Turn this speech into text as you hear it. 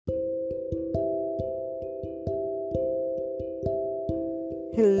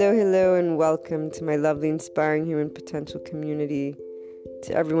Hello, and welcome to my lovely, inspiring human potential community.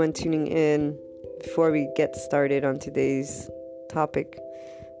 To everyone tuning in, before we get started on today's topic,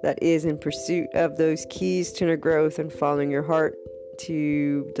 that is in pursuit of those keys to inner growth and following your heart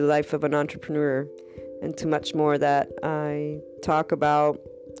to the life of an entrepreneur, and to much more that I talk about,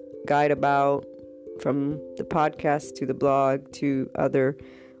 guide about, from the podcast to the blog to other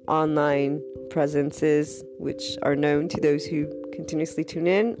online presences which are known to those who continuously tune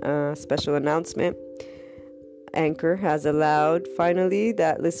in. Special announcement: Anchor has allowed finally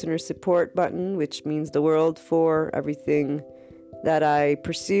that listener support button, which means the world for everything that I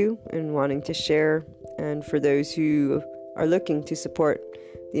pursue and wanting to share, and for those who are looking to support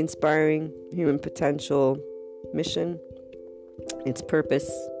the inspiring human potential mission, its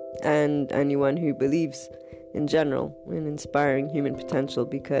purpose, and anyone who believes in general in inspiring human potential,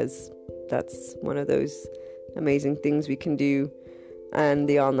 because that's one of those amazing things we can do, and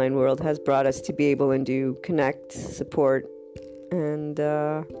the online world has brought us to be able and do connect, support, and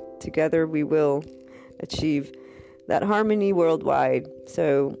together we will achieve that harmony worldwide.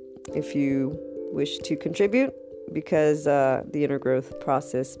 So if you wish to contribute because the inner growth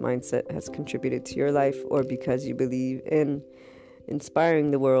process mindset has contributed to your life, or because you believe in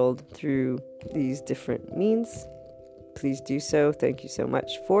inspiring the world through these different means, please do so. Thank you so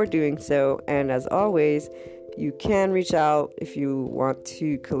much for doing so. And as always, you can reach out if you want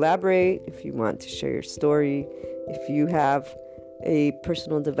to collaborate, if you want to share your story, if you have a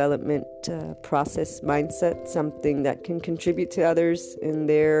personal development process mindset, something that can contribute to others in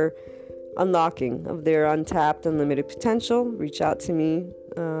their unlocking of their untapped, unlimited potential. Reach out to me.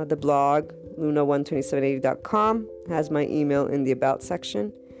 The blog, luna12780.com, has my email in the About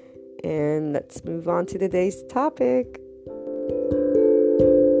section. And let's move on to today's topic.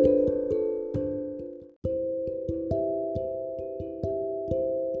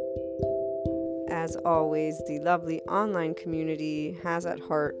 As always, the lovely online community has at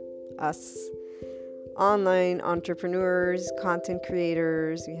heart us online entrepreneurs, content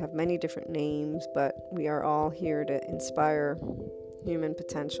creators. We have many different names, but we are all here to inspire human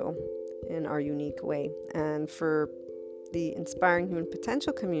potential in our unique way. And for the Inspiring Human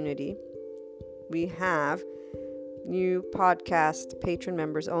Potential community, we have new podcast patron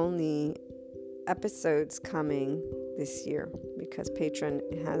members only episodes coming this year, because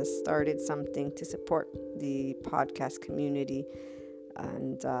Patreon has started something to support the podcast community,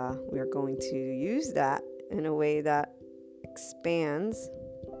 and we are going to use that in a way that expands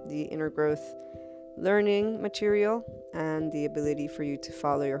the inner growth learning material and the ability for you to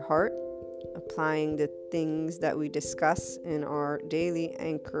follow your heart, applying the things that we discuss in our daily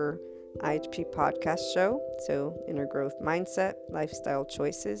Anchor IHP podcast show. So inner growth mindset, lifestyle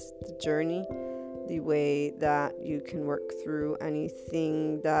choices, the journey, the way that you can work through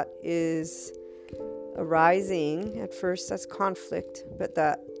anything that is arising at first as conflict, but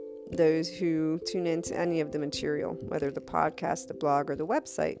that those who tune into any of the material, whether the podcast, the blog, or the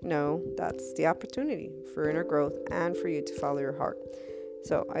website, know that's the opportunity for inner growth and for you to follow your heart.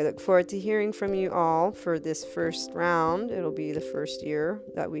 So I look forward to hearing from you all for this first round. It'll be the first year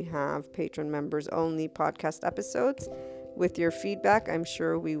that we have patron members only podcast episodes. With your feedback, I'm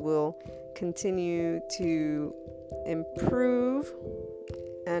sure we will continue to improve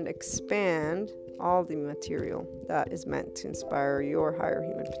and expand all the material that is meant to inspire your higher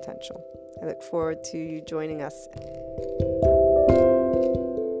human potential. I look forward to you joining us.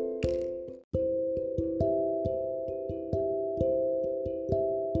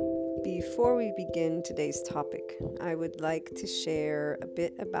 Before we begin today's topic, I would like to share a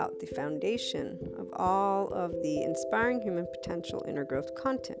bit about the foundation of all of the Inspiring Human Potential inner growth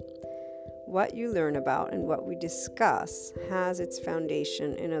content. What you learn about and what we discuss has its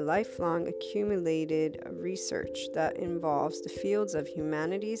foundation in a lifelong accumulated research that involves the fields of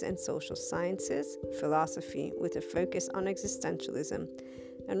humanities and social sciences, philosophy with a focus on existentialism,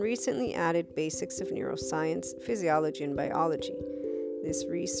 and recently added basics of neuroscience, physiology, and biology. This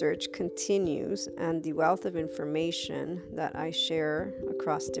research continues, and the wealth of information that I share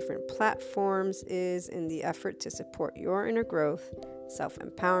across different platforms is in the effort to support your inner growth,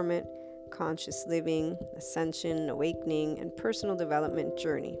 self-empowerment, conscious living, ascension, awakening, and personal development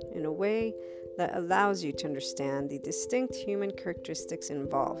journey in a way that allows you to understand the distinct human characteristics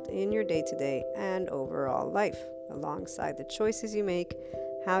involved in your day-to-day and overall life, alongside the choices you make,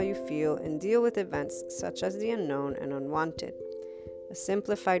 how you feel, and deal with events such as the unknown and unwanted. A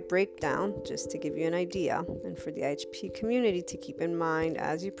simplified breakdown, just to give you an idea, and for the IHP community to keep in mind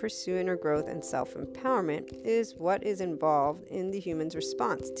as you pursue inner growth and self-empowerment, is what is involved in the human's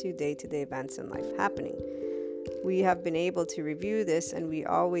response to day-to-day events and life happening. We have been able to review this, and we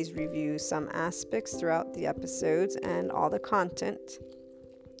always review some aspects throughout the episodes and all the content.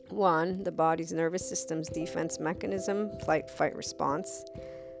 1, the body's nervous system's defense mechanism, flight-fight response.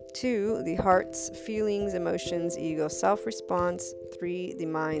 2, the heart's feelings, emotions, ego, self-response. 3, the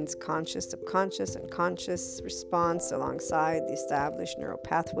mind's conscious, subconscious, and conscious response alongside the established neural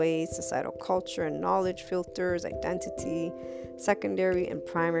pathways, societal culture and knowledge filters, identity, secondary and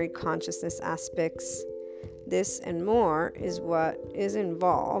primary consciousness aspects. This and more is what is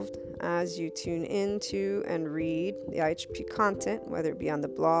involved as you tune into and read the IHP content, whether it be on the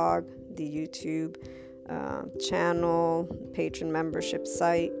blog, the YouTube channel, patron membership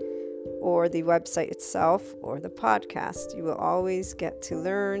site, or the website itself, or the podcast. You will always get to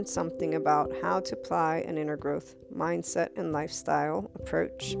learn something about how to apply an inner growth mindset and lifestyle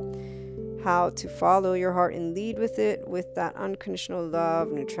approach, how to follow your heart and lead with it with that unconditional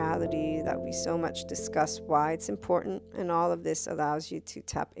love, neutrality that we so much discuss, why it's important. And all of this allows you to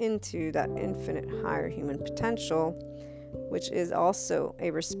tap into that infinite higher human potential, which is also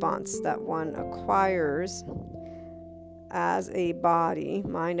a response that one acquires as a body,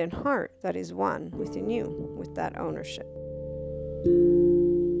 mind, and heart that is one within you with that ownership.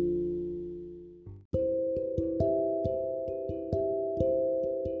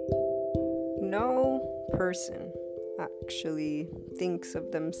 No person actually thinks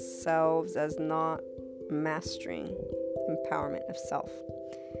of themselves as not mastering empowerment of self.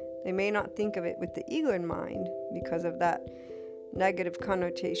 They may not think of it with the ego in mind because of that negative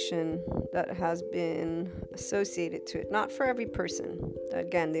connotation that has been associated to it. Not for every person.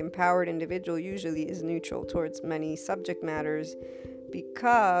 Again, the empowered individual usually is neutral towards many subject matters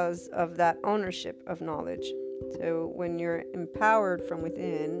because of that ownership of knowledge. So when you're empowered from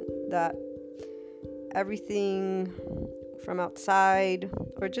within, that everything from outside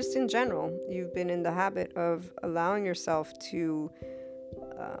or just in general, you've been in the habit of allowing yourself to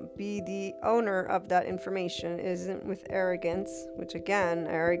be the owner of that information, isn't with arrogance, which again,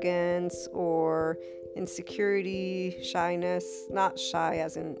 arrogance or insecurity, shyness, not shy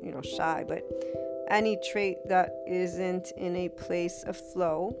as in, shy, but any trait that isn't in a place of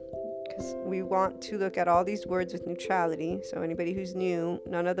flow, because we want to look at all these words with neutrality. So anybody who's new,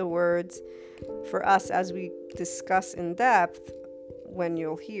 none of the words for us as we discuss in depth, when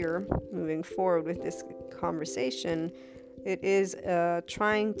you'll hear moving forward with this conversation, it is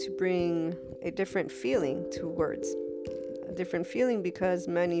trying to bring a different feeling to words. A different feeling because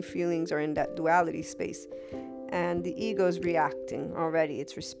many feelings are in that duality space. And the ego is reacting already.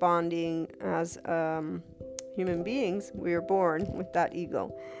 It's responding as human beings. We are born with that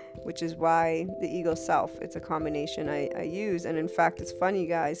ego, which is why the ego self, it's a combination I use. And in fact, it's funny,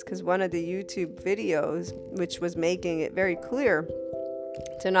 guys, because one of the YouTube videos, which was making it very clear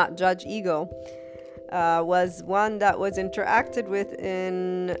to not judge ego, was one that was interacted with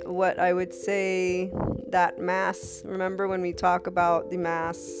in what I would say that mass. Remember when we talk about the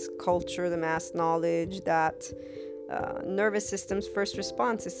mass culture, the mass knowledge, that nervous system's first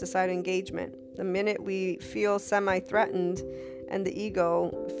response is societal engagement. The minute we feel semi-threatened, and the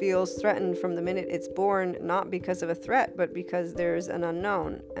ego feels threatened from the minute it's born, not because of a threat, but because there's an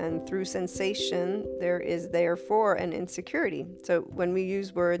unknown. And through sensation, there is therefore an insecurity. So when we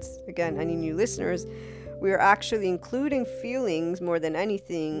use words, again, any new listeners, we are actually including feelings more than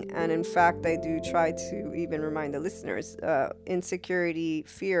anything. And in fact, I do try to even remind the listeners, insecurity,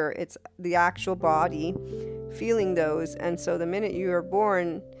 fear, it's the actual body feeling those. And so the minute you are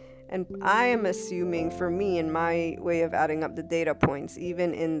born, and I am assuming, for me, in my way of adding up the data points,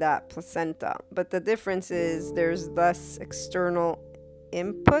 even in that placenta. But the difference is there's less external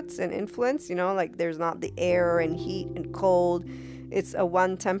inputs and influence, like there's not the air and heat and cold. It's a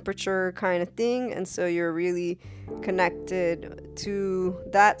one temperature kind of thing. And so you're really connected to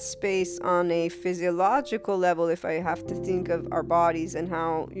that space on a physiological level, if I have to think of our bodies and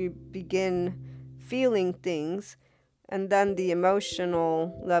how you begin feeling things. And then the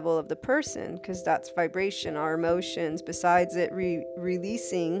emotional level of the person, because that's vibration, our emotions, besides it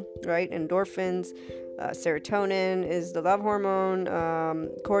releasing, right, endorphins, serotonin is the love hormone,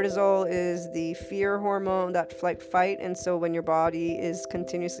 cortisol is the fear hormone, that flight-fight. And so when your body is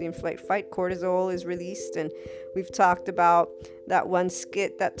continuously in flight-fight, cortisol is released. And we've talked about that one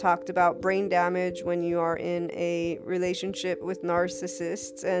skit that talked about brain damage when you are in a relationship with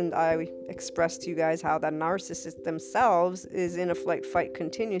narcissists. And I expressed to you guys how that narcissist themselves is in a flight-fight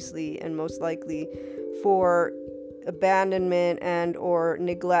continuously, and most likely for abandonment and or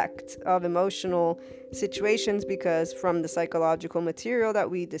neglect of emotional situations, because from the psychological material that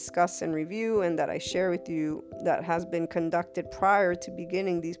we discuss and review and that I share with you, that has been conducted prior to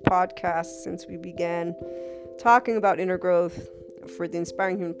beginning these podcasts, since we began talking about inner growth for the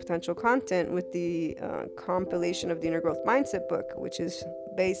Inspiring Human Potential content with the compilation of the Inner Growth Mindset book, which is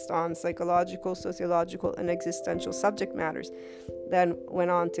based on psychological, sociological, and existential subject matters. Then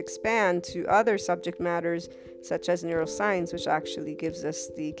went on to expand to other subject matters such as neuroscience, which actually gives us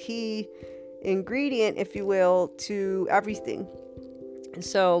the key ingredient, if you will, to everything.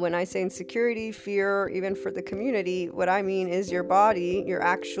 So when I say insecurity, fear, even for the community, what I mean is your body, your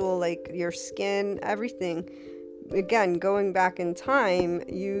actual, like your skin, everything. Again, going back in time,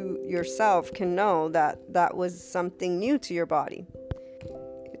 you yourself can know that that was something new to your body.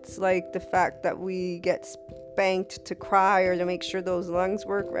 It's like the fact that we get spanked to cry or to make sure those lungs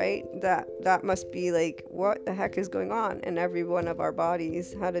work right. That must be like, what the heck is going on? And every one of our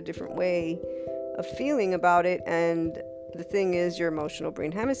bodies had a different way of feeling about it. And the thing is, your emotional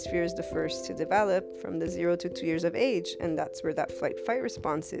brain hemisphere is the first to develop from the 0 to 2 years of age, and that's where that flight-fight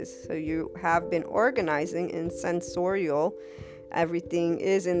response is. So you have been organizing in sensorial. Everything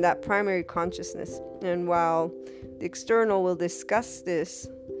is in that primary consciousness. And while the external will discuss this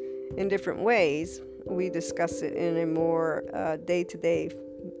in different ways, we discuss it in a more day-to-day,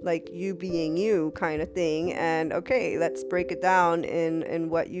 like you being you kind of thing. And okay, let's break it down in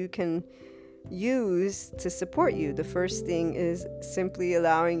what you can use to support you. The first thing is simply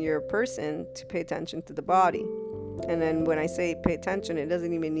allowing your person to pay attention to the body. And then when I say pay attention, it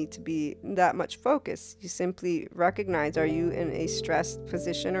doesn't even need to be that much focus. You simply recognize, are you in a stressed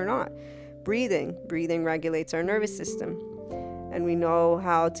position or not? Breathing regulates our nervous system. And we know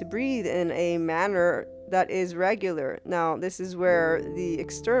how to breathe in a manner that is regular. Now, this is where the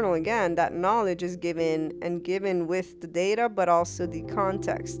external, again, that knowledge is given with the data, but also the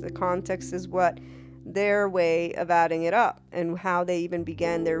context. The context is what their way of adding it up and how they even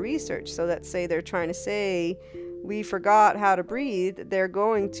began their research. So let's say they're trying to say, we forgot how to breathe. They're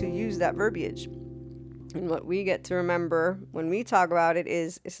going to use that verbiage. And what we get to remember when we talk about it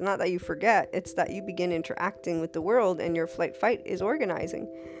is, it's not that you forget, it's that you begin interacting with the world and your flight-fight is organizing.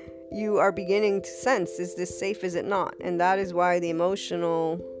 You are beginning to sense, is this safe, is it not? And that is why the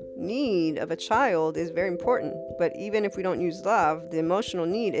emotional need of a child is very important. But even if we don't use love, the emotional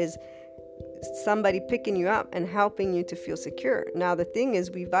need is somebody picking you up and helping you to feel secure. Now, the thing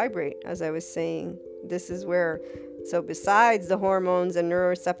is, we vibrate, as I was saying. This is where, so besides the hormones and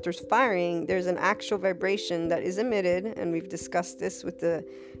neuroreceptors firing, there's an actual vibration that is emitted, and we've discussed this with the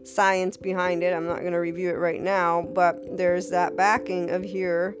science behind it. I'm not going to review it right now, but there's that backing of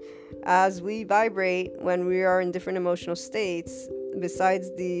here as we vibrate when we are in different emotional states.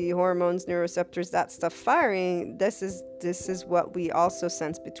 Besides the hormones, neuroreceptors, that stuff firing, this is what we also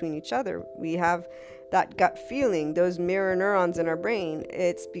sense between each other. We have that gut feeling, those mirror neurons in our brain.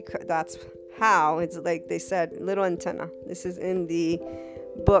 It's because that's how it's, like they said, little antenna. This is in the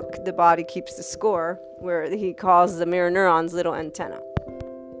book The Body Keeps the Score, where he calls the mirror neurons little antenna.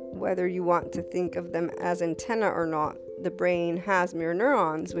 Whether you want to think of them as antenna or not, the brain has mirror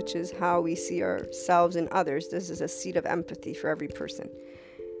neurons, which is how we see ourselves and others. This is a seat of empathy for every person.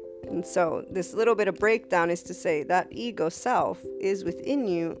 And so this little bit of breakdown is to say that ego self is within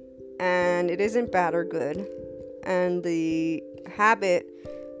you, and it isn't bad or good. And the habit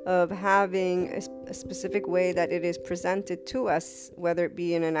of having a specific way that it is presented to us, whether it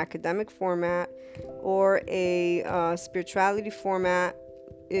be in an academic format or a spirituality format,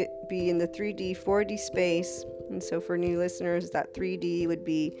 it be in the 3D, 4D space. And so for new listeners, that 3D would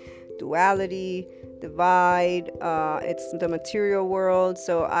be duality, divide, it's the material world.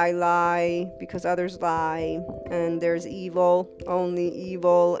 So I lie because others lie, and there's evil, only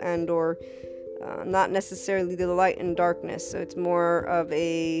evil, and or not necessarily the light and darkness. So it's more of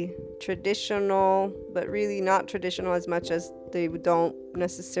a traditional, but really not traditional as much as they don't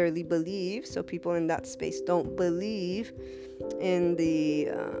necessarily believe. So people in that space don't believe in the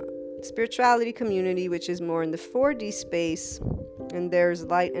spirituality community, which is more in the 4D space. And there's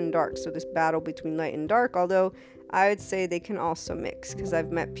light and dark. So this battle between light and dark, although I would say they can also mix, because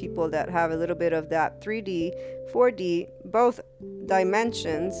I've met people that have a little bit of that 3D, 4D, both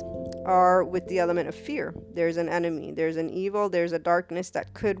dimensions are with the element of fear. There's an enemy, there's an evil, there's a darkness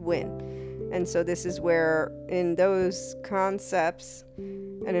that could win. And so this is where in those concepts,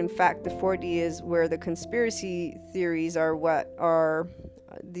 and in fact the 4D is where the conspiracy theories are, what are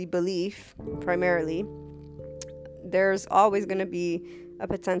the belief primarily, there's always going to be a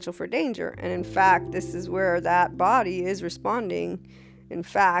potential for danger. And in fact, this is where that body is responding in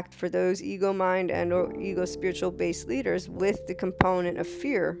fact, for those ego mind and or ego spiritual based leaders with the component of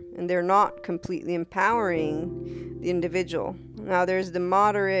fear, and they're not completely empowering the individual. Now there's the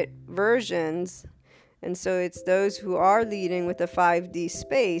moderate versions, and so it's those who are leading with the 5D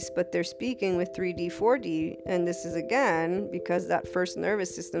space, but they're speaking with 3D, 4D, and this is again because that first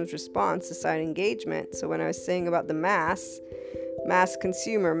nervous system's response to side engagement. So when I was saying about the mass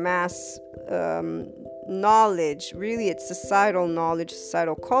consumer, mass knowledge, really it's societal knowledge,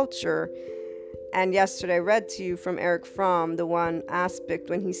 societal culture. And yesterday I read to you from Erich Fromm the one aspect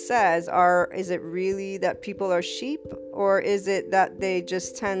when he says, is it really that people are sheep, or is it that they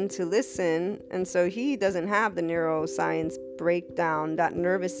just tend to listen? And so he doesn't have the neuroscience breakdown, that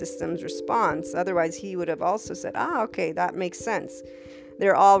nervous system's response. Otherwise he would have also said, okay, that makes sense.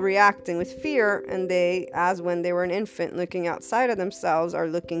 They're all reacting with fear, and they, as when they were an infant looking outside of themselves, are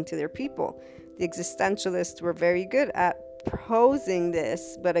looking to their people. The existentialists were very good at posing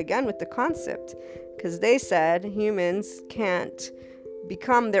this, but again with the concept, because they said humans can't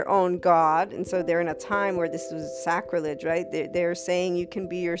become their own god, and so they're in a time where this was sacrilege, right? They're saying you can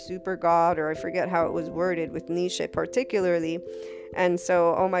be your super god, or I forget how it was worded with Nietzsche particularly. And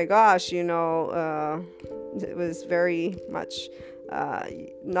so, oh my gosh, it was very much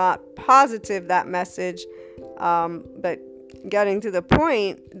not positive, that message, but getting to the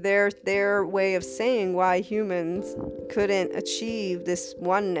point, their way of saying why humans couldn't achieve this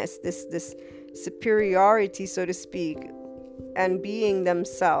oneness, this superiority, so to speak, and being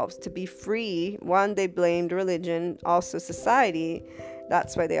themselves, to be free. One, they blamed religion, also society.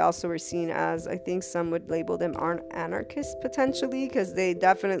 That's why they also were seen as, I think some would label them anarchists potentially, because they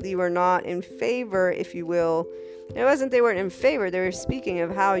definitely were not in favor, if you will. It wasn't they weren't in favor, they were speaking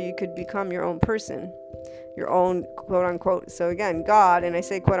of how you could become your own person, your own quote unquote. So again, God, and I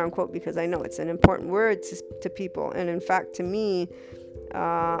say quote unquote because I know it's an important word to people, and in fact to me,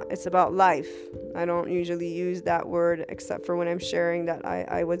 it's about life. I don't usually use that word except for when I'm sharing that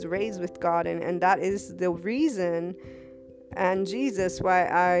I was raised with God, and that is the reason, and Jesus, why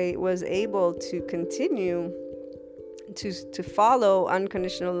I was able to continue to follow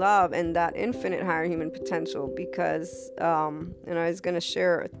unconditional love and that infinite higher human potential, because and I was going to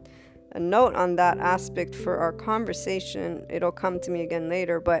share a note on that aspect for our conversation. It'll come to me again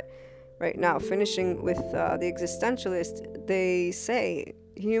later, but right now, finishing with the existentialist, they say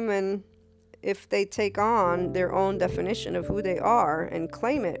human, if they take on their own definition of who they are and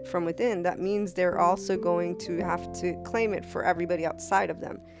claim it from within, that means they're also going to have to claim it for everybody outside of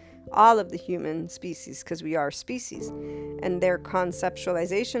them, all of the human species, because we are species. And their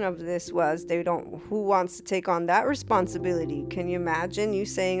conceptualization of this was, who wants to take on that responsibility? Can you imagine you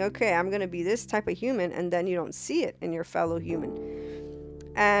saying, okay, I'm going to be this type of human, and then you don't see it in your fellow human?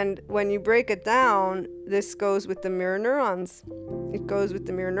 And when you break it down, this goes with the mirror neurons. It goes with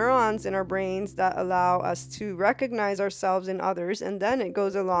the mirror neurons in our brains that allow us to recognize ourselves in others, and then it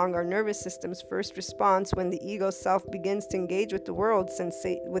goes along our nervous system's first response when the ego self begins to engage with the world,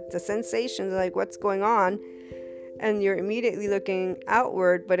 with the sensations, like what's going on, and you're immediately looking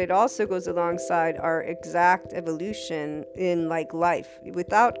outward. But it also goes alongside our exact evolution in life,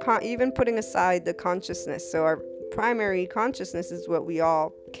 without even putting aside the consciousness. So our primary consciousness is what we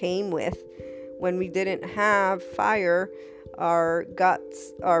all came with. When we didn't have fire, our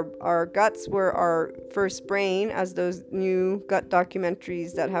guts were our first brain, as those new gut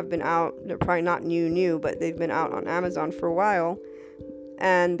documentaries that have been out, they're probably not new, but they've been out on Amazon for a while,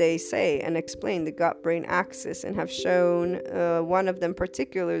 and they say and explain the gut-brain axis, and have shown, one of them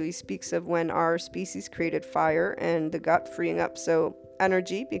particularly speaks of when our species created fire and the gut freeing up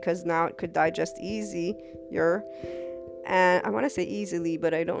energy, because now it could digest easier, and I want to say easily,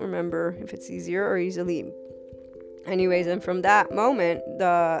 but I don't remember if it's easier or easily. Anyways, and from that moment,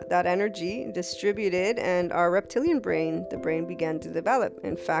 that energy distributed, and our reptilian brain, the brain began to develop.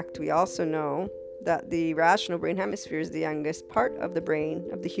 In fact, we also know that the rational brain hemisphere is the youngest part of the brain,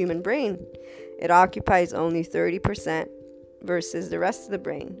 of the human brain. It occupies only 30% versus the rest of the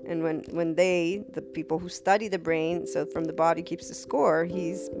brain. And when the people who study the brain, so from the body keeps the score,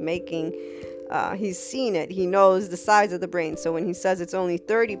 he's seen it, he knows the size of the brain. So when he says it's only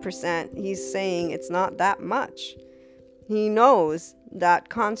 30%, he's saying it's not that much. He knows that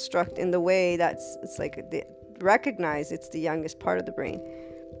construct in the way it's recognize it's the youngest part of the brain.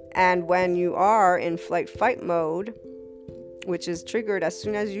 And when you are in flight fight mode, which is triggered as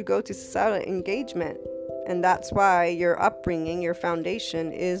soon as you go to societal engagement, and that's why your upbringing, your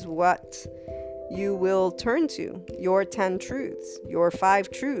foundation, is what you will turn to. Your 10 truths, your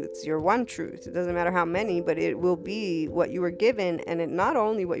 5 truths, your 1 truth. It doesn't matter how many, but it will be what you were given. And not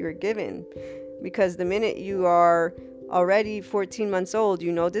only what you were given, because the minute you are Already 14 months old,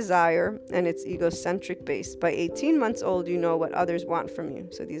 you know desire, and it's egocentric based. By 18 months old, you know what others want from you.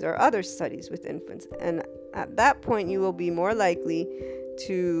 So these are other studies with infants. And at that point, you will be more likely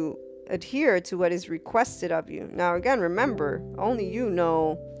to adhere to what is requested of you. Now, again, remember, only you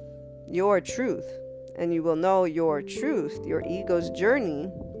know your truth, and you will know your truth, your ego's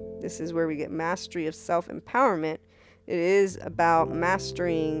journey. This is where we get mastery of self-empowerment. It is about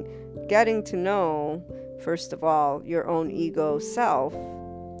mastering, getting to know, first of all, your own ego self,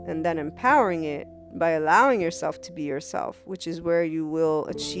 and then empowering it by allowing yourself to be yourself, which is where you will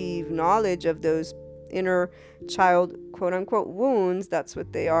achieve knowledge of those inner child, quote unquote, wounds. That's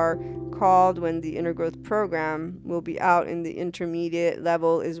what they are called when the inner growth program will be out. In the intermediate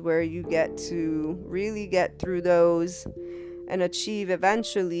level is where you get to really get through those and achieve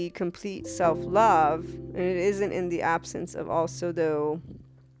eventually complete self-love. And it isn't in the absence of also, though,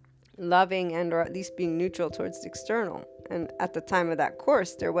 loving and or at least being neutral towards the external. And at the time of that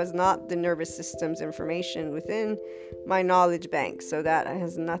course, there was not the nervous system's information within my knowledge bank. So that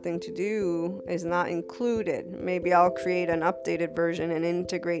has nothing to do, is not included. Maybe I'll create an updated version and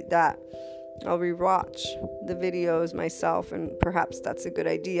integrate that. I'll rewatch the videos myself, and perhaps that's a good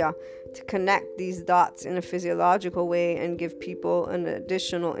idea to connect these dots in a physiological way and give people an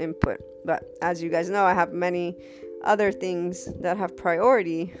additional input. But as you guys know, I have many other things that have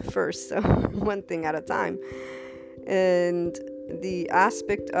priority first, so one thing at a time. And the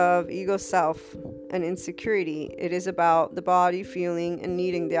aspect of ego self and insecurity, it is about the body feeling and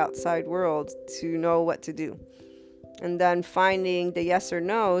needing the outside world to know what to do. And then finding the yes or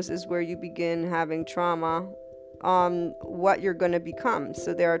no's is where you begin having trauma on what you're going to become.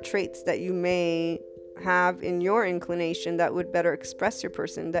 So there are traits that you may have in your inclination that would better express your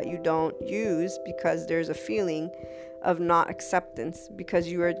person that you don't use because there's a feeling of not acceptance, because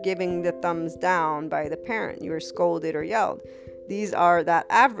you are giving the thumbs down by the parent, you are scolded or yelled. These are that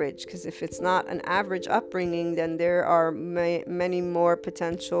average, because if it's not an average upbringing, then there are many more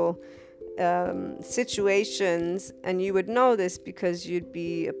potential situations, and you would know this because you'd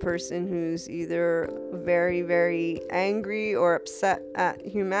be a person who's either very, very angry or upset at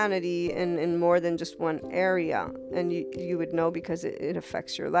humanity in more than just one area, and you would know because it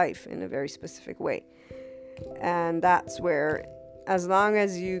affects your life in a very specific way. And that's where, as long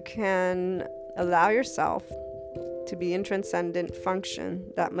as you can allow yourself to be in transcendent function,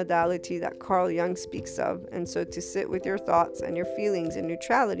 that modality that Carl Jung speaks of, and so to sit with your thoughts and your feelings in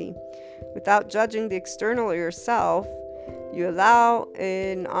neutrality without judging the external or yourself, you allow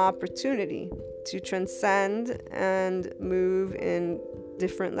an opportunity to transcend and move in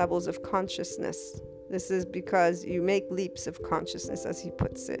different levels of consciousness. This is because you make leaps of consciousness, as he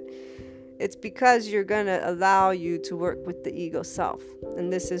puts it. It's because you're going to allow you to work with the ego self.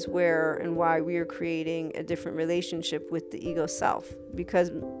 And this is where and why we are creating a different relationship with the ego self. Because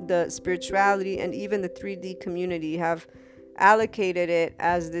the spirituality and even the 3D community have allocated it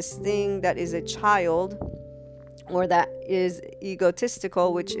as this thing that is a child or that is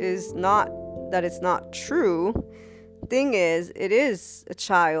egotistical, which is not, that it's not true. Thing is, it is a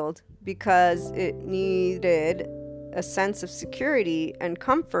child because it needed a sense of security and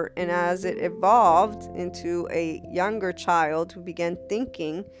comfort, and as it evolved into a younger child who began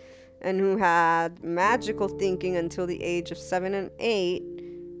thinking and who had magical thinking until the age of 7 or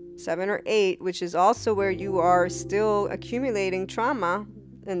 8, which is also where you are still accumulating trauma,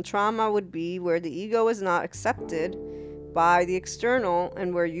 and trauma would be where the ego is not accepted by the external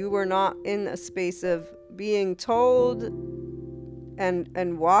and where you were not in a space of being told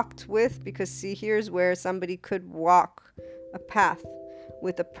and walked with, because see, here's where somebody could walk a path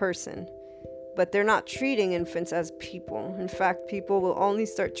with a person, but they're not treating infants as people. In fact, people will only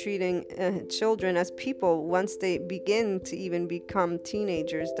start treating children as people once they begin to even become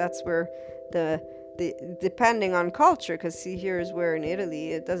teenagers. That's where the depending on culture, because see, here's where in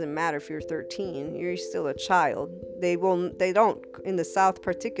Italy it doesn't matter if you're 13, you're still a child. They don't in the South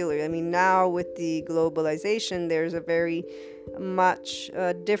particularly. I mean, now with the globalization, there's a very much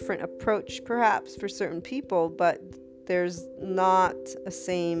different approach perhaps for certain people, but there's not a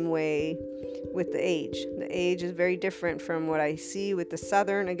same way with the age. The age is very different from what I see with the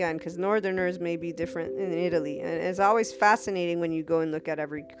Southern, again, because Northerners may be different in Italy. And it's always fascinating when you go and look at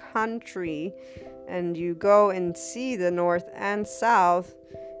every country and you go and see the North and South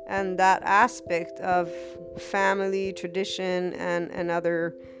and that aspect of family, tradition, and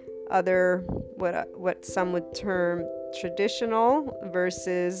other what some would term traditional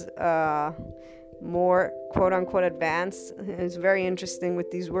versus more quote-unquote advanced. It's very interesting with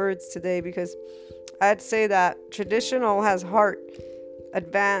these words today, because I'd say that traditional has heart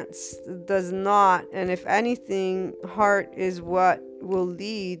advanced does not. And if anything, heart is what will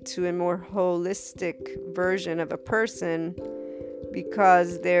lead to a more holistic version of a person,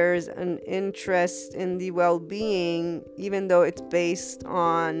 because there's an interest in the well-being, even though it's based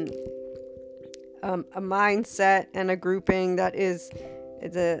on a mindset and a grouping that is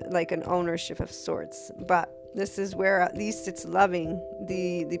like an ownership of sorts. But this is where at least it's loving.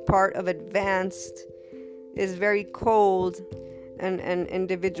 The part of advanced is very cold and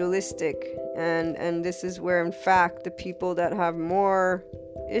individualistic, and this is where in fact the people that have more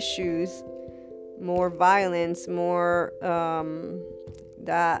issues, more violence, more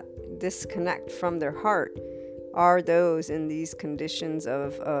that disconnect from their heart, are those in these conditions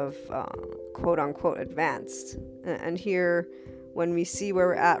of quote unquote advanced. And here, when we see where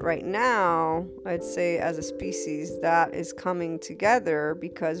we're at right now, I'd say as a species, that is coming together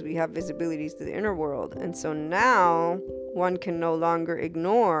because we have visibilities to the inner world. And so now one can no longer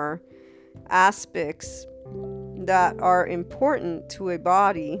ignore aspects that are important to a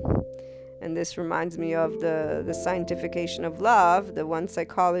body. And this reminds me of the scientification of love, the one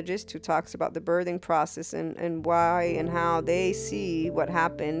psychologist who talks about the birthing process and why and how they see what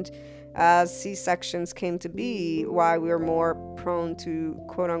happened as C-sections came to be, why we are more prone to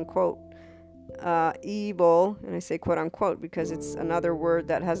quote-unquote evil. And I say quote-unquote because it's another word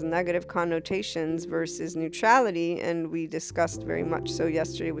that has negative connotations versus neutrality. And we discussed very much so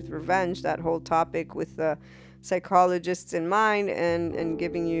yesterday with revenge, that whole topic with the psychologists in mind, and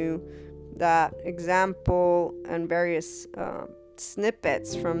giving you that example and various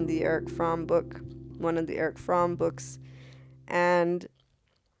snippets from the Erich Fromm book, one of the Erich Fromm books. And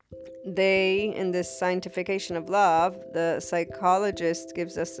they, in this scientification of love, the psychologist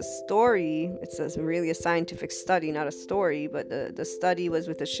gives us a story. It's really a scientific study, not a story, but the study was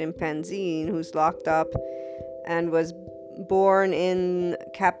with a chimpanzee who's locked up and was born in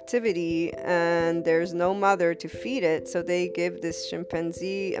captivity, and there's no mother to feed it, so they give this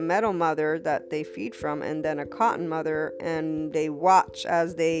chimpanzee a metal mother that they feed from, and then a cotton mother, and they watch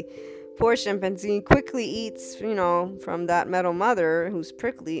as the poor chimpanzee quickly eats, from that metal mother who's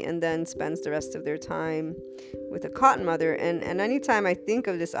prickly, and then spends the rest of their time with a cotton mother. And anytime I think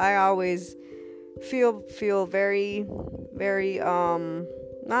of this, I always feel very, very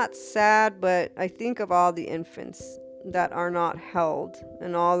not sad, but I think of all the infants that are not held,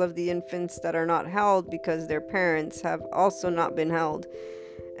 and all of the infants that are not held because their parents have also not been held.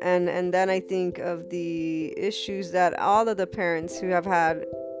 And then I think of the issues that all of the parents who have had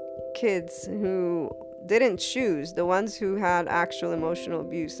kids who didn't choose, the ones who had actual emotional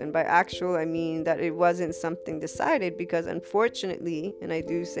abuse. And by actual, I mean that it wasn't something decided, because unfortunately, and I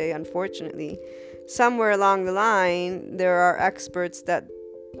do say unfortunately, somewhere along the line there are experts that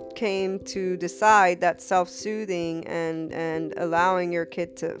came to decide that self-soothing and allowing your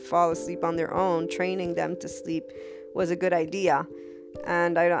kid to fall asleep on their own, training them to sleep, was a good idea.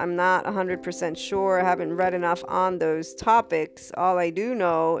 And I'm not 100% sure. I haven't read enough on those topics. All I do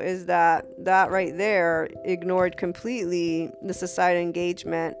know is that right there ignored completely the societal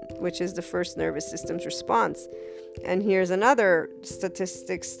engagement, which is the first nervous system's response. And here's another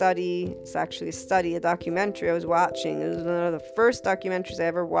statistic study. It's actually a documentary I was watching. It was one of the first documentaries I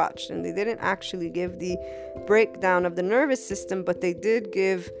ever watched. And they didn't actually give the breakdown of the nervous system, but they did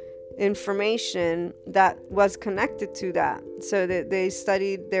give information that was connected to that. So that they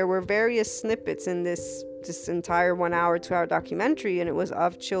studied, there were various snippets in this entire 1 hour, 2 hour documentary, and it was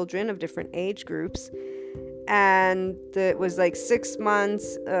of children of different age groups. And it was like 6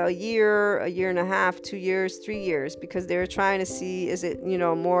 months, a year and a half, 2 years, 3 years, because they were trying to see, is it,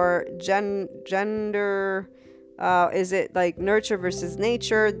 more gender, is it like nurture versus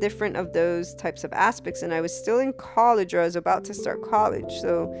nature, different of those types of aspects. And I was still in college, or I was about to start college.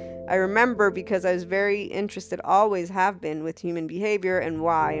 So I remember, because I was very interested, always have been, with human behavior and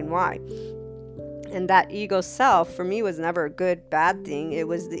why. And that ego self for me was never a good, bad thing. It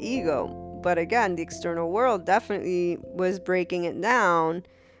was the ego. But again, the external world definitely was breaking it down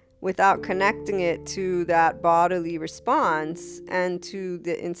without connecting it to that bodily response and to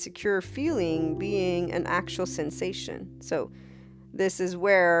the insecure feeling being an actual sensation. So this is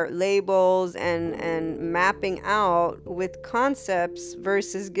where labels and mapping out with concepts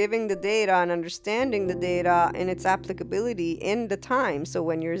versus giving the data and understanding the data and its applicability in the time. So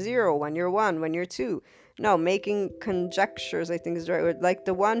when you're 0, when you're 1, when you're 2. No, making conjectures, I think is the right word. Like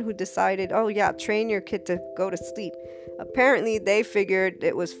the one who decided, oh yeah, train your kid to go to sleep. Apparently they figured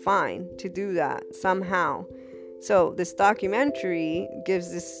it was fine to do that somehow. So this documentary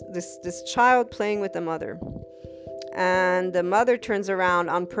gives this child playing with the mother. And the mother turns around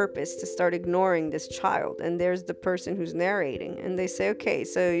on purpose to start ignoring this child. And there's the person who's narrating. And they say, okay,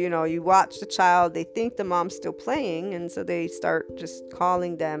 so, you watch the child. They think the mom's still playing. And so they start just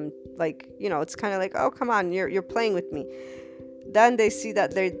calling them like, it's kind of like, oh, come on, you're playing with me. Then they see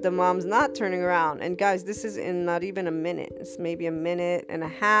that the mom's not turning around. And guys, this is in not even a minute. It's maybe a minute and a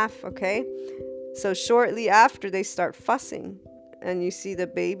half, okay? So shortly after, they start fussing. And you see the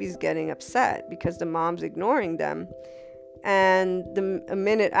baby's getting upset because the mom's ignoring them. And a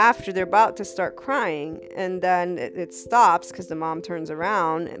minute after, they're about to start crying. And then it stops because the mom turns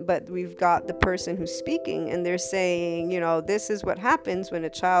around. But we've got the person who's speaking. And they're saying, this is what happens when a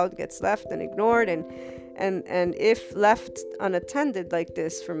child gets left and ignored. And if left unattended like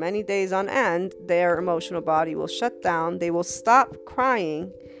this for many days on end, their emotional body will shut down. They will stop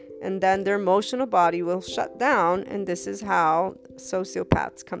crying. And then their emotional body will shut down. And this is how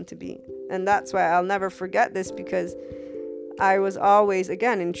sociopaths come to be. And that's why I'll never forget this, because I was always,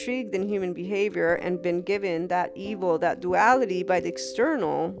 again, intrigued in human behavior and been given that evil, that duality by the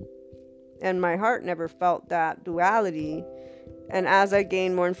external. And my heart never felt that duality. And as I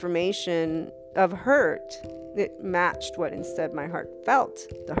gained more information of hurt, it matched what instead my heart felt,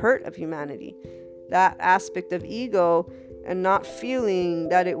 the hurt of humanity. That aspect of ego and not feeling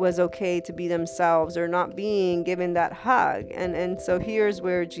that it was okay to be themselves, or not being given that hug. And so here's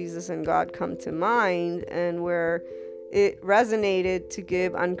where Jesus and God come to mind, and where it resonated to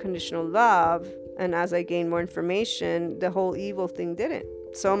give unconditional love. And as I gained more information, the whole evil thing didn't.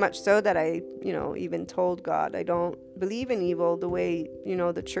 So much so that I, even told God, I don't believe in evil the way,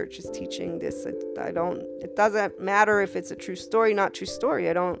 the church is teaching this. It doesn't matter if it's a true story, not true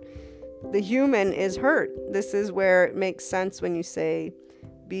story. The human is hurt. This is where it makes sense when you say,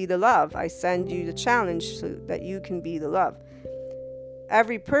 be the love. I send you the challenge so that you can be the love.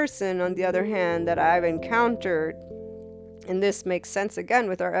 Every person, on the other hand, that I've encountered, and this makes sense again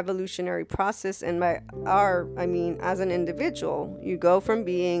with our evolutionary process and as an individual, you go from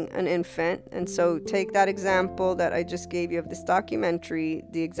being an infant. And so take that example that I just gave you of this documentary,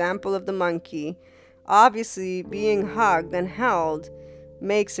 the example of the monkey. Obviously, being hugged and held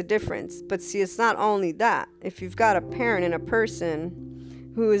makes a difference. But see, it's not only that. If you've got a parent and a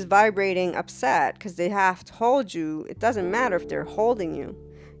person who is vibrating upset because they have to hold you, it doesn't matter if they're holding you.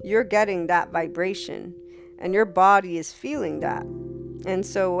 You're getting that vibration. And your body is feeling that. And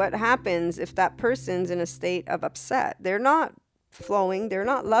so what happens if that person's in a state of upset? They're not flowing, they're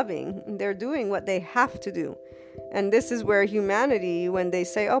not loving, they're doing what they have to do. And this is where humanity, when they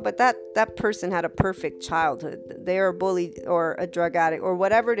say, oh, but that person had a perfect childhood, they are bullied or a drug addict or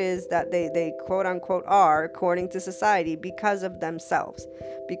whatever it is that they quote unquote are according to society because of themselves,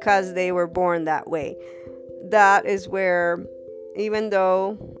 because they were born that way. That is where, even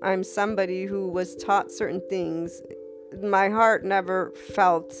though I'm somebody who was taught certain things, my heart never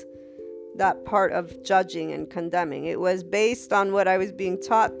felt that part of judging and condemning. It was based on what I was being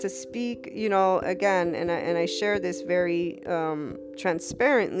taught to speak, again, and I share this very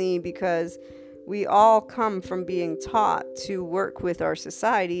transparently, because we all come from being taught to work with our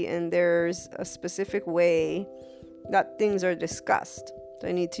society, and there's a specific way that things are discussed. So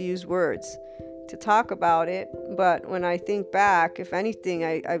I need to use words to talk about it. But when I think back, if anything,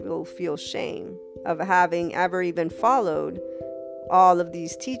 I will feel shame of having ever even followed all of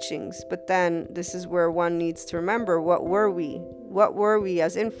these teachings. But then this is where one needs to remember, what were we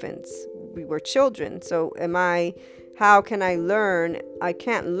as infants? We were children. So how can I learn? I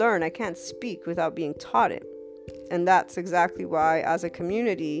can't speak without being taught it. And that's exactly why, as a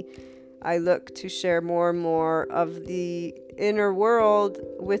community, I look to share more and more of the inner world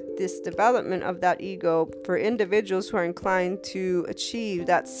with this development of that ego for individuals who are inclined to achieve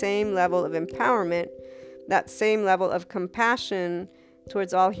that same level of empowerment, that same level of compassion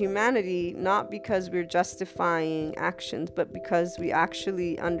towards all humanity, not because we're justifying actions, but because we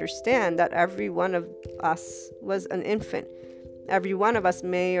actually understand that every one of us was an infant. Every one of us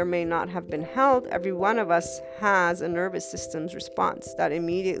may or may not have been held. Every one of us has a nervous system's response that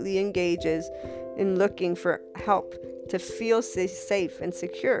immediately engages in looking for help to feel safe and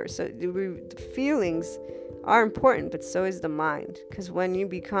secure. So the feelings are important, but so is the mind. Because when you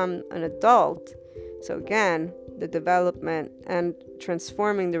become an adult, so again, the development and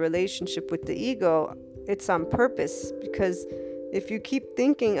transforming the relationship with the ego, it's on purpose. Because if you keep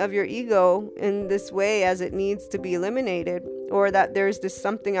thinking of your ego in this way as it needs to be eliminated, or that there's this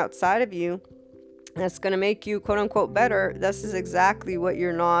something outside of you that's going to make you quote unquote better, this is exactly what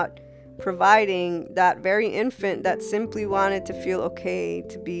you're not providing that very infant that simply wanted to feel okay,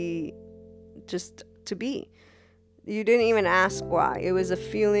 to be just to be. You didn't even ask why. It was a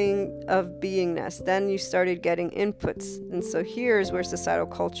feeling of beingness. Then you started getting inputs. And so here's where societal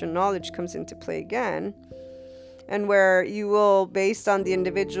culture knowledge comes into play again. And where you will, based on the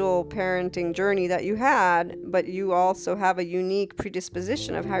individual parenting journey that you had, but you also have a unique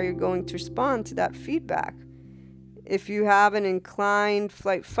predisposition of how you're going to respond to that feedback. If you have an inclined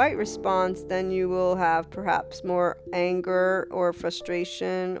flight-fight response, then you will have perhaps more anger or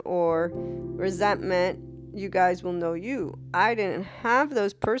frustration or resentment. You guys will know you. I didn't have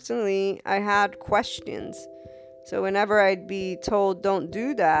those personally. I had questions. So whenever I'd be told, don't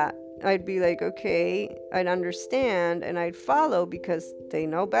do that, I'd be like, okay, I'd understand and I'd follow because they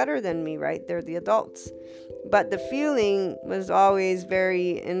know better than me, right? They're the adults. But the feeling was always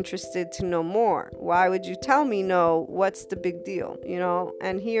very interested to know more. Why would you tell me no? What's the big deal?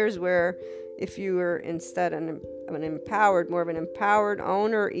 And here's where, if you were instead more of an empowered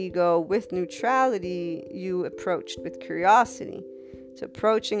owner ego with neutrality, you approached with curiosity. So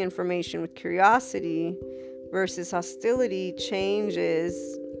approaching information with curiosity versus hostility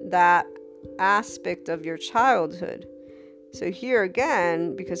changes that aspect of your childhood. So here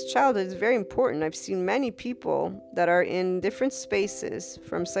again, because childhood is very important, I've seen many people that are in different spaces,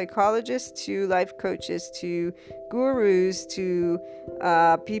 from psychologists to life coaches to gurus to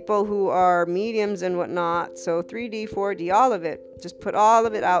people who are mediums and whatnot. So 3D, 4D, all of it. Just put all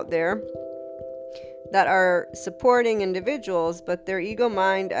of it out there, that are supporting individuals, but they're ego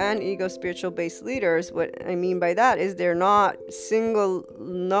mind and ego spiritual based leaders. What I mean by that is they're not single,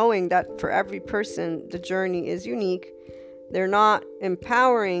 knowing that for every person the journey is unique. They're not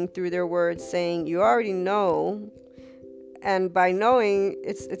empowering through their words, saying you already know, and by knowing,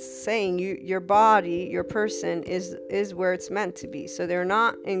 it's saying your body, your person is where it's meant to be. So they're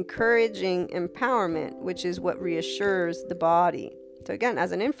not encouraging empowerment, which is what reassures the body. So again,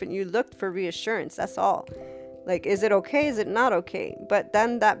 as an infant, you looked for reassurance. That's all. Like, is it okay? Is it not okay? But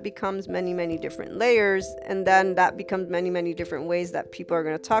then that becomes many, many different layers. And then that becomes many, many different ways that people are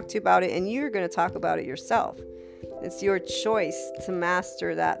going to talk to you about it. And you're going to talk about it yourself. It's your choice to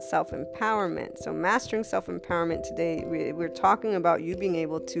master that self-empowerment. So mastering self-empowerment today, we're talking about you being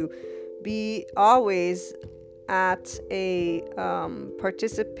able to be always at a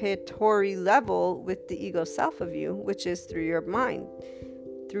participatory level with the ego self of you, which is through your mind.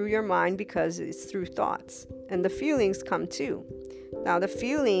 Through your mind, because it's through thoughts. And the feelings come too. Now the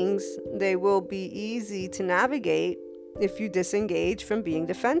feelings, they will be easy to navigate if you disengage from being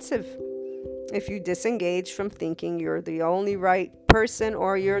defensive. If you disengage from thinking you're the only right person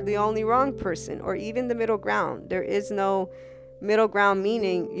or you're the only wrong person, or even the middle ground. There is no middle ground,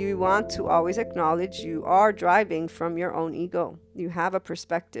 meaning you want to always acknowledge you are driving from your own ego. You have a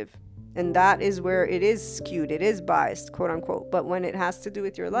perspective. And that is where it is skewed. It is biased, quote unquote. But when it has to do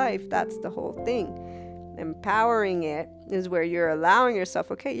with your life, that's the whole thing. Empowering it is where you're allowing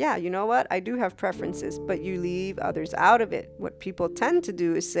yourself, okay, yeah, you know what? I do have preferences, but you leave others out of it. What people tend to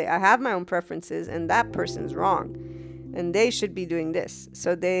do is say, I have my own preferences and that person's wrong and they should be doing this.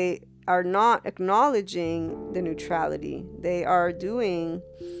 So they are not acknowledging the neutrality. They are doing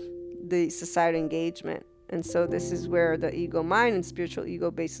the societal engagement. And so this is where the ego mind and spiritual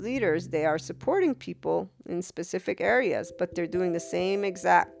ego-based leaders, they are supporting people in specific areas, but they're doing the same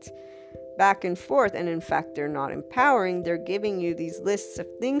exact back and forth. And in fact, they're not empowering. They're giving you these lists of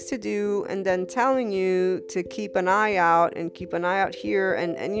things to do and then telling you to keep an eye out and keep an eye out here.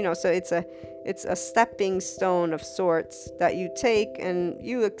 And you know, so it's a stepping stone of sorts that you take and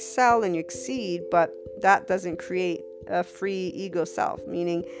you excel and you exceed, but that doesn't create a free ego self,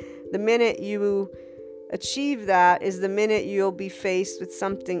 meaning the minute you achieve that is the minute you'll be faced with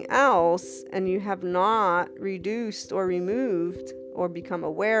something else and you have not reduced or removed or become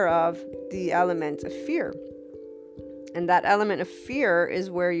aware of the element of fear. And that element of fear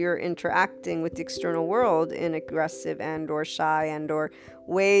is where you're interacting with the external world in aggressive and or shy and or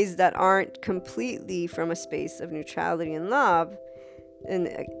ways that aren't completely from a space of neutrality and love, and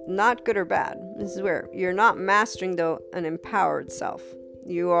not good or bad. This is where you're not mastering, though, an empowered self.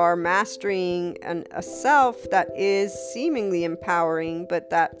 You are mastering a self that is seemingly empowering, but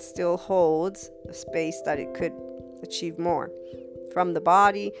that still holds a space that it could achieve more from the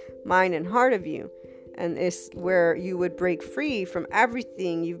body, mind, and heart of you. And it's where you would break free from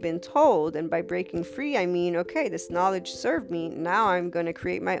everything you've been told. And by breaking free, I mean, okay, this knowledge served me. Now I'm going to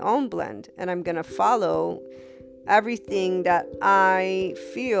create my own blend and I'm going to follow everything that I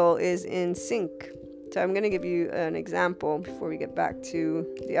feel is in sync. So I'm going to give you an example before we get back to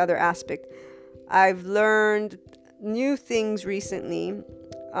the other aspect. I've learned new things recently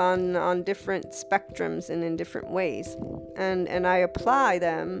on different spectrums and in different ways. And I apply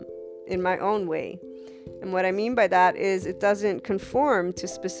them in my own way. And what I mean by that is it doesn't conform to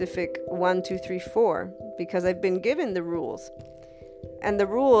specific 1, 2, 3, 4, because I've been given the rules. And the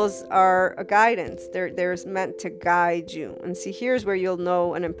rules are a guidance. They're meant to guide you. And see, here's where you'll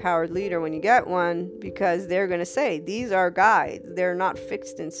know an empowered leader when you get one, because they're going to say, these are guides. They're not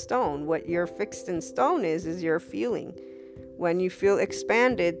fixed in stone. What your fixed in stone is your feeling. When you feel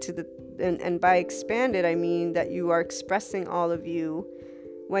expanded and by expanded, I mean that you are expressing all of you.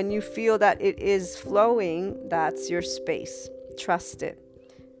 When you feel that it is flowing, that's your space. Trust it.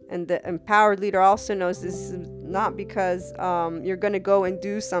 And the empowered leader also knows this is not because you're going to go and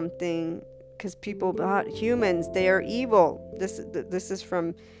do something, because humans, they are evil. This is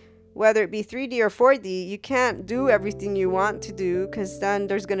from, whether it be 3D or 4D, you can't do everything you want to do, because then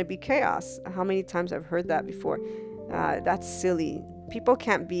there's going to be chaos. How many times I've heard that before? That's silly. People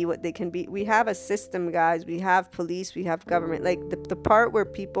can't be what they can be. We have a system, guys. We have police. We have government. Like the part where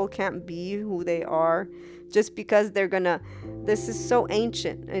people can't be who they are just because they're gonna. This is so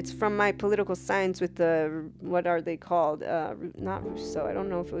ancient. It's from my political science with the, what are they called? Not Rousseau. I don't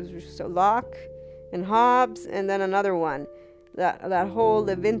know if it was Rousseau. Locke and Hobbes, and then another one. That whole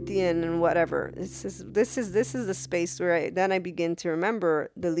Levinthian and whatever. This is the space where I begin to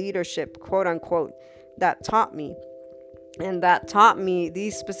remember the leadership, quote unquote, that taught me. And that taught me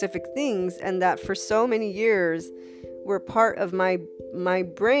these specific things, and that for so many years were part of my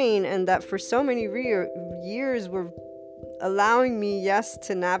brain, and that for so many years were allowing me, yes,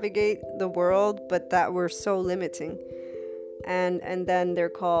 to navigate the world, but that were so limiting. And then they're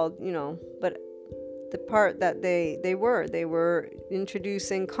called, but the part that they were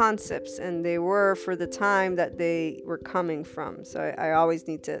introducing concepts, and they were for the time that they were coming from. So I always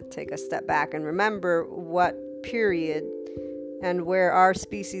need to take a step back and remember what period and where our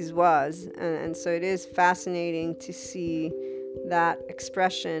species was. And so it is fascinating to see that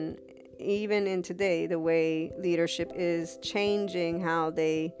expression even in today, the way leadership is changing how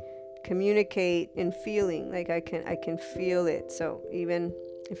they communicate in feeling. Like I can feel it. So even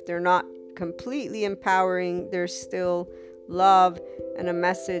if they're not completely empowering, there's still love and a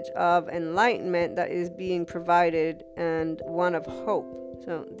message of enlightenment that is being provided, and one of hope.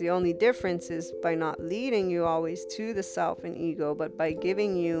 So the only difference is by not leading you always to the self and ego, but by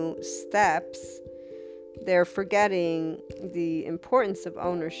giving you steps, they're forgetting the importance of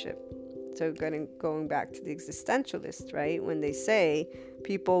ownership. So going back to the existentialists, right? When they say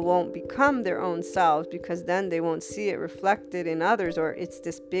people won't become their own selves because then they won't see it reflected in others, or it's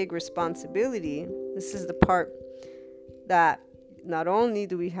this big responsibility. This is the part that not only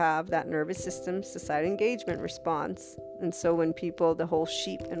do we have that nervous system society engagement response, and so when people, the whole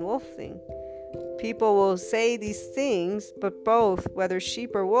sheep and wolf thing, people will say these things, but both, whether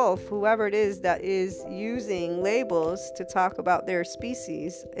sheep or wolf, whoever it is that is using labels to talk about their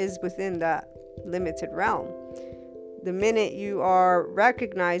species is within that limited realm. The minute you are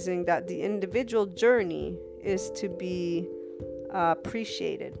recognizing that the individual journey is to be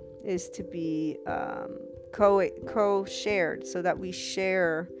appreciated, is to be co-shared, so that we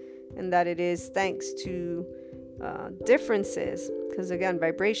share, and that it is thanks to differences. Because again,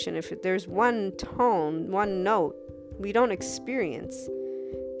 vibration, if there's one tone, one note, we don't experience.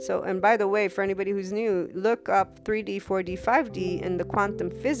 So, and by the way, for anybody who's new, look up 3D, 4D, 5D in the quantum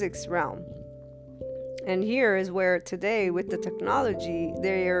physics realm. And here is where today with the technology,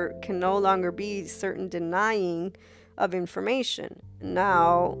 there can no longer be certain denying of information.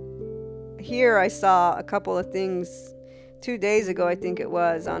 Now, here I saw a couple of things 2 days ago, I think it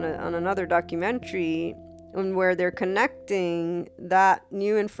was, on another documentary, where they're connecting that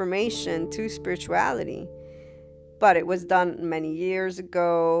new information to spirituality. But it was done many years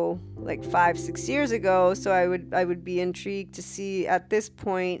ago, like 5-6 years ago. So I would be intrigued to see at this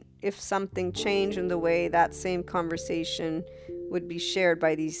point if something changed in the way that same conversation would be shared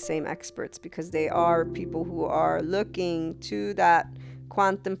by these same experts, because they are people who are looking to that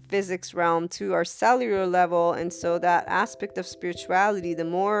quantum physics realm, to our cellular level. And so that aspect of spirituality, the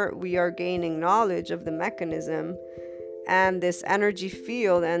more we are gaining knowledge of the mechanism and this energy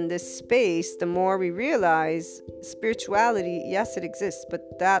field and this space, the more we realize spirituality, yes, it exists,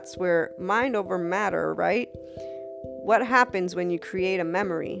 but that's where mind over matter, right? What happens when you create a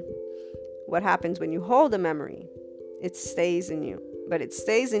memory? What happens when you hold a memory? It stays in you. But it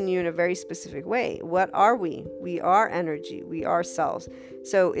stays in you in a very specific way. What are we? We are energy. We are selves.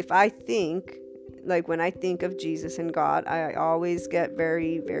 So if I think, like when I think of Jesus and God, I always get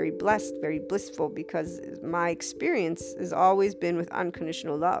very, very blessed, very blissful, because my experience has always been with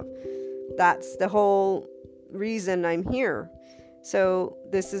unconditional love. That's the whole reason I'm here. So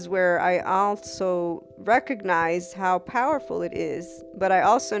this is where I also recognize how powerful it is, but I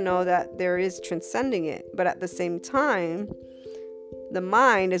also know that there is transcending it. But at the same time, the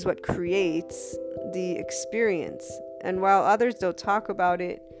mind is what creates the experience. And while others don't talk about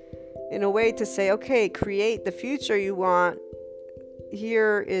it in a way to say, okay, create the future you want,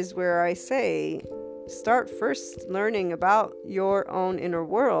 here is where I say, start first learning about your own inner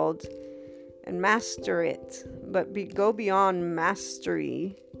world and master it. But go beyond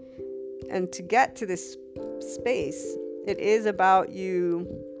mastery. And to get to this space, it is about you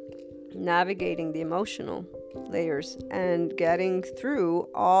navigating the emotional layers and getting through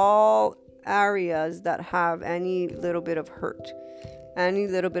all areas that have any little bit of hurt, any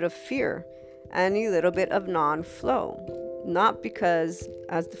little bit of fear, any little bit of non-flow. Not because,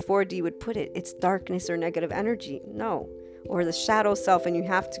 as the 4D would put it, it's darkness or negative energy. No. Or the shadow self and you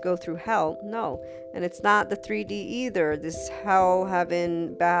have to go through hell. No. And it's not the 3D either. This hell,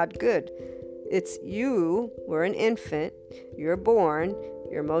 heaven, bad, good. It's you were an infant. You're born.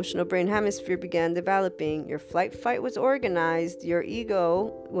 Your emotional brain hemisphere began developing. Your flight fight was organized. Your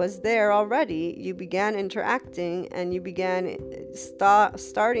ego was there already. You began interacting and you began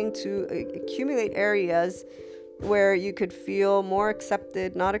starting to accumulate areas where you could feel more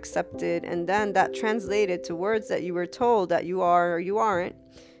accepted, not accepted, and then that translated to words that you were told that you are or you aren't.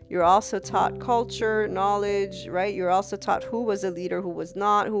 You're also taught culture, knowledge, right? You're also taught who was a leader, who was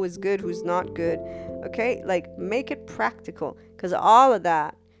not, who is good, who's not good. Okay? Like, make it practical, because all of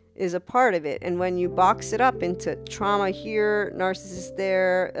that is a part of it. And when you box it up into trauma here, narcissist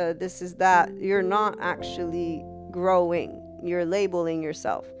there, this is that, you're not actually growing. You're labeling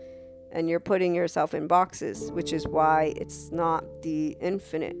yourself. And you're putting yourself in boxes, which is why it's not the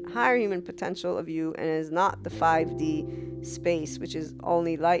infinite higher human potential of you, and is not the 5D space, which is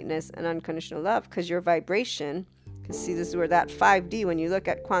only lightness and unconditional love, because your vibration, because see, this is where that 5D, when you look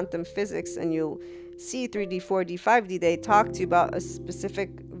at quantum physics and you'll see 3D, 4D, 5D, they talk to you about a specific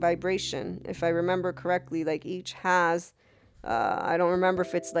vibration. If I remember correctly, like each has I don't remember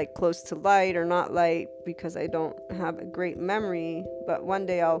if it's like close to light or not light, because I don't have a great memory, but one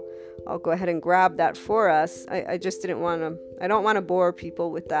day I'll go ahead and grab that for us. I just didn't want to, I don't want to bore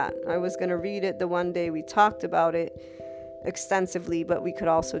people with that. I was going to read it the one day we talked about it extensively, but we could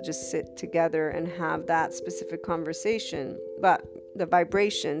also just sit together and have that specific conversation. But the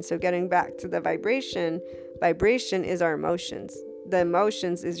vibration, so getting back to the vibration is our emotions. The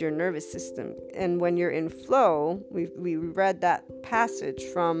emotions is your nervous system. And when you're in flow, we read that passage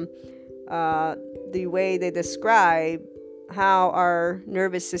from the way they describe how our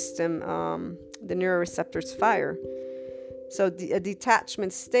nervous system, the neuroreceptors fire. So a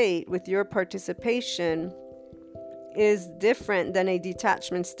detachment state with your participation is different than a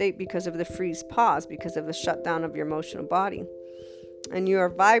detachment state because of the freeze pause, because of the shutdown of your emotional body. And you are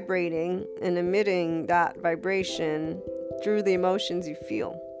vibrating and emitting that vibration through the emotions you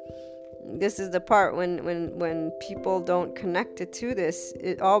feel. This is the part when people don't connect it to this,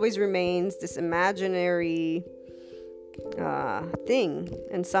 it always remains this imaginary thing.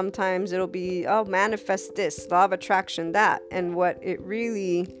 And sometimes it'll be, oh, manifest this, law of attraction, that. And what it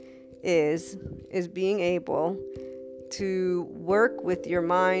really is being able to work with your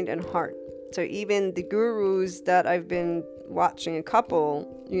mind and heart. So even the gurus that I've been watching, a couple,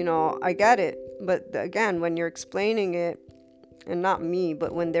 I get it. But again, when you're explaining it, and not me,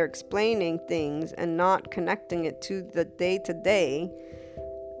 but when they're explaining things and not connecting it to the day-to-day,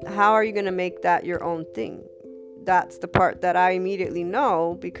 how are you going to make that your own thing? That's the part that I immediately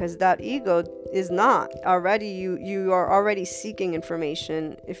know, because that ego is not. Already you are already seeking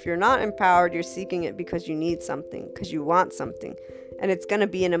information. If you're not empowered, you're seeking it because you need something, because you want something. And it's going to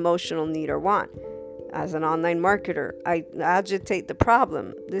be an emotional need or want. As an online marketer, I agitate the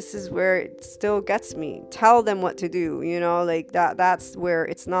problem. This is where it still gets me. Tell them what to do, like that's where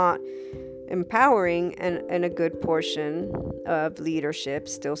it's not empowering, and a good portion of leadership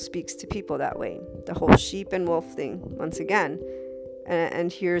still speaks to people that way. The whole sheep and wolf thing, once again.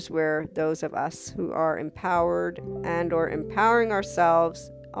 And here's where those of us who are empowered and or empowering ourselves,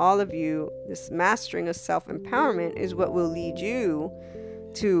 all of you, this mastering of self-empowerment is what will lead you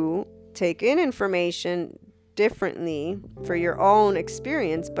to take in information differently for your own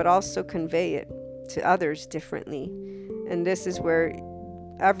experience, but also convey it to others differently. And this is where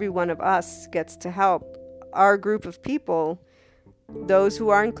every one of us gets to help our group of people, those who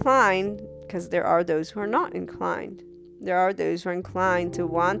are inclined, because there are those who are not inclined. There are those who are inclined to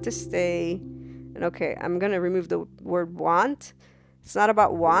want to stay. And okay, I'm going to remove the word want, It's not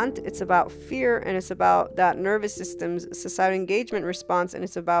about want, it's about fear, and it's about that nervous system's societal engagement response, and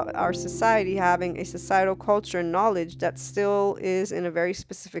it's about our society having a societal culture and knowledge that still is in a very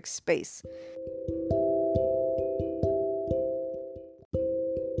specific space.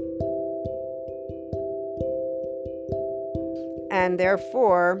 And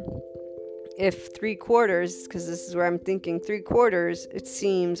therefore, if 3/4, because this is where I'm thinking, 3/4, it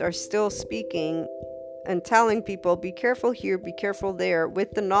seems, are still speaking and telling people, be careful here, be careful there,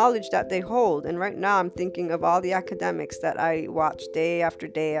 with the knowledge that they hold. And right now I'm thinking of all the academics that I watch day after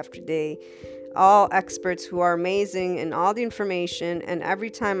day after day, all experts who are amazing in all the information, and every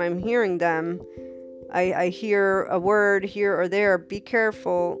time I'm hearing them, I hear a word here or there, be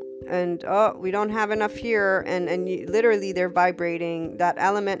careful, and oh, we don't have enough here, and literally they're vibrating that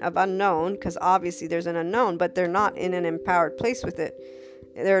element of unknown, because obviously there's an unknown, but they're not in an empowered place with it.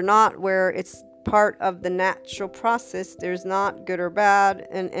 They're not where it's part of the natural process. There's not good or bad,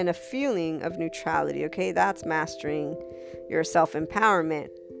 and a feeling of neutrality. Okay, that's mastering your self-empowerment.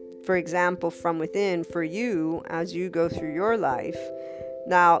 For example, from within, for you, as you go through your life.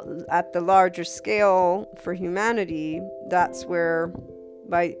 Now, at the larger scale for humanity, that's where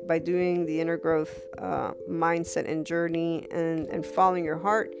by doing the inner growth mindset and journey, and following your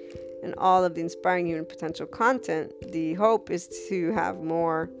heart and all of the inspiring human potential content, the hope is to have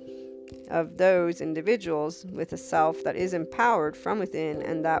more of those individuals with a self that is empowered from within.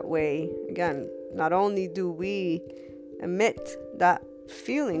 And that way, again, not only do we emit that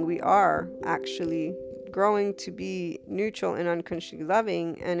feeling, we are actually growing to be neutral and unconditionally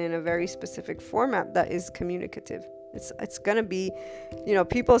loving, and in a very specific format that is communicative. It's gonna be,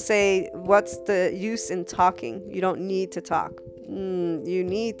 people say, what's the use in talking? You don't need to talk. You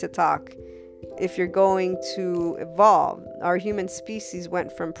need to talk if you're going to evolve. Our human species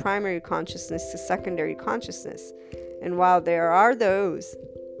went from primary consciousness to secondary consciousness, and while there are those,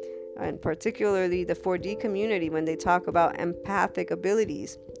 and particularly the 4D community, when they talk about empathic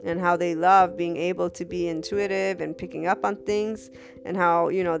abilities and how they love being able to be intuitive and picking up on things, and how,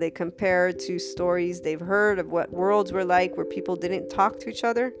 they compare to stories they've heard of what worlds were like where people didn't talk to each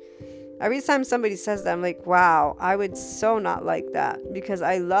other. Every time somebody says that, I'm like, wow, I would so not like that, because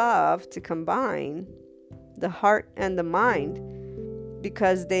I love to combine the heart and the mind,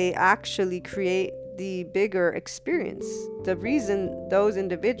 because they actually create the bigger experience. The reason those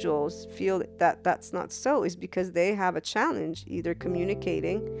individuals feel that that's not so is because they have a challenge either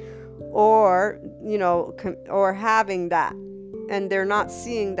communicating or, or having that, and they're not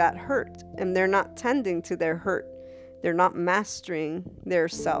seeing that hurt, and they're not tending to their hurt. They're not mastering their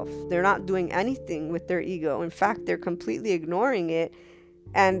self. They're not doing anything with their ego. In fact, they're completely ignoring it,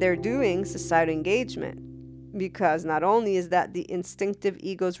 and they're doing societal engagement. Because not only is that the instinctive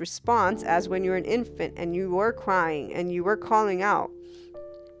ego's response, as when you're an infant and you were crying and you were calling out,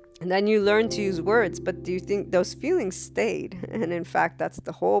 and then you learn to use words, but do you think those feelings stayed? And in fact, that's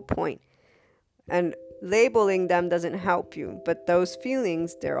the whole point. And labeling them doesn't help you, but those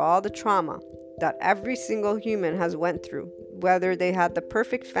feelings, they're all the trauma that every single human has went through, whether they had the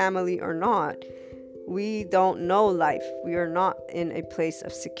perfect family or not. We don't know life. We are not in a place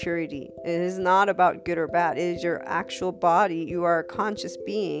of security. It is not about good or bad. It is your actual body. You are a conscious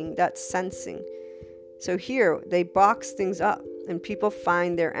being that's sensing. So here, they box things up, and people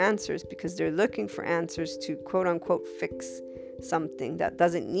find their answers because they're looking for answers to quote unquote fix something that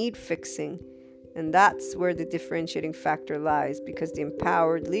doesn't need fixing. And that's where the differentiating factor lies, because the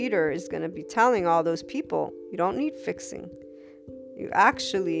empowered leader is going to be telling all those people, you don't need fixing. You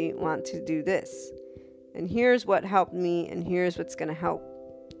actually want to do this. And here's what helped me, and here's what's going to help.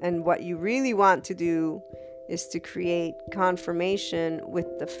 And what you really want to do is to create confirmation with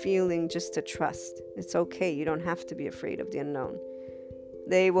the feeling just to trust. It's okay. You don't have to be afraid of the unknown.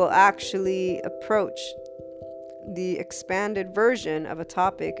 They will actually approach the expanded version of a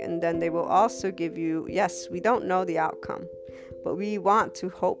topic, and then they will also give you, yes, we don't know the outcome, but we want to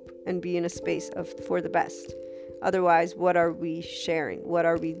hope and be in a space for the best. Otherwise, what are we sharing? What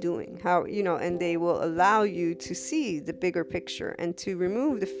are we doing? How, and they will allow you to see the bigger picture and to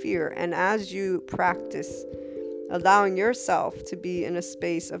remove the fear. And as you practice allowing yourself to be in a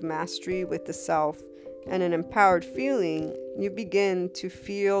space of mastery with the self and an empowered feeling, you begin to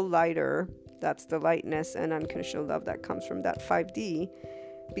feel lighter. That's the lightness and unconditional love that comes from that 5D,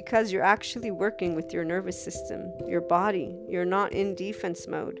 because you're actually working with your nervous system, your body. You're not in defense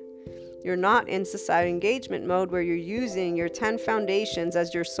mode. You're not in societal engagement mode where you're using your 10 foundations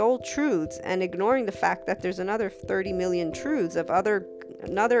as your sole truths and ignoring the fact that there's another 30 million truths of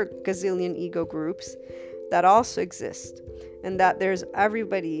another gazillion ego groups that also exist. and that there's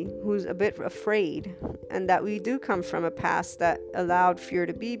everybody who's a bit afraid, and that we do come from a past that allowed fear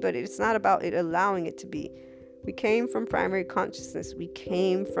to be, but it's not about it allowing it to be. We came from primary consciousness. We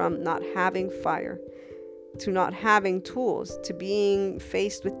came from not having fire, to not having tools, to being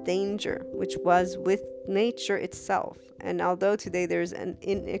faced with danger, which was with nature itself. And although today there's an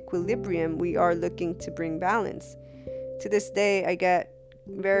inequilibrium, we are looking to bring balance. To this day, I get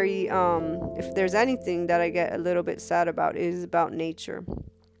very, if there's anything that I get a little bit sad about, it is about nature.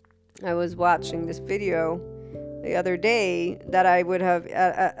 I was watching this video the other day that I would have,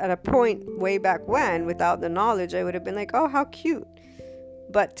 at a point way back when, without the knowledge, I would have been like, oh, how cute.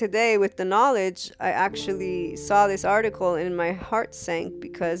 But today, with the knowledge, I actually saw this article and my heart sank,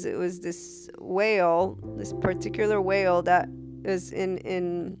 because it was this whale, this particular whale that is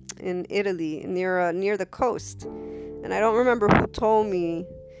in Italy, near the coast. And I don't remember who told me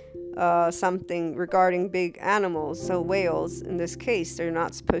something regarding big animals. So whales, in this case, they're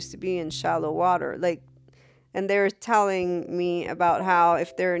not supposed to be in shallow water. And they're telling me about how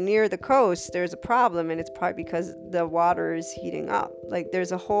if they're near the coast, there's a problem, and it's probably because the water is heating up.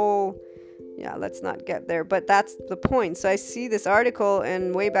 There's a whole, let's not get there, but that's the point. So I see this article,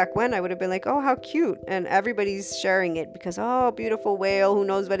 and way back when I would have been like, oh, how cute. And everybody's sharing it because, oh, beautiful whale, who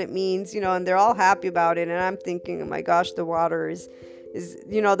knows what it means, and they're all happy about it. And I'm thinking, oh my gosh, the water is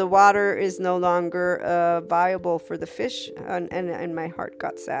the water is no longer viable for the fish. And my heart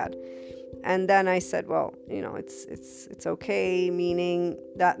got sad. And then I said, well, it's okay, meaning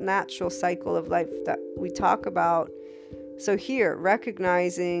that natural cycle of life that we talk about. So here,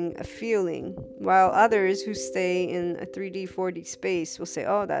 recognizing a feeling, while others who stay in a 3D, 4D space will say,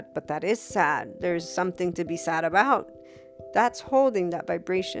 oh, but that is sad. There's something to be sad about. That's holding that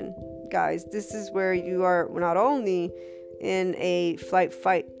vibration. Guys, this is where you are not only in a flight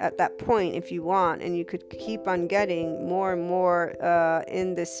fight at that point, if you want, and you could keep on getting more and more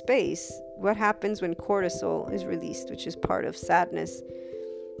in this space. What happens when cortisol is released, which is part of sadness?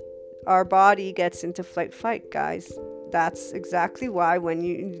 Our body gets into flight fight, guys. That's exactly why when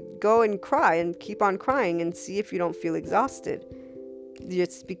you go and cry and keep on crying and see if you don't feel exhausted,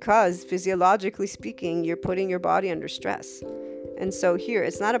 it's because physiologically speaking, you're putting your body under stress. And so here,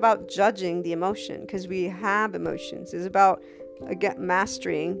 it's not about judging the emotion, because we have emotions. It's about, again,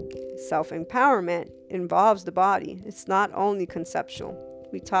 mastering self-empowerment involves the body. It's not only conceptual.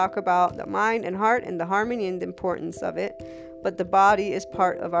 We talk about the mind and heart and the harmony and the importance of it, but the body is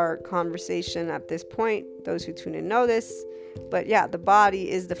part of our conversation at this point. Those who tune in know this. But the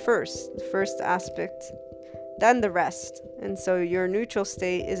body is the first aspect, then the rest. And so your neutral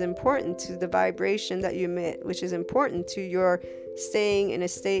state is important to the vibration that you emit, which is important to your staying in a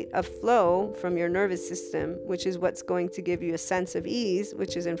state of flow from your nervous system, which is what's going to give you a sense of ease,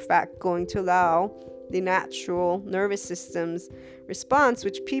 which is in fact going to allow the natural nervous system's response,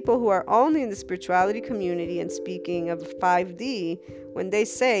 which people who are only in the spirituality community, and speaking of 5D, when they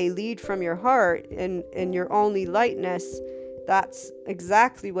say lead from your heart and your only lightness, that's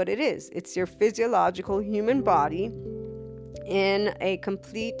exactly what it is. It's your physiological human body in a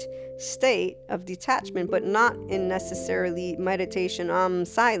complete state of detachment, but not in necessarily meditation,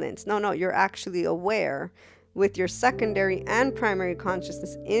 silence. No, you're actually aware with your secondary and primary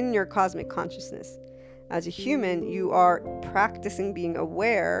consciousness in your cosmic consciousness. As a human, you are practicing being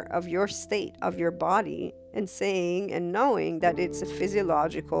aware of your state, of your body, and saying and knowing that it's a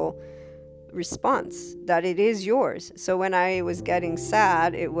physiological response, that it is yours. So when I was getting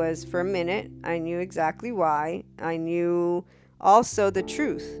sad, it was for a minute. I knew exactly why. I knew also the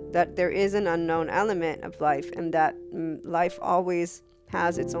truth that there is an unknown element of life, and that life always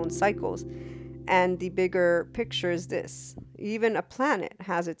has its own cycles. And the bigger picture is this: even a planet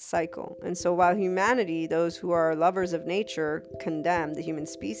has its cycle. And so while humanity, those who are lovers of nature, condemn the human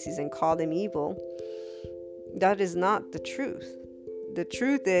species and call them evil, that is not the truth. The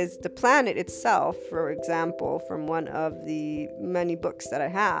truth is the planet itself, for example, from one of the many books that I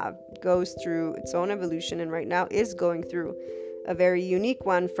have, goes through its own evolution, and right now is going through a very unique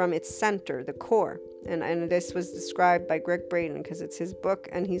one from its center, the core. And this was described by Greg Braden because it's his book,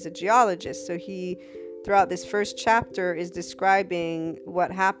 and he's a geologist. So he, throughout this first chapter, is describing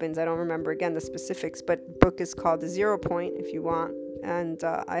what happens. I don't remember, again, the specifics, but the book is called The 0 Point, if you want. And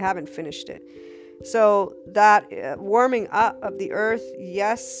I haven't finished it. So that warming up of the earth,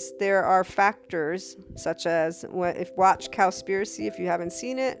 yes, there are factors such as, watch Cowspiracy if you haven't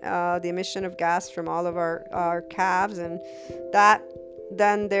seen it, the emission of gas from all of our calves, and that.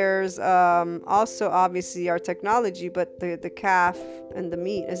 Then there's also obviously our technology, but the calf and the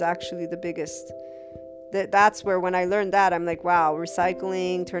meat is actually the biggest That's where, when I learned that, I'm like, wow,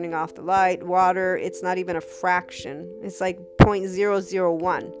 recycling, turning off the light, water, it's not even a fraction. It's like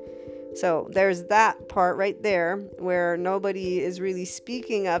 0.001. So there's that part right there where nobody is really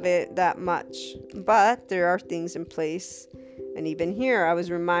speaking of it that much. But there are things in place. And even here, I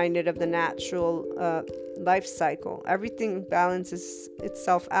was reminded of the natural life cycle. Everything balances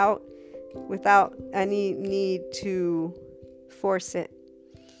itself out without any need to force it.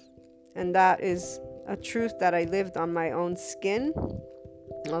 And that is a truth that I lived on my own skin.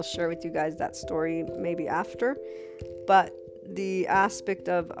 I'll share with you guys that story maybe after. But the aspect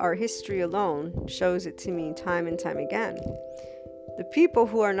of our history alone shows it to me time and time again. The people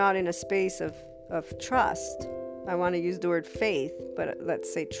who are not in a space of trust, I want to use the word faith, but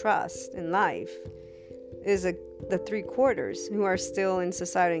let's say trust in life, is the 3/4 who are still in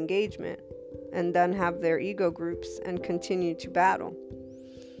societal engagement and then have their ego groups and continue to battle.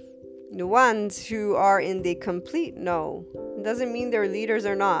 The ones who are in the complete no, it doesn't mean their leaders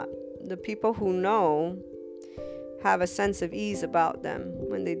are not. The people who know have a sense of ease about them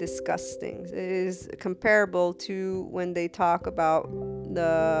when they discuss things. It is comparable to when they talk about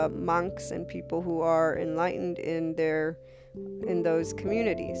the monks and people who are enlightened in those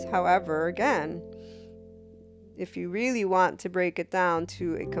communities. However, again, if you really want to break it down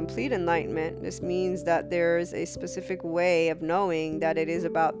to a complete enlightenment, this means that there's a specific way of knowing that it is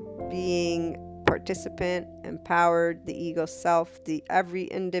about being participant, empowered, the ego self, every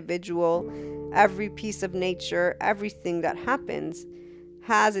individual, every piece of nature, everything that happens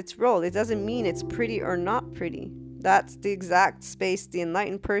has its role. It doesn't mean it's pretty or not pretty. That's the exact space the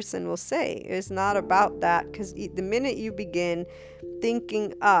enlightened person will say. It's not about that, because the minute you begin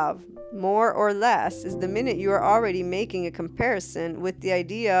thinking of more or less is the minute you are already making a comparison with the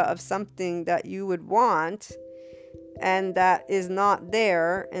idea of something that you would want and that is not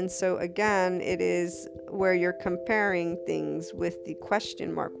there. And so again, it is where you're comparing things with the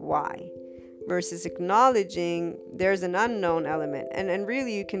question mark why, versus acknowledging there's an unknown element. And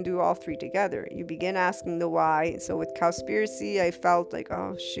really you can do all three together. You begin asking the why. So with Cowspiracy, I felt like,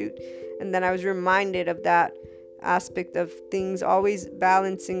 oh shoot. And then I was reminded of that aspect of things always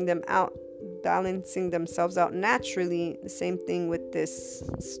balancing themselves out naturally. The same thing with this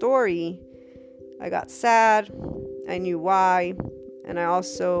story. I got sad. I knew why. And I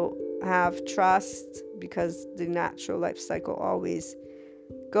also have trust, because the natural life cycle always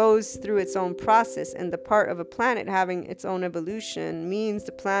goes through its own process, and the part of a planet having its own evolution means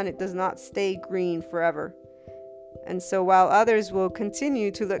the planet does not stay green forever. And so while others will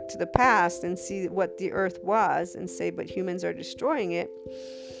continue to look to the past and see what the earth was and say, but humans are destroying it,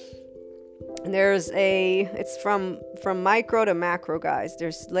 it's from micro to macro, guys.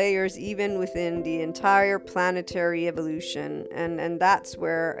 There's layers even within the entire planetary evolution. And that's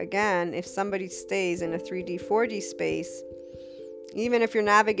where, again, if somebody stays in a 3D, 4D space, even if you're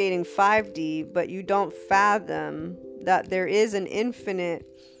navigating 5D, but you don't fathom that there is an infinite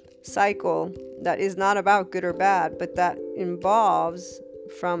cycle that is not about good or bad, but that involves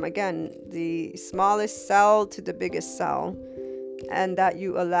from, again, the smallest cell to the biggest cell, and that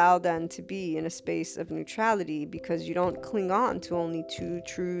you allow them to be in a space of neutrality, because you don't cling on to only 2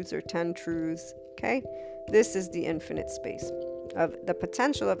 truths or 10 truths. Okay, this is the infinite space of the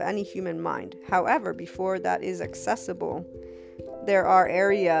potential of any human mind. However, before that is accessible, there are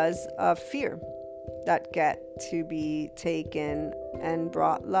areas of fear that get to be taken and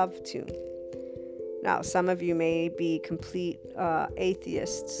brought love to. Now, some of you may be complete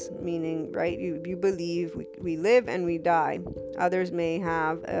atheists, meaning, right, you believe we live and we die. Others may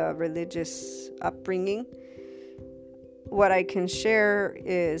have a religious upbringing. What I can share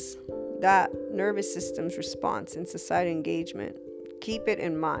is that nervous system's response in society engagement. Keep it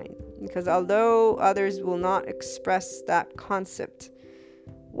in mind, because although others will not express that concept,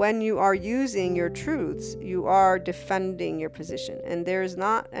 when you are using your truths, you are defending your position. And there's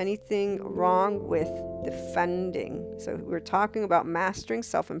not anything wrong with defending. So we're talking about mastering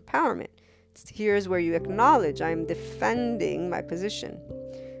self-empowerment. Here's where you acknowledge, I'm defending my position.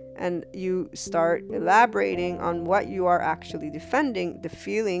 And you start elaborating on what you are actually defending. The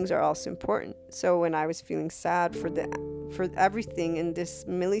feelings are also important. So when I was feeling sad for everything in this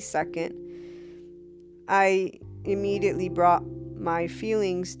millisecond, I immediately brought my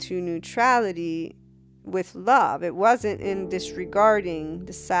feelings to neutrality with love. It wasn't in disregarding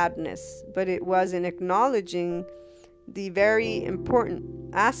the sadness, but it was in acknowledging the very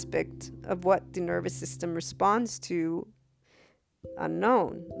important aspect of what the nervous system responds to,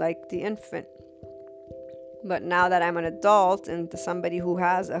 unknown, like the infant. But now that I'm an adult and somebody who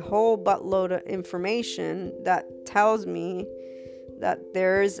has a whole buttload of information that tells me that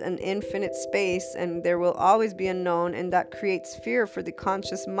there's an infinite space and there will always be unknown, and that creates fear for the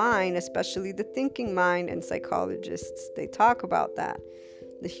conscious mind, especially the thinking mind. And psychologists, they talk about that,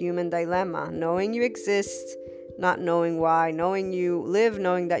 the human dilemma: knowing you exist, not knowing why; knowing you live,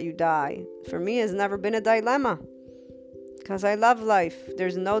 knowing that you die. For me, has never been a dilemma, because I love life.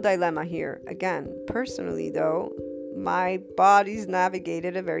 There's no dilemma here. Again, personally though, my body's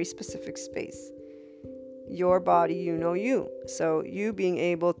navigated a very specific space. Your body, you know you. So you being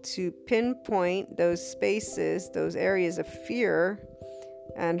able to pinpoint those spaces, those areas of fear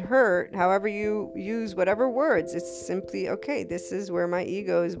and hurt, however you use whatever words, it's simply, okay, this is where my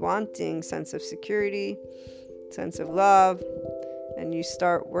ego is wanting sense of security, sense of love, and you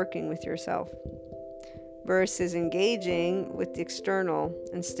start working with yourself. Versus engaging with the external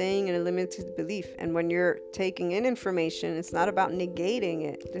and staying in a limited belief. And when you're taking in information, it's not about negating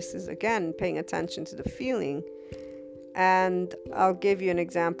it. This is, again, paying attention to the feeling. And I'll give you an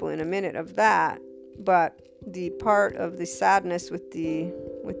example in a minute of that. But the part of the sadness with the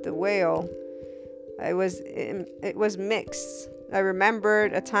whale, it was mixed. I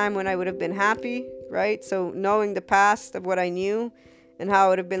remembered a time when I would have been happy, right? So knowing the past of what I knew and how it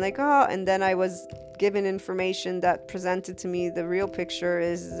would have been like, oh, and then I was given information that presented to me the real picture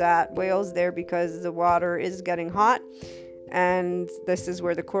is that whale's there because the water is getting hot, and this is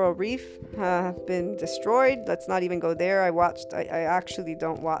where the coral reef have been destroyed. Let's not even go there. I actually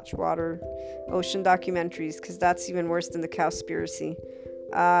don't watch ocean documentaries, because that's even worse than the cowspiracy,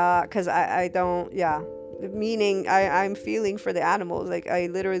 because I don't, meaning I'm feeling for the animals. Like, I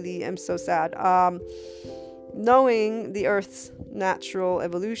literally am so sad. Knowing the Earth's natural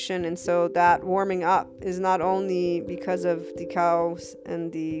evolution, and so that warming up is not only because of the cows and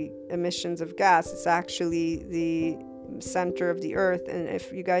the emissions of gas, it's actually the center of the Earth. And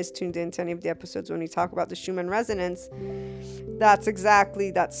if you guys tuned in to any of the episodes when we talk about the Schumann resonance, that's exactly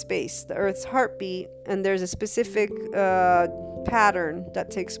that space, the Earth's heartbeat, and there's a specific pattern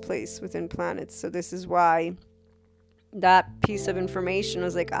that takes place within planets. So this is why that piece of information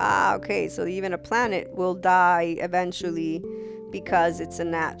was like, okay, so even a planet will die eventually because it's a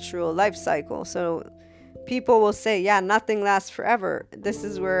natural life cycle. So people will say, yeah, nothing lasts forever. This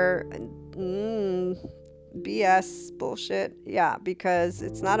is where BS, bullshit. Yeah, because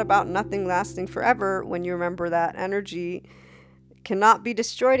it's not about nothing lasting forever when you remember that energy cannot be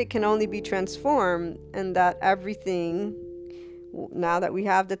destroyed, it can only be transformed, and that everything, now that we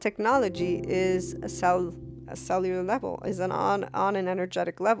have the technology, is a cellular level, is on an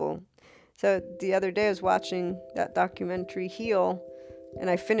energetic level. So the other day I was watching that documentary Heal, and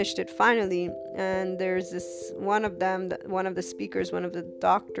I finished it finally, and there's this one of the speakers, one of the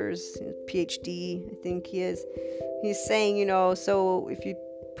doctors, PhD I think he is, he's saying, so if you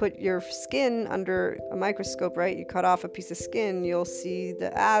put your skin under a microscope, right, you cut off a piece of skin, you'll see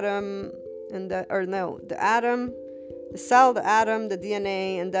the atom and the cell, the atom, the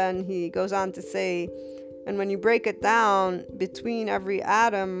DNA, and then he goes on to say, and when you break it down between every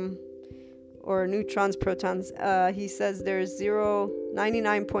atom or neutrons, protons, he says there's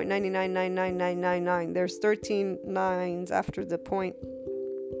 99.9999999. There's 13 nines after the point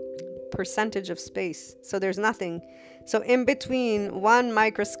percentage of space. So there's nothing. So in between one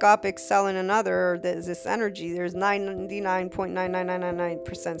microscopic cell and another, there's this energy. There's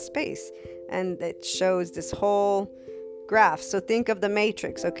 99.99999% space. And it shows this whole graph. So think of the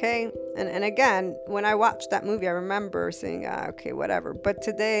Matrix, okay? And again, when I watched that movie, I remember saying, okay, whatever. But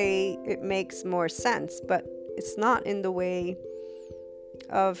today it makes more sense. But it's not in the way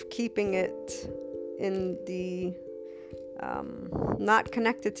of keeping it in the not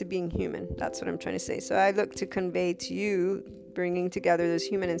connected to being human. That's what I'm trying to say. So I look to convey to you, bringing together those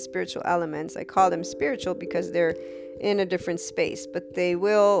human and spiritual elements. I call them spiritual because they're in a different space, but they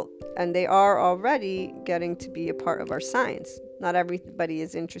will, and they are already getting to be a part of our science. Not everybody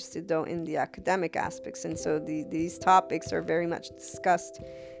is interested, though, in the academic aspects, and so these topics are very much discussed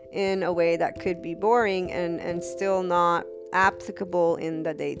in a way that could be boring and still not applicable in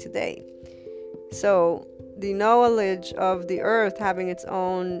the day-to-day. So the knowledge of the earth having its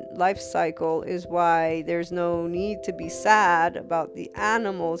own life cycle is why there's no need to be sad about the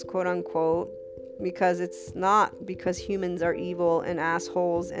animals, quote unquote, because it's not because humans are evil and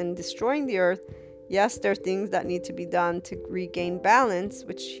assholes and destroying the earth. Yes, there are things that need to be done to regain balance,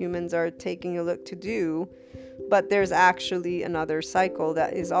 which humans are taking a look to do, but there's actually another cycle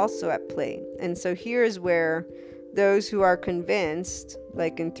that is also at play. And so here's where those who are convinced,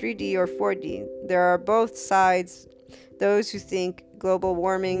 like in 3D or 4D, there are both sides. Those who think global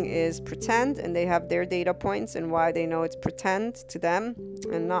warming is pretend, and they have their data points and why they know it's pretend to them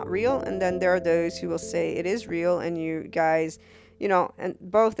and not real. And then there are those who will say it is real, and you guys, and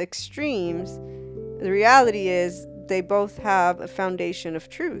both extremes, the reality is they both have a foundation of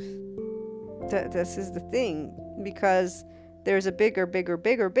truth. This is the thing, because there's a bigger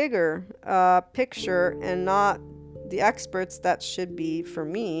picture, and not the experts that should be, for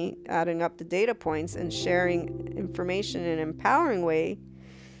me, adding up the data points and sharing information in an empowering way.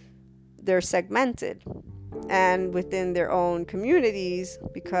 They're segmented and within their own communities,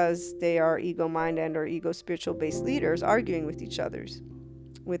 because they are ego mind and or ego spiritual based leaders arguing with each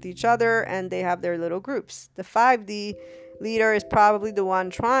other, and they have their little groups. The 5D leader is probably the one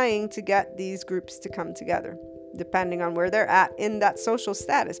trying to get these groups to come together, depending on where they're at in that social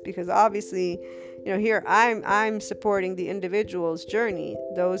status, because obviously, here I'm supporting the individual's journey,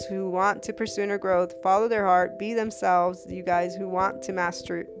 those who want to pursue inner growth, follow their heart, be themselves, you guys who want to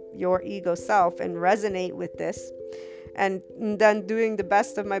master your ego self and resonate with this, and then doing the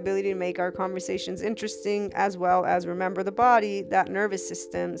best of my ability to make our conversations interesting, as well as remember the body, that nervous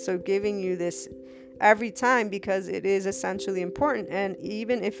system. So giving you this every time, because it is essentially important. And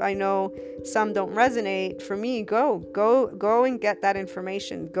even if I know some don't resonate, for me, go and get that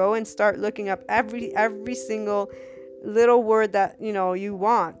information. Go and start looking up every single little word that you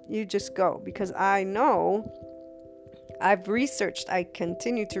want. You just go, because I know I've researched, I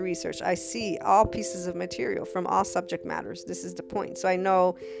continue to research, I see all pieces of material from all subject matters. This is the point. So I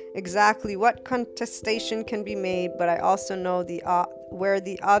know exactly what contestation can be made, but I also know where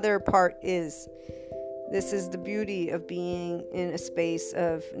the other part is. This is the beauty of being in a space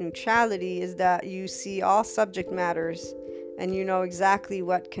of neutrality, is that you see all subject matters and you know exactly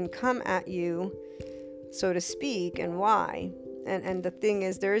what can come at you, so to speak, and why. And the thing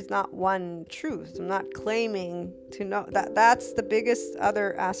is, there is not one truth. I'm not claiming to know that. That's the biggest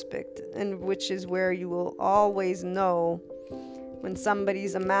other aspect, and which is where you will always know when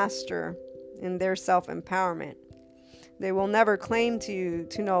somebody's a master in their self-empowerment. They will never claim to you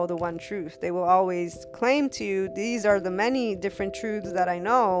to know the one truth. They will always claim to you, these are the many different truths that I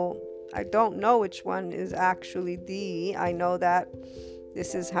know. I don't know which one is actually I know that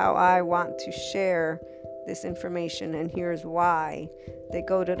this is how I want to share this information, and here's why. They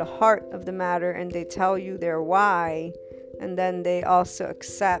go to the heart of the matter and they tell you their why, and then they also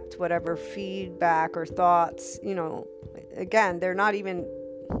accept whatever feedback or thoughts. Again, they're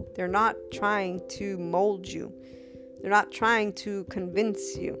not trying to mold you. They're not trying to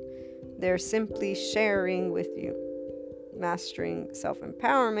convince you. They're simply sharing with you. Mastering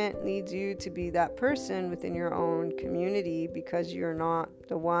self-empowerment needs you to be that person within your own community, because you're not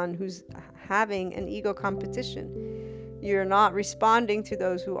the one who's having an ego competition. You're not responding to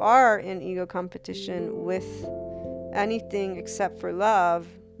those who are in ego competition with anything except for love,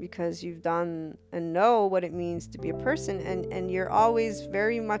 because you've done and know what it means to be a person, and you're always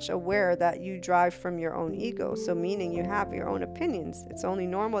very much aware that you drive from your own ego. So meaning you have your own opinions. It's only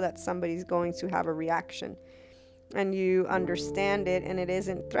normal that somebody's going to have a reaction, and you understand it, and it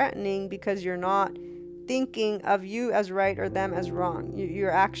isn't threatening, because you're not thinking of you as right or them as wrong. You're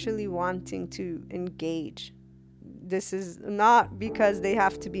actually wanting to engage. This is not because they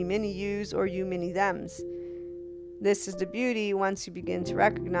have to be mini yous or you mini thems. This is the beauty once you begin to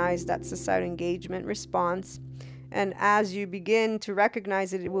recognize that societal engagement response. And as you begin to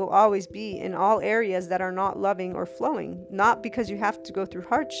recognize it, it will always be in all areas that are not loving or flowing. Not because you have to go through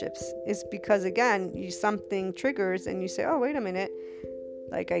hardships. It's because, again, something triggers and you say, oh, wait a minute.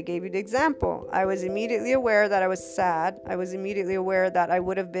 Like I gave you the example. I was immediately aware that I was sad. I was immediately aware that I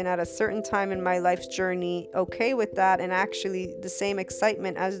would have been at a certain time in my life's journey okay with that, and actually the same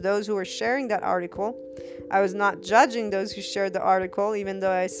excitement as those who were sharing that article. I was not judging those who shared the article, even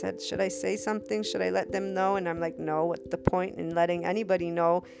though I said, should I say something? Should I let them know? And I'm like, no, what's the point in letting anybody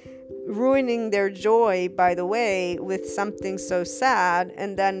know? Ruining their joy, by the way, with something so sad,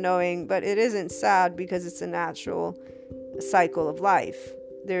 and then knowing, but it isn't sad because it's a natural cycle of life.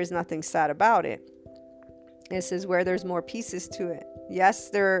 There's nothing sad about it. This is where there's more pieces to it. Yes,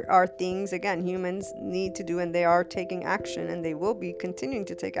 there are things, again, humans need to do, and they are taking action, and they will be continuing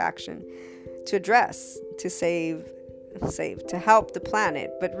to take action to address, to save, to help the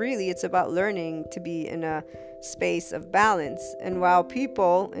planet. But really, it's about learning to be in a space of balance. And while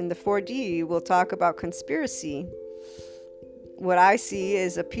people in the 4D will talk about conspiracy, what I see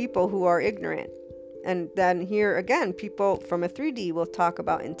is a people who are ignorant. And then here again, people from a 3D will talk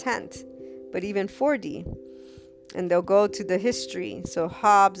about intent, but even 4D. And they'll go to the history. So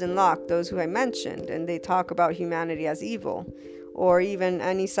Hobbes and Locke, those who I mentioned, and they talk about humanity as evil. Or even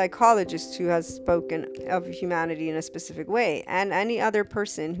any psychologist who has spoken of humanity in a specific way. And any other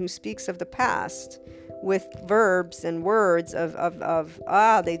person who speaks of the past with verbs and words of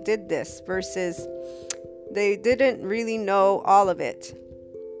they did this, versus They didn't really know all of it.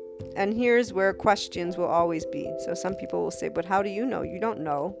 And here's where questions will always be. So some people will say, but how do you know? You don't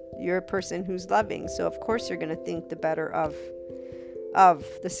know. You're a person who's loving. So of course you're going to think the better of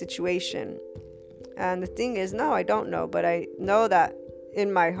the situation. And the thing is, no, I don't know. But I know that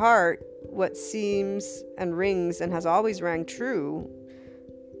in my heart, what seems and rings and has always rang true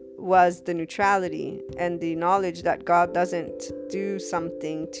was the neutrality and the knowledge that God doesn't do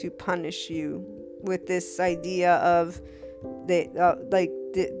something to punish you, with this idea of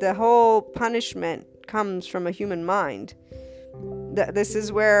the whole punishment comes from a human mind. This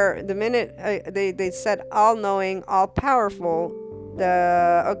is where the minute they said all-knowing, all-powerful,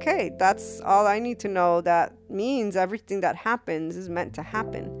 okay, that's all I need to know. That means everything that happens is meant to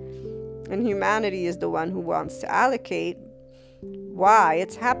happen. And humanity is the one who wants to allocate why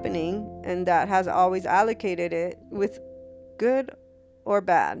it's happening, and that has always allocated it with good or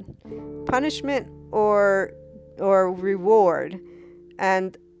bad, punishment or reward.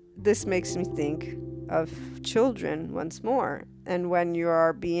 And this makes me think of children once more, and when you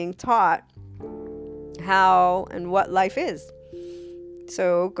are being taught how and what life is.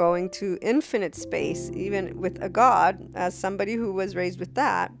 So going to infinite space, even with a God, as somebody who was raised with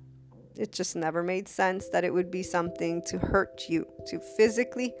that, it just never made sense that it would be something to hurt you, to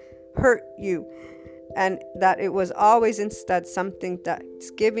physically hurt you. And that it was always instead something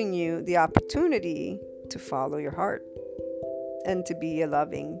that's giving you the opportunity to follow your heart and to be a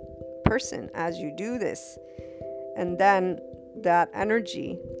loving person as you do this. And then that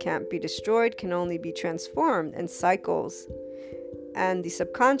energy can't be destroyed, can only be transformed, and cycles. And the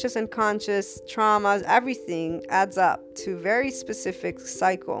subconscious and conscious traumas, everything adds up to very specific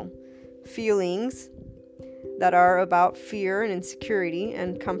cycle. Feelings that are about fear and insecurity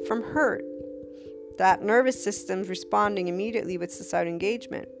and come from hurt. That nervous system's responding immediately with societal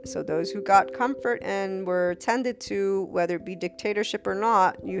engagement. So those who got comfort and were tended to, whether it be dictatorship or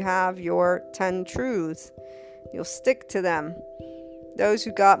not, you have your 10 truths. You'll stick to them. Those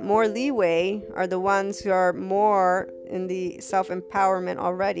who got more leeway are the ones who are more in the self-empowerment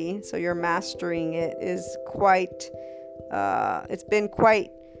already. So you're mastering it is quite, it's been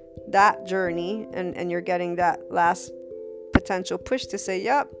quite that journey, and you're getting that last potential push to say,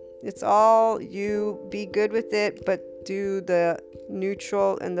 yep, it's all you, be good with it, but do the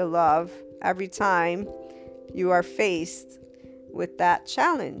neutral and the love every time you are faced with that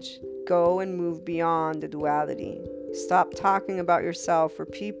challenge. Go and move beyond the duality. Stop talking about yourself or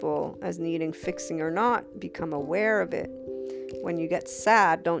people as needing fixing or not. Become aware of it. When you get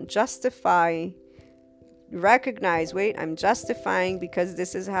sad, don't justify. Recognize, wait, I'm justifying because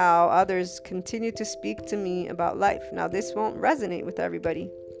this is how others continue to speak to me about life. Now, this won't resonate with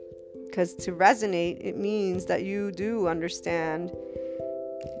everybody, because to resonate, it means that you do understand.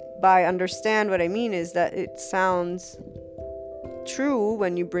 By understand, what I mean is that it sounds true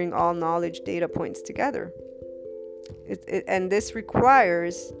when you bring all knowledge data points together. And this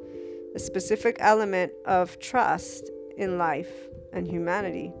requires a specific element of trust in life and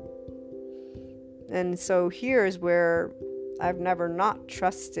humanity. And so here's where I've never not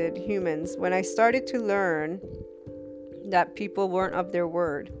trusted humans. When I started to learn that people weren't of their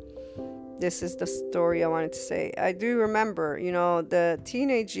word, this is the story I wanted to say. I do remember, the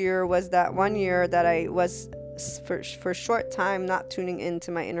teenage year was that one year that I was, for a short time, not tuning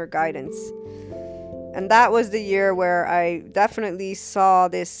into my inner guidance. And that was the year where I definitely saw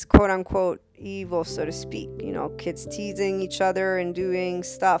this quote-unquote evil, so to speak, kids teasing each other and doing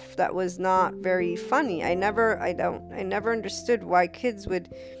stuff that was not very funny. I never understood why kids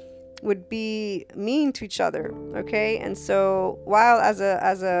would be mean to each other. Okay. And so while as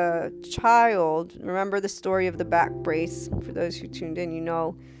a child, remember the story of the back brace, for those who tuned in,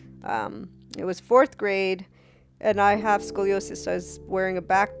 it was 4th grade. And I have scoliosis, so I was wearing a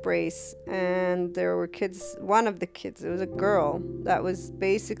back brace, and there were kids, one of the kids, it was a girl, that was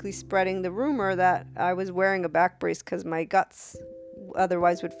basically spreading the rumor that I was wearing a back brace because my guts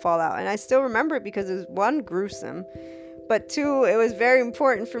otherwise would fall out. And I still remember it because it was, 1, gruesome, but 2, it was very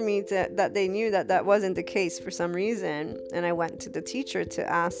important for me that they knew that wasn't the case for some reason. And I went to the teacher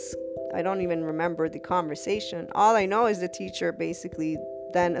to ask. I don't even remember the conversation. All I know is the teacher basically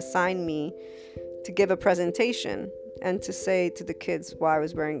then assigned me to give a presentation and to say to the kids why I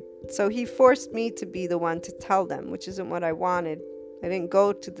was wearing. So he forced me to be the one to tell them, which isn't what I wanted. I didn't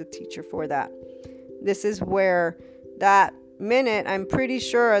go to the teacher for that. This is where that minute, I'm pretty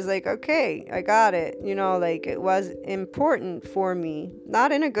sure I was like, okay, I got it. It was important for me,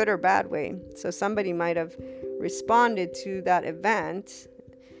 not in a good or bad way. So somebody might have responded to that event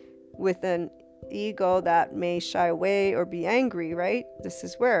with an ego that may shy away or be angry, right? This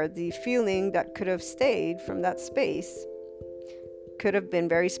is where the feeling that could have stayed from that space could have been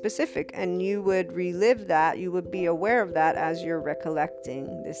very specific, and you would relive that, you would be aware of that as you're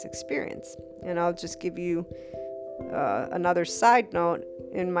recollecting this experience. And I'll just give you another side note.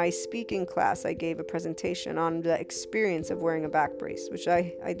 In my speaking class, I gave a presentation on the experience of wearing a back brace, which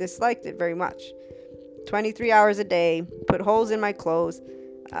I disliked it very much. 23 hours a day, put holes in my clothes.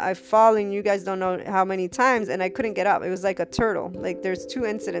 I've fallen, you guys don't know how many times, and I couldn't get up. It was like a turtle. Like, there's 2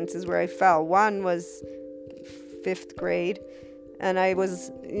 incidences where I fell. One was 5th grade, and I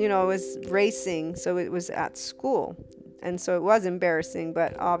was racing, so it was at school. And so it was embarrassing,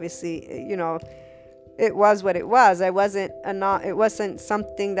 but obviously, it was what it was. It wasn't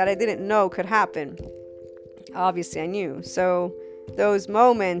something that I didn't know could happen. Obviously, I knew. So those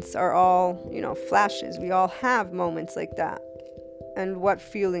moments are all, flashes. We all have moments like that. And what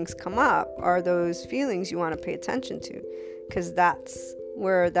feelings come up are those feelings you want to pay attention to, because that's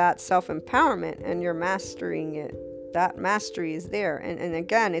where that self-empowerment and you're mastering it. That mastery is there. And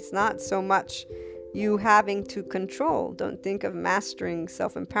again, it's not so much you having to control. Don't think of mastering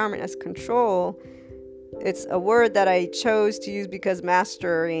self-empowerment as control. It's a word that I chose to use because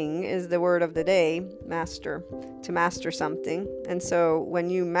mastering is the word of the day. Master, to master something. And so when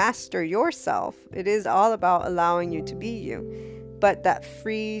you master yourself, it is all about allowing you to be you. But that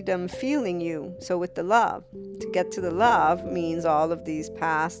freedom feeling you. So with the love, to get to the love means all of these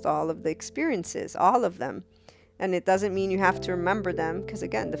past, all of the experiences, all of them. And it doesn't mean you have to remember them, because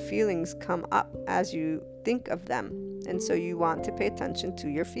again, the feelings come up as you think of them. And so you want to pay attention to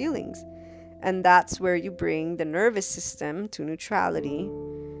your feelings. And that's where you bring the nervous system to neutrality.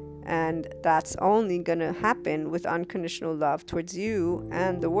 And that's only going to happen with unconditional love towards you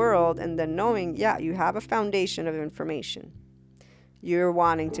and the world. And then knowing, you have a foundation of information. You're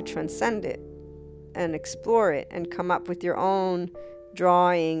wanting to transcend it and explore it and come up with your own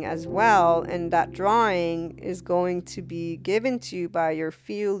drawing as well. And that drawing is going to be given to you by your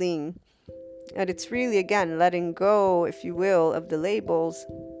feeling. And it's really, again, letting go, if you will, of the labels.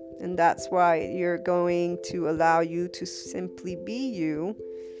 And that's why you're going to allow you to simply be you,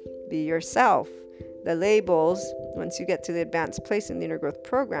 be yourself. The labels, once you get to the advanced place in the inner growth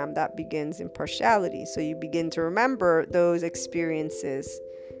program, that begins impartiality. So you begin to remember those experiences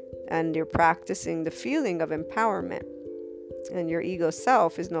and you're practicing the feeling of empowerment. And your ego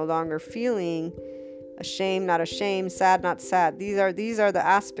self is no longer feeling ashamed, not ashamed, sad, not sad. These are the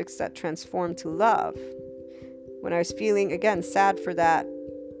aspects that transform to love. When I was feeling, again, sad for that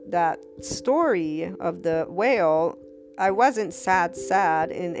story of the whale, I wasn't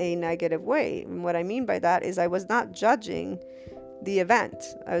sad in a negative way. And what I mean by that is I was not judging the event.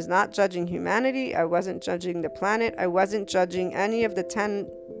 I was not judging humanity. I wasn't judging the planet. I wasn't judging any of the 10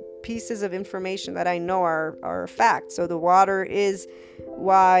 pieces of information that I know are fact. So the water is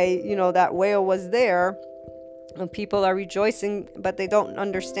why, that whale was there. And people are rejoicing, but they don't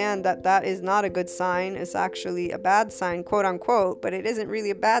understand that is not a good sign. It's actually a bad sign, quote unquote, but it isn't really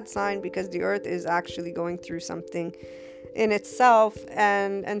a bad sign because the earth is actually going through something in itself.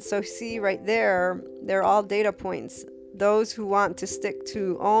 And so see right there, they're all data points. Those who want to stick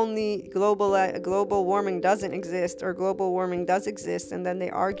to only global warming doesn't exist, or global warming does exist, and then they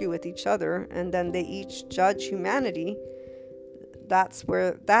argue with each other, and then they each judge humanity. That's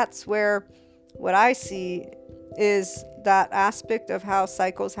where what I see is that aspect of how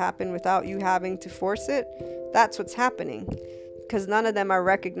cycles happen without you having to force it. That's what's happening, because none of them are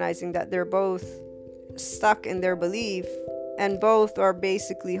recognizing that they're both stuck in their belief, and both are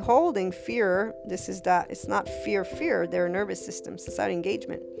basically holding fear. It's not fear, their nervous system, society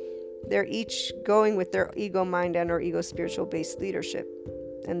engagement. They're each going with their ego mind and or ego spiritual based leadership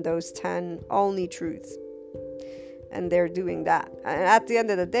and those 10 only truths. And they're doing that. And at the end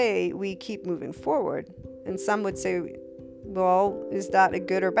of the day, we keep moving forward. And some would say, well, is that a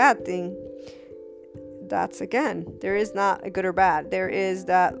good or bad thing? That's, again, there is not a good or bad. There is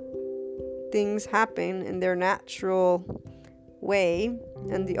that things happen in their natural way.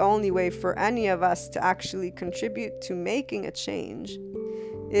 And the only way for any of us to actually contribute to making a change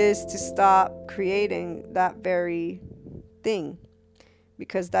is to stop creating that very thing,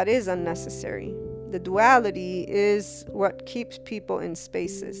 because that is unnecessary. The duality is what keeps people in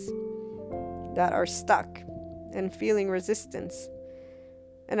spaces that are stuck and feeling resistance.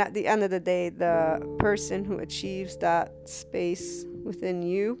 And at the end of the day, the person who achieves that space within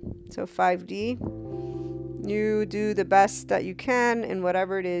you, so 5D, you do the best that you can in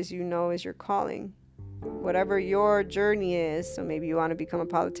whatever it is you know is your calling. whatever your journey is. So maybe you want to become a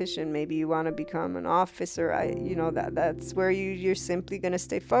politician, maybe you want to become an officer. That's where you're simply going to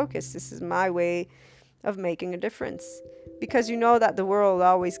stay focused. This is my way of making a difference, because you know that the world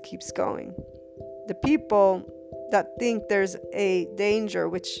always keeps going. The people that think there's a danger,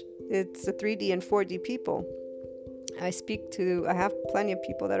 which it's the 3D and 4D people I have plenty of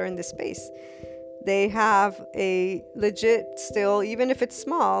people that are in this space. They have a legit, still, even if it's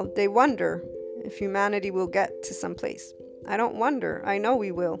small, they wonder if humanity will get to some place. I don't wonder. I know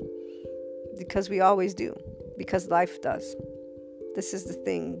we will, because we always do, because life does. This is the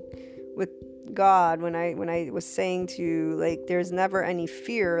thing with God. When I was saying to you, like, there's never any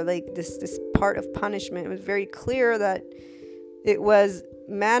fear, like this part of punishment, it was very clear that it was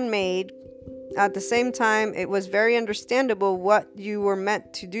man-made. At the same time, it was very understandable what you were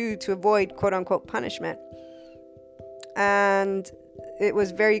meant to do to avoid quote-unquote punishment. And it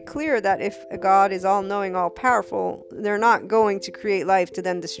was very clear that if a God is all-knowing, all-powerful, they're not going to create life to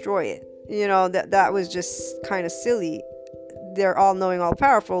then destroy it. That was just kind of silly. They're all-knowing,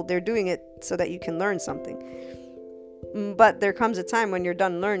 all-powerful. They're doing it so that you can learn something. But there comes a time when you're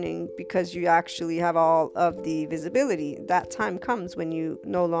done learning, because you actually have all of the visibility. That time comes when you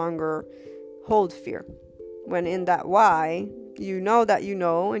no longer hold fear. When in that why, you know that you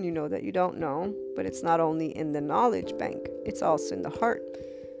know, and you know that you don't know. But it's not only in the knowledge bank, it's also in the heart,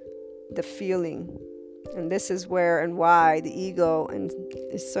 the feeling. And this is where and why the ego and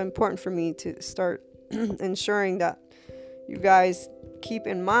is so important for me to start ensuring that you guys keep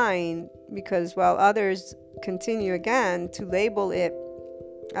in mind, because while others continue again to label it,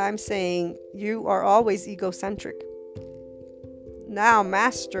 I'm saying you are always egocentric. Now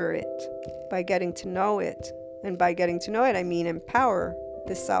master it by getting to know it. And by getting to know it, I mean empower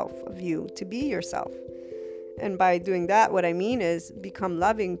the self of you to be yourself. And by doing that, what I mean is become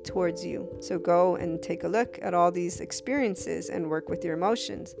loving towards you. So go and take a look at all these experiences and work with your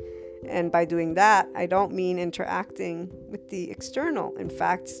emotions. And by doing that, I don't mean interacting with the external. In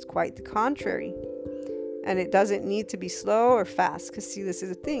fact, it's quite the contrary. And it doesn't need to be slow or fast, because see, this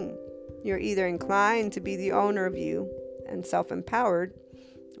is a thing. You're either inclined to be the owner of you and self-empowered,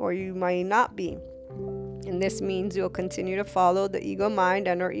 or you might not be. And this means you'll continue to follow the ego mind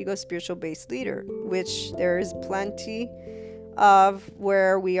and or ego spiritual based leader, which there is plenty of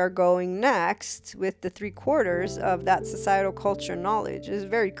where we are going next with the 3/4 of that societal culture knowledge. It is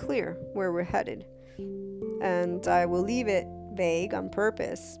very clear where we're headed. And I will leave it vague on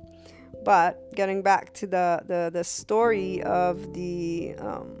purpose. But getting back to the story of the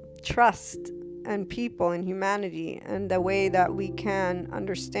trust and people and humanity, and the way that we can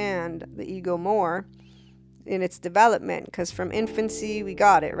understand the ego more in its development, because from infancy we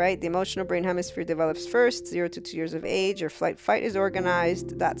got it right. The emotional brain hemisphere develops first, 0 to 2 years of age. Your flight fight is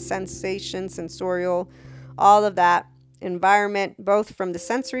organized. That sensation, sensorial, all of that environment, both from the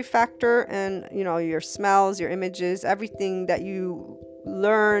sensory factor and your smells, your images, everything that you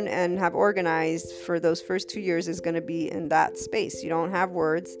learn and have organized for those first 2 years is going to be in that space. You don't have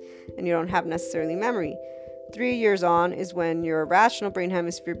words, and you don't have necessarily memory. 3 years on is when your rational brain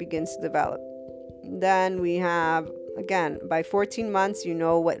hemisphere begins to develop. Then we have, again, by 14 months, you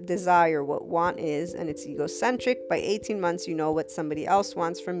know what desire, what want is, and it's egocentric. By 18 months, you know what somebody else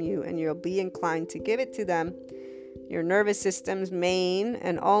wants from you, and you'll be inclined to give it to them. Your nervous system's main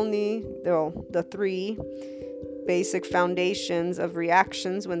and only the 3 basic foundations of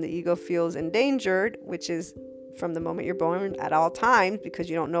reactions when the ego feels endangered, which is from the moment you're born at all times, because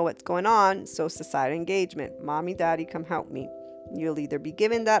you don't know what's going on. So societal engagement, mommy, daddy, come help me. You'll either be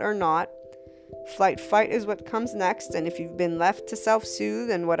given that or not. Flight fight is what comes next, and if you've been left to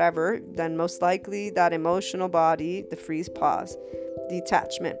self-soothe and whatever, then most likely that emotional body, the freeze pause,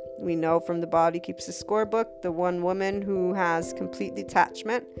 detachment. We know from the Body Keeps a Scorebook, the one woman who has complete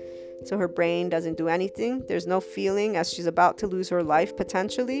detachment, so her brain doesn't do anything. There's no feeling as she's about to lose her life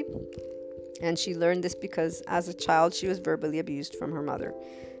potentially, and she learned this because as a child she was verbally abused from her mother.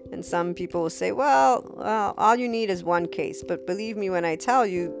 And some people will say, well, all you need is one case. But believe me when I tell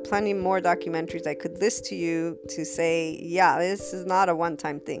you, plenty more documentaries I could list to you to say, yeah, this is not a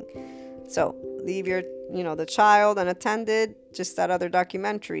one-time thing. So leave the child unattended, just that other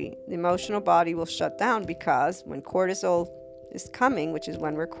documentary. The emotional body will shut down, because when cortisol is coming, which is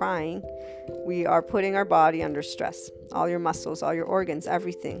when we're crying, we are putting our body under stress. All your muscles, all your organs,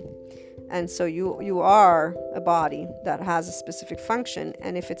 everything. And so you are a body that has a specific function,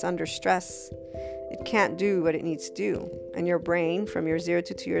 and if it's under stress, it can't do what it needs to do. And your brain, from your 0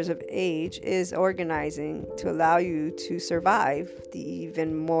 to 2 years of age, is organizing to allow you to survive the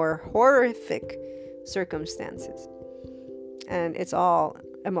even more horrific circumstances. And it's all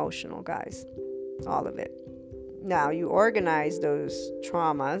emotional, guys. all of it. Now, you organize those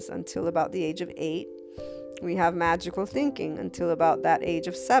traumas until about the age of 8. We have magical thinking until about that age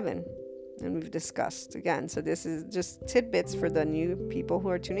of 7. And we've discussed again. So this is just tidbits for the new people who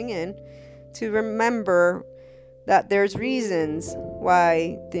are tuning in to remember that there's reasons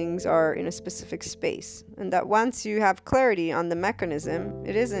why things are in a specific space. And that once you have clarity on the mechanism,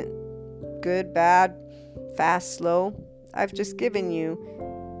 it isn't good, bad, fast, slow. I've just given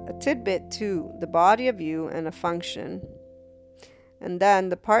you a tidbit to the body of you and a function. And then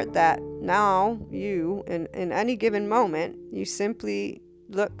the part that now you, in any given moment, you simply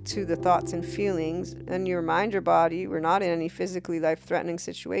look to the thoughts and feelings, and you remind your body we're not in any physically life-threatening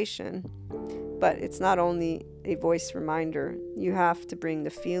situation. But it's not only a voice reminder. You have to bring the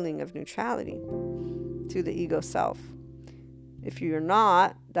feeling of neutrality to the ego self. If you're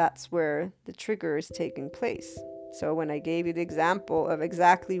not, that's where the trigger is taking place. So when I gave you the example of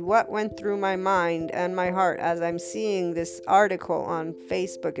exactly what went through my mind and my heart as I'm seeing this article on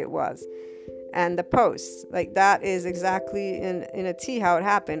Facebook, it was, and the posts, like that is exactly in a T how it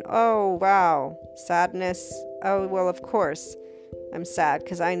happened. Oh, wow. Sadness. Oh, well, of course I'm sad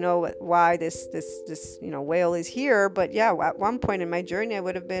because I know why this whale is here. But yeah, at one point in my journey, I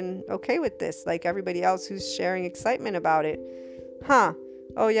would have been okay with this, like everybody else who's sharing excitement about it.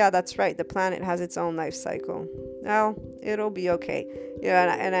 Oh yeah, that's right. The planet has its own life cycle. Well, it'll be okay.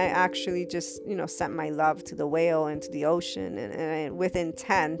 Yeah, and I actually just, sent my love to the whale and to the ocean, and with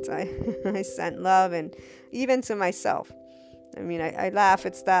intent, I sent love, and even to myself. I mean, I laugh.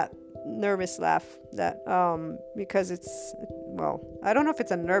 It's that nervous laugh that, because it's, well, I don't know if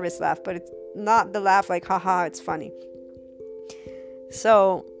it's a nervous laugh, but it's not the laugh like, haha, it's funny.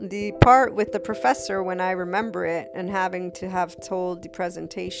 So the part with the professor, when I remember it and having to have told the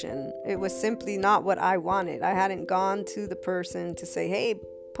presentation, it was simply not what I wanted. I hadn't gone to the person to say, hey,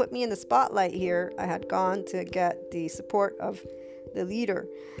 put me in the spotlight here. I had gone to get the support of the leader,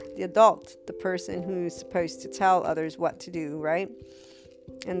 the adult, the person who's supposed to tell others what to do, right?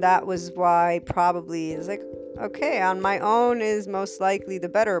 And that was why probably it's like, okay, on my own is most likely the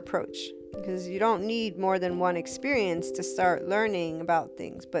better approach. Because you don't need more than one experience to start learning about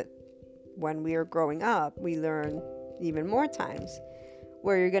things. But when we are growing up, we learn even more times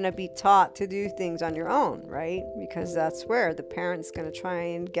where you're going to be taught to do things on your own, right? Because that's where the parent's going to try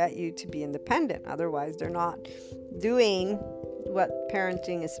and get you to be independent. Otherwise, they're not doing what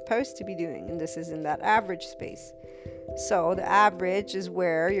parenting is supposed to be doing. And this is in that average space. So the average is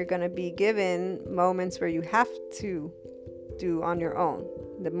where you're going to be given moments where you have to do on your own.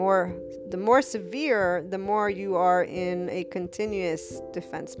 The more severe, the more you are in a continuous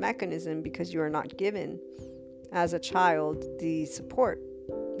defense mechanism because you are not given, as a child, the support,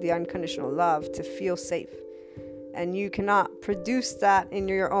 the unconditional love to feel safe. And you cannot produce that in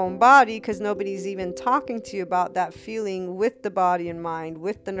your own body because nobody's even talking to you about that feeling with the body in mind,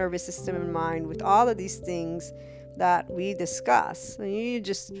 with the nervous system in mind, with all of these things that we discuss. And you're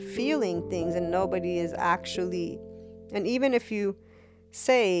just feeling things and nobody is actually, and even if you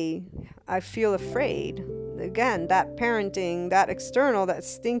say, I feel afraid, again, that parenting, that external,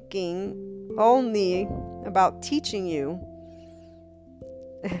 that's thinking only about teaching you,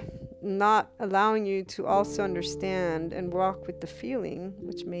 not allowing you to also understand and walk with the feeling,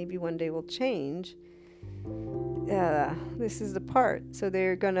 which maybe one day will change. This is the part. So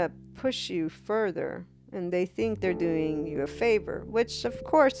they're going to push you further and they think they're doing you a favor, which of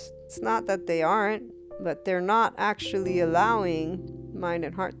course it's not that they aren't, but they're not actually allowing mind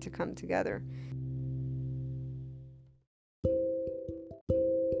and heart to come together.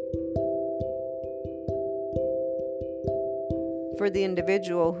 For the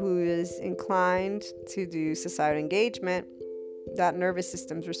individual who is inclined to do societal engagement, that nervous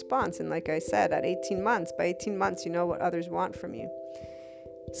system's response, and like I said, at 18 months, by 18 months, you know what others want from you.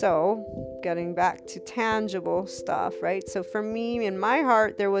 So, getting back to tangible stuff, right? So for me, in my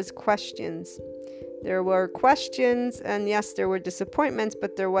heart, there was questions. There were questions, and yes, there were disappointments,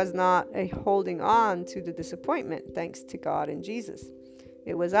 but there was not a holding on to the disappointment, thanks to God and Jesus.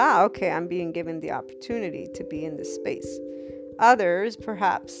 It was, okay, I'm being given the opportunity to be in this space. Others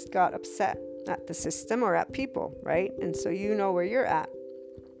perhaps got upset at the system or at people, right? And so you know where you're at.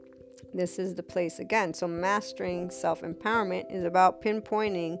 This is the place again. So mastering self-empowerment is about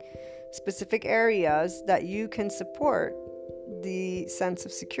pinpointing specific areas that you can support the sense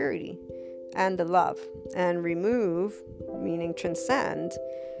of security and the love, and remove, meaning transcend,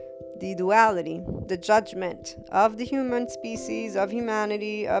 the duality, the judgment of the human species, of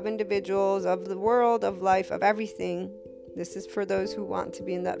humanity, of individuals, of the world, of life, of everything. This is for those who want to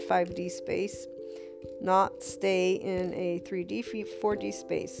be in that 5D space, not stay in a 3D, 4D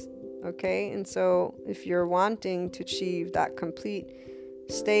space. Okay, and so if you're wanting to achieve that complete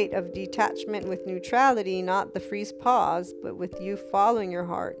state of detachment with neutrality, not the freeze pause, but with you following your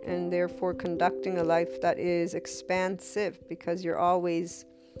heart and therefore conducting a life that is expansive because you're always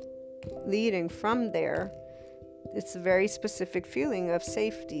leading from there, it's a very specific feeling of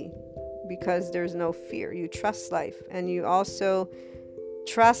safety because there's no fear. You trust life and you also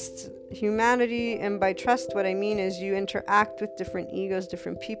trust humanity. And by trust, what I mean is you interact with different egos,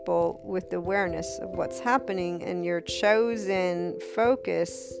 different people with awareness of what's happening, and your chosen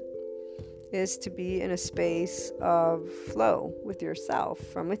focus is to be in a space of flow with yourself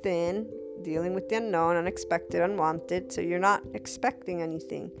from within, dealing with the unknown, unexpected, unwanted. So you're not expecting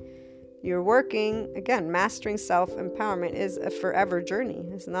anything. You're working, again, mastering self-empowerment is a forever journey.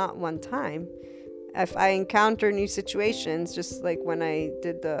 It's not one time. If I encounter new situations, just like when I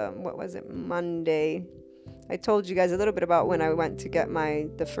did Monday, I told you guys a little bit about when I went to get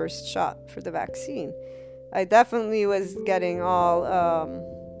the first shot for the vaccine. I definitely was getting all,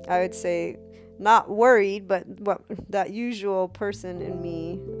 I would say, not worried, but what that usual person in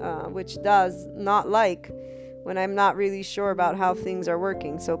me, which does not like when I'm not really sure about how things are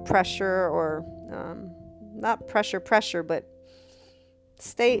working. So pressure or, not pressure, but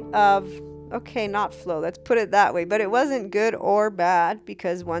state of, okay, not flow, let's put it that way. But it wasn't good or bad,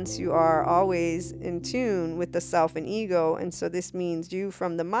 because once you are always in tune with the self and ego, and so this means you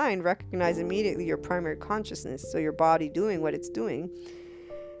from the mind recognize immediately your primary consciousness, so your body doing what it's doing,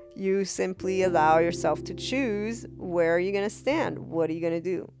 you simply allow yourself to choose where are you going to stand, what are you going to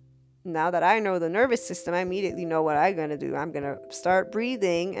do. Now that I know the nervous system, I immediately know what I'm going to do. I'm going to start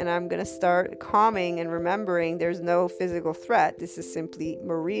breathing and I'm going to start calming and remembering there's no physical threat. This is simply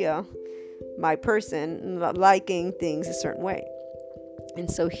Maria, my person, liking things a certain way.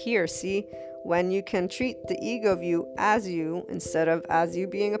 And so here, see, when you can treat the ego of you as you, instead of as you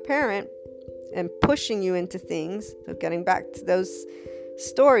being a parent and pushing you into things. So getting back to those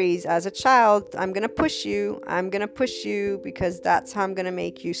stories as a child, I'm going to push you because that's how I'm going to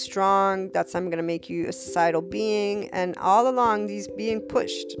make you strong. That's how I'm going to make you a societal being. And all along these being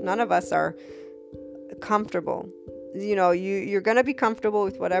pushed, none of us are comfortable. You're going to be comfortable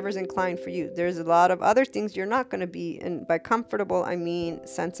with whatever's inclined for you. There's a lot of other things you're not going to be. And by comfortable, I mean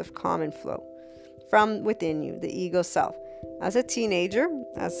sense of calm and flow from within you, the ego self. As a teenager,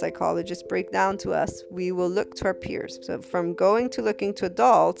 as psychologists break down to us, we will look to our peers. So from looking to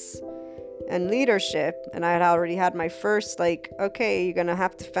adults and leadership, and I had already had my first, okay, you're going to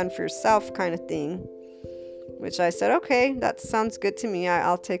have to fend for yourself kind of thing, which I said, okay, that sounds good to me.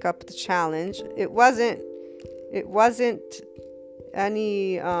 I'll take up the challenge. It wasn't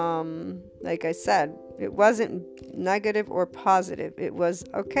any, like I said, it wasn't negative or positive. It was,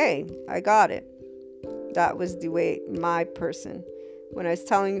 okay, I got it. That was the way my person. When I was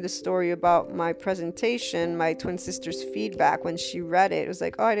telling you the story about my presentation, my twin sister's feedback, when she read it, it was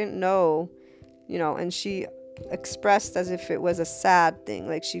like, oh, I didn't know, and she expressed as if it was a sad thing.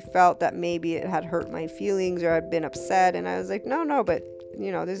 Like she felt that maybe it had hurt my feelings or I'd been upset. And I was like, no, but,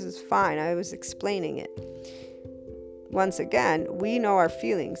 this is fine. I was explaining it. Once again, we know our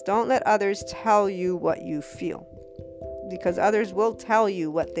feelings. Don't let others tell you what you feel, because others will tell you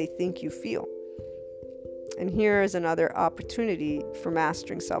what they think you feel. And here is another opportunity for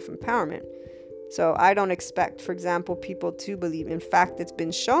mastering self-empowerment. So I don't expect, for example, people to believe. In fact, it's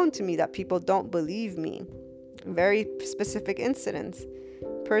been shown to me that people don't believe me. Very specific incidents.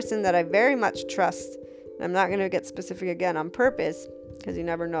 Person that I very much trust. And I'm not going to get specific again on purpose, because you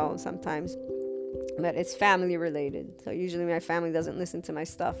never know sometimes. But it's family related. So usually my family doesn't listen to my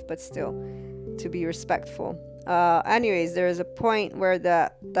stuff, but still, to be respectful. Anyways, there is a point where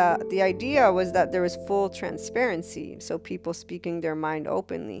the idea was that there was full transparency, so people speaking their mind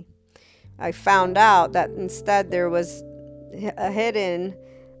openly. I found out that instead there was a hidden,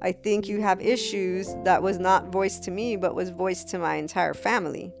 I think you have issues, that was not voiced to me, but was voiced to my entire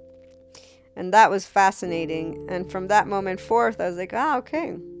family. And that was fascinating. And from that moment forth, I was like,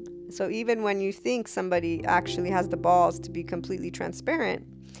 okay. So even when you think somebody actually has the balls to be completely transparent,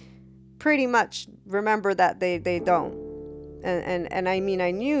 pretty much remember that they don't. And I mean,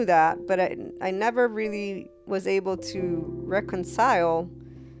 I knew that, but I never really was able to reconcile,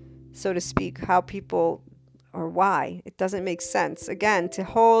 so to speak, how people, or why. It doesn't make sense. Again, to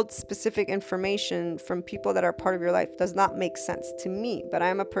hold specific information from people that are part of your life does not make sense to me, but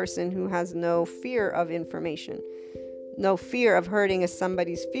I'm a person who has no fear of information, no fear of hurting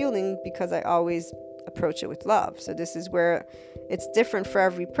somebody's feeling, because I always approach it with love. So this is where it's different for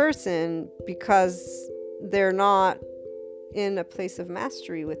every person, because they're not in a place of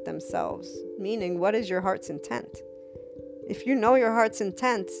mastery with themselves. Meaning, what is your heart's intent? If you know your heart's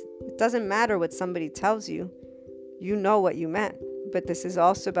intent, it doesn't matter what somebody tells you. You know what you meant. But this is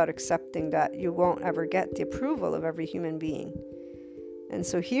also about accepting that you won't ever get the approval of every human being. And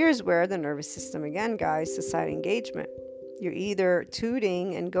so here's where the nervous system, again, guys, society engagement. You're either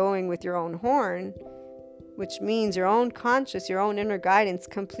tooting and going with your own horn, which means your own conscious, your own inner guidance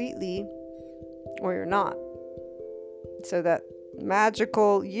completely, or you're not. So that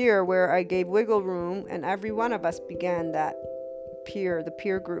magical year where I gave wiggle room and every one of us began that the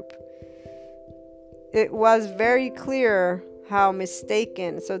peer group. It was very clear how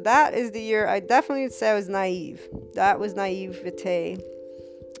mistaken. So that is the year I definitely would say I was naive. That was naivete.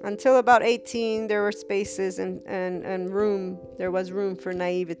 Until about 18, there were spaces and room. There was room for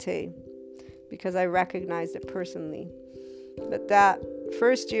naivete because I recognized it personally. But that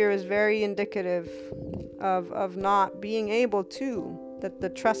first year is very indicative of not being able to, the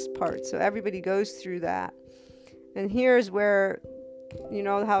trust part. So everybody goes through that. And here's where, you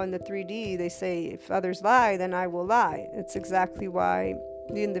know how in the 3D they say, if others lie, then I will lie. It's exactly why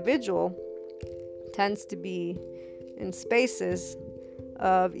the individual tends to be in spaces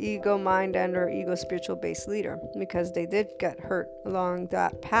of ego, mind, and or ego spiritual based leader, because they did get hurt along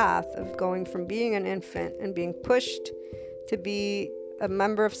that path of going from being an infant and being pushed to be a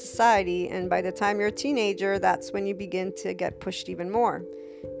member of society. And by the time you're a teenager, that's when you begin to get pushed even more.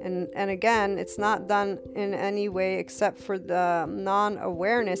 And again, it's not done in any way except for the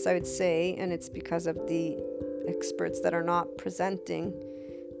non-awareness, I would say, and it's because of the experts that are not presenting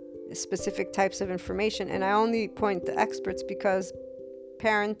specific types of information. And I only point to experts because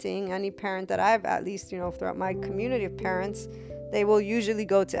parenting, any parent that I've at least, throughout my community of parents, they will usually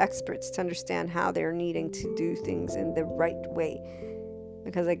go to experts to understand how they're needing to do things in the right way.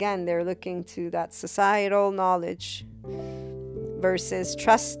 Because again, they're looking to that societal knowledge versus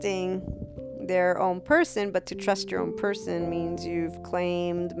trusting their own person. But to trust your own person means you've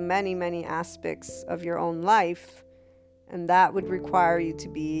claimed many, many aspects of your own life. And that would require you to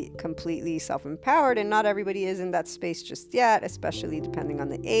be completely self-empowered. And not everybody is in that space just yet, especially depending on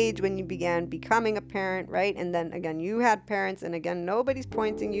the age when you began becoming a parent, right? And then again, you had parents. And again, nobody's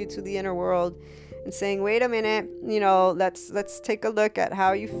pointing you to the inner world and saying, wait a minute, let's take a look at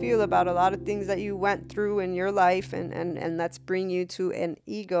how you feel about a lot of things that you went through in your life. And let's bring you to an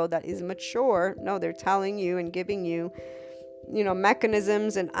ego that is mature. No, they're telling you and giving you,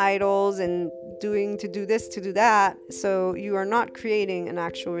 mechanisms and idols and to do this, to do that. So you are not creating an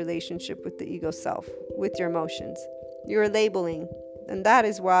actual relationship with the ego self, with your emotions. You're labeling. And that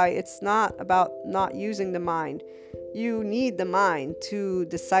is why it's not about not using the mind. You need the mind to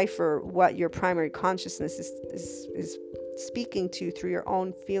decipher what your primary consciousness is speaking to through your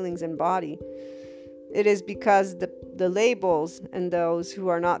own feelings and body. It is because the labels and those who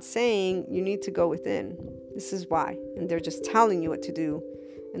are not saying you need to go within. This is why. And they're just telling you what to do.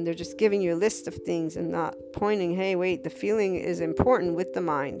 And they're just giving you a list of things and not pointing, hey, wait, the feeling is important with the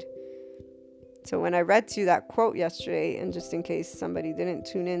mind. So when I read to you that quote yesterday, and just in case somebody didn't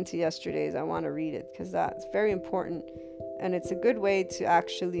tune into yesterday's, I want to read it because that's very important. And it's a good way to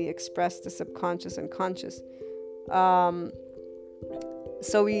actually express the subconscious and conscious. So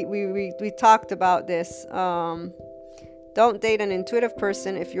we talked about this. Don't date an intuitive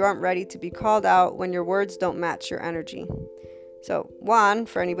person if you aren't ready to be called out when your words don't match your energy. So one,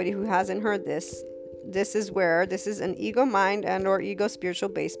 for anybody who hasn't heard this is an ego mind and or ego spiritual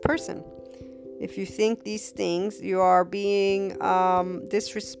based person. If you think these things, you are being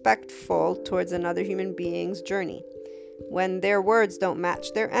disrespectful towards another human being's journey. When their words don't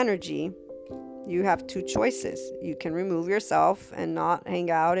match their energy, you have two choices. You can remove yourself and not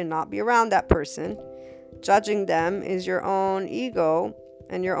hang out and not be around that person. Judging them is your own ego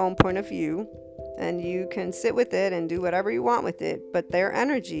and your own point of view. And you can sit with it and do whatever you want with it. But their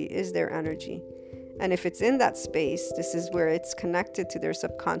energy is their energy. And if it's in that space, this is where it's connected to their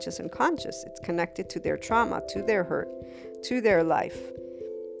subconscious and conscious. It's connected to their trauma, to their hurt, to their life.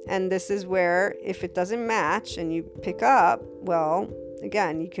 And this is where if it doesn't match and you pick up, well,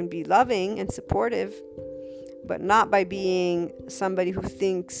 again, you can be loving and supportive, but not by being somebody who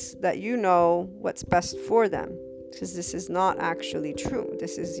thinks that you know what's best for them. Because this is not actually true.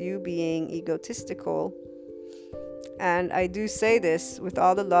 This is you being egotistical. And I do say this with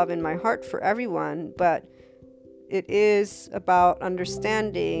all the love in my heart for everyone, but it is about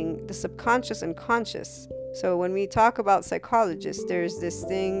understanding the subconscious and conscious. So when we talk about psychologists, there's this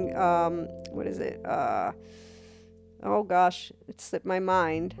thing, what is it? Oh gosh, it slipped my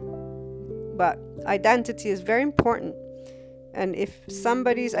mind. But identity is very important. And if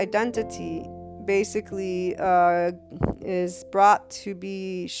somebody's identity basically is brought to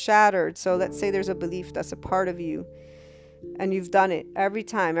be shattered, so let's say there's a belief that's a part of you And you've done it every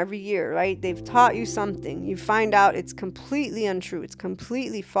time, every year, right? They've taught you something. You find out it's completely untrue. It's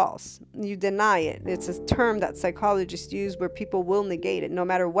completely false. You deny it. It's a term that psychologists use where people will negate it. No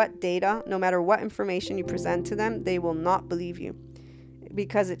matter what data, no matter what information you present to them, they will not believe you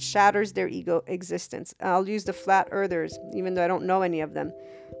because it shatters their ego existence. I'll use the flat earthers, even though I don't know any of them.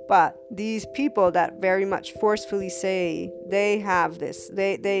 But these people that very much forcefully say they have this,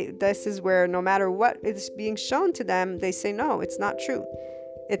 this is where no matter what is being shown to them, they say, no, it's not true.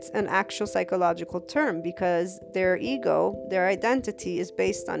 It's an actual psychological term because their ego, their identity is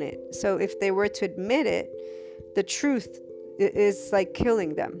based on it. So if they were to admit it, the truth is like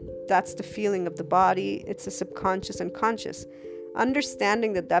killing them. That's the feeling of the body. It's a subconscious and conscious.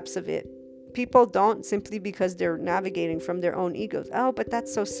 Understanding the depths of it, people don't simply because they're navigating from their own egos. Oh, but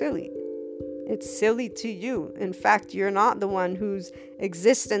that's so silly. It's silly to you. In fact, you're not the one whose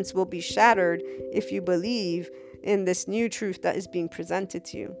existence will be shattered if you believe in this new truth that is being presented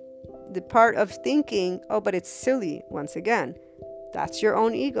to you. The part of thinking, oh, but it's silly, once again, that's your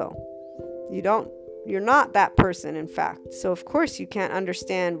own ego. You're not that person, in fact. So of course you can't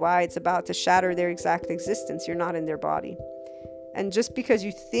understand why it's about to shatter their exact existence. You're not in their body. And just because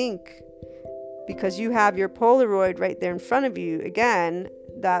you think, because you have your Polaroid right there in front of you, again,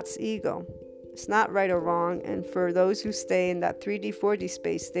 that's ego. It's not right or wrong. And for those who stay in that 3D, 4D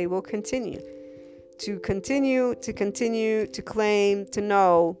space, they will continue to claim, to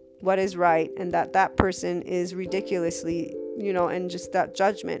know what is right, and that person is ridiculously, and just that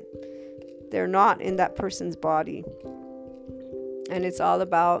judgment. They're not in that person's body. And it's all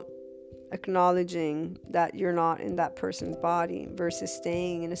about acknowledging that you're not in that person's body versus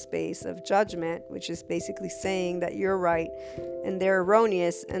staying in a space of judgment, which is basically saying that you're right and they're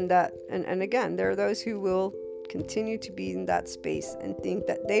erroneous, and again, there are those who will continue to be in that space and think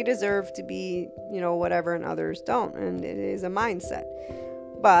that they deserve to be, whatever, and others don't, and it is a mindset.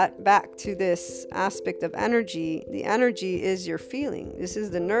 But back to this aspect of energy, the energy is your feeling. This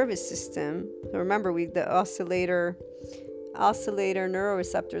is the nervous system. So remember, the oscillator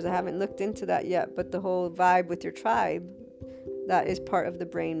neuroreceptors, I haven't looked into that yet, but the whole vibe with your tribe, that is part of the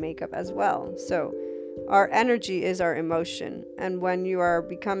brain makeup as well. So our energy is our emotion. And when you are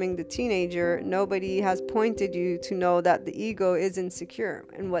becoming the teenager, nobody has pointed you to know that the ego is insecure.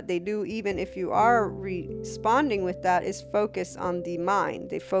 And what they do, even if you are responding with that, is focus on the mind.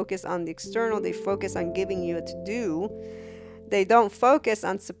 They focus on the external. They focus on giving you a to-do. They don't focus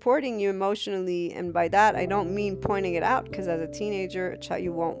on supporting you emotionally. And by that, I don't mean pointing it out, because as a teenager,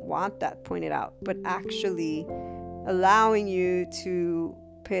 you won't want that pointed out, but actually allowing you to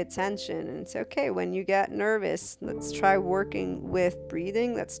pay attention and say, okay, when you get nervous, let's try working with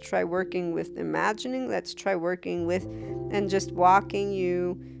breathing. Let's try working with imagining. Let's try working with and just walking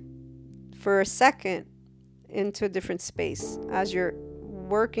you for a second into a different space. As you're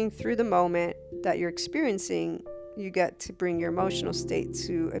working through the moment that you're experiencing, you get to bring your emotional state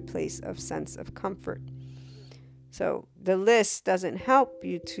to a place of sense of comfort. So the list doesn't help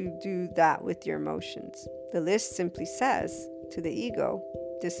you to do that with your emotions. The list simply says to the ego,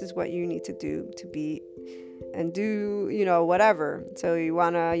 this is what you need to do to be and do, whatever. So you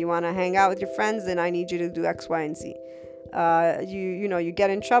wanna hang out with your friends, then I need you to do X, Y, and Z. You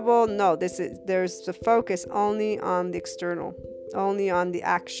get in trouble. No, there's the focus only on the external, only on the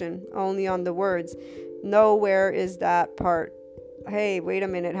action, only on the words. Nowhere is that part, hey, wait a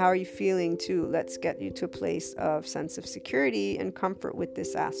minute, how are you feeling too? Let's get you to a place of sense of security and comfort with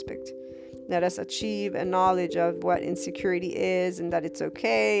this aspect. Let us achieve a knowledge of what insecurity is, and that it's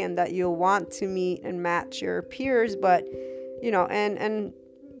okay, and that you'll want to meet and match your peers. But, and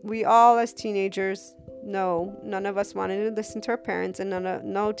we all as teenagers know none of us wanted to listen to our parents, and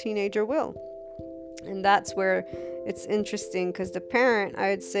no teenager will. And that's where it's interesting, because the parent, I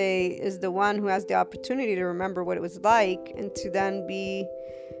would say, is the one who has the opportunity to remember what it was like and to then be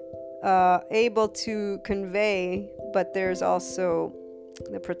able to convey. But there's also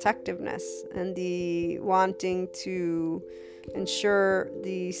the protectiveness and the wanting to ensure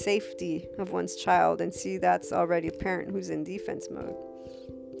the safety of one's child, and see that's already a parent who's in defense mode.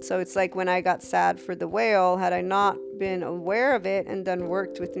 So it's like when I got sad for the whale, had I not been aware of it and then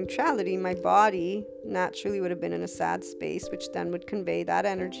worked with neutrality, my body naturally would have been in a sad space, which then would convey that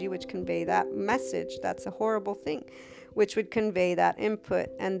energy, which convey that message. That's a horrible thing, which would convey that input,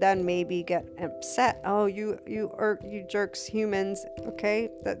 and then maybe get upset. Oh, you jerks, humans. Okay,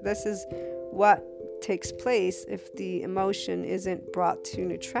 this is what takes place if the emotion isn't brought to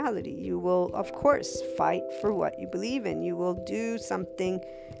neutrality. You will, of course, fight for what you believe in. You will do something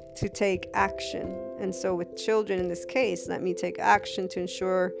to take action. And so with children in this case, let me take action to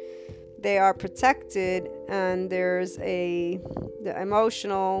ensure they are protected and there's the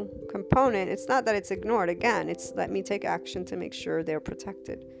emotional component, it's not that it's ignored. Again, it's let me take action to make sure they're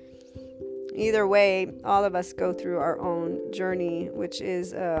protected. Either way, all of us go through our own journey, which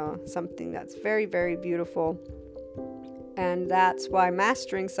is something that's very, very beautiful. And that's why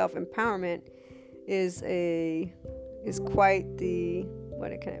mastering self-empowerment is quite the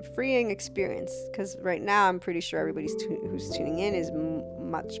freeing experience. Because right now, I'm pretty sure everybody who's tuning in is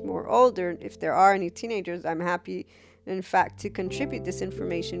much more older. If there are any teenagers, I'm happy, in fact, to contribute this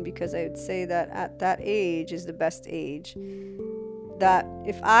information, because I would say that at that age is the best age. That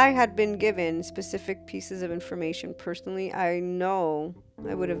if I had been given specific pieces of information personally, I know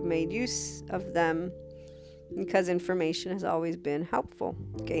I would have made use of them, because information has always been helpful,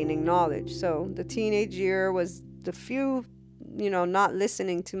 gaining knowledge. So the teenage year was the few, not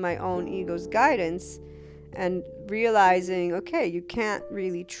listening to my own ego's guidance and realizing, okay, you can't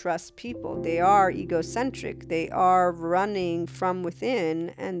really trust people. They are egocentric. They are running from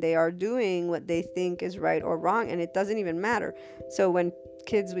within, and they are doing what they think is right or wrong, and it doesn't even matter. So when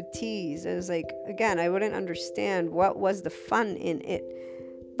kids would tease, it was like, again, I wouldn't understand what was the fun in it.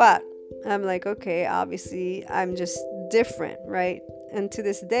 But I'm like, okay, obviously I'm just different, right? And to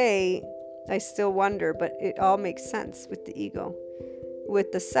this day, I still wonder, but it all makes sense with the ego,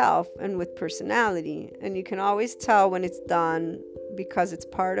 with the self, and with personality. And you can always tell when it's done because it's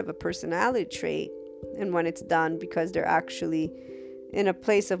part of a personality trait, and when it's done because they're actually in a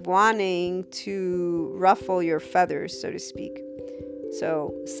place of wanting to ruffle your feathers, so to speak.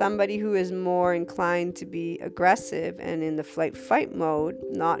 So somebody who is more inclined to be aggressive and in the fight mode,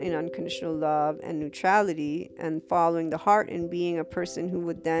 not in unconditional love and neutrality, and following the heart, and being a person who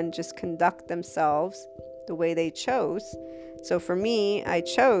would then just conduct themselves the way they chose. So for me, I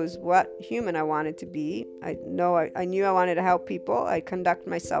chose what human I wanted to be. I knew I wanted to help people. I conduct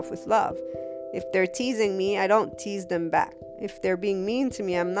myself with love. If they're teasing me, I don't tease them back. If they're being mean to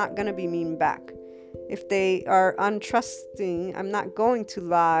me, I'm not going to be mean back. If they are untrusting, I'm not going to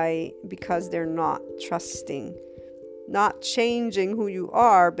lie because they're not trusting. Not changing who you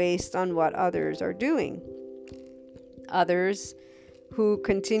are based on what others are doing. Others who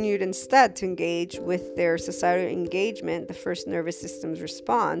continued instead to engage with their societal engagement, the first nervous system's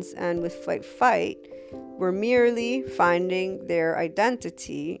response, and with fight, were merely finding their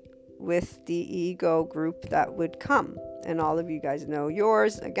identity with the ego group that would come. And all of you guys know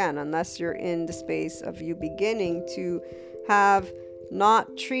yours, again, unless you're in the space of you beginning to have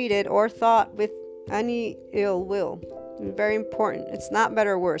not treated or thought with any ill will. Very important. It's not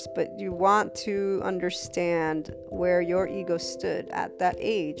better or worse, but you want to understand where your ego stood at that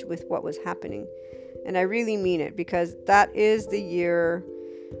age with what was happening. And I really mean it, because that is the year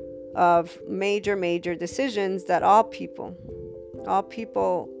of major decisions that all people,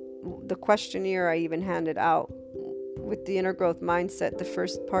 the questionnaire I even handed out with the inner growth mindset, the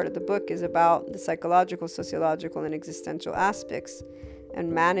first part of the book is about the psychological, sociological, and existential aspects, and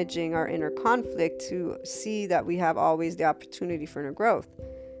managing our inner conflict to see that we have always the opportunity for inner growth.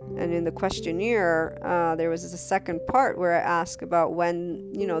 And in the questionnaire, there was a second part where I asked about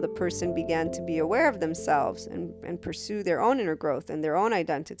when, the person began to be aware of themselves and pursue their own inner growth and their own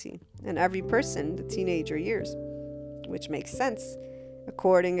identity. And every person, the teenager years, which makes sense.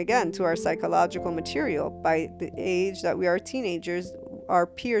 According, again, to our psychological material, by the age that we are teenagers, our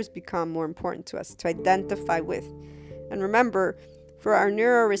peers become more important to us to identify with. And remember, for our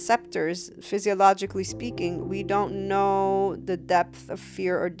neuroreceptors, physiologically speaking, we don't know the depth of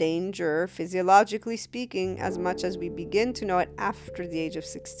fear or danger, physiologically speaking, as much as we begin to know it after the age of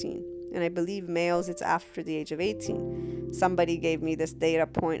 16. And I believe males, it's after the age of 18. Somebody gave me this data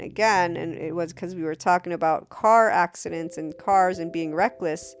point again, and it was because we were talking about car accidents and cars and being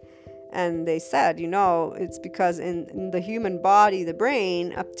reckless. And they said, it's because in the human body, the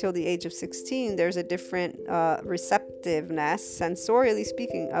brain, up till the age of 16, there's a different receptiveness, sensorially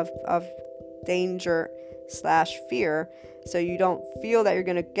speaking, of danger/fear. So you don't feel that you're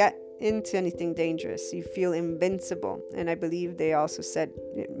going to get into anything dangerous. You feel invincible. And I believe they also said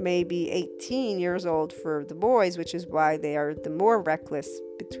maybe 18 years old for the boys, which is why they are the more reckless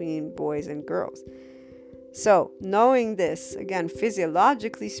between boys and girls. So knowing this, again,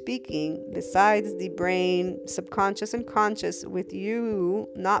 physiologically speaking, besides the brain, subconscious and conscious, with you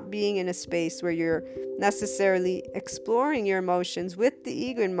not being in a space where you're necessarily exploring your emotions with the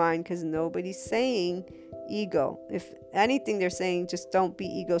ego in mind, because nobody's saying ego. If anything, they're saying just don't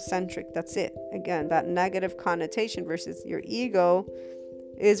be egocentric. That's it. Again, that negative connotation versus your ego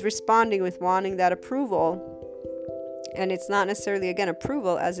is responding with wanting that approval. And it's not necessarily, again,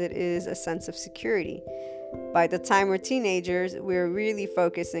 approval, as it is a sense of security. By the time we're teenagers, we're really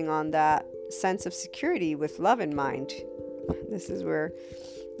focusing on that sense of security with love in mind. This is where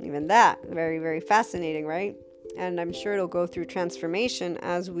even that, very, very fascinating, right? And I'm sure it'll go through transformation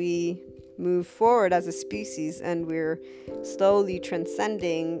as we move forward as a species, and we're slowly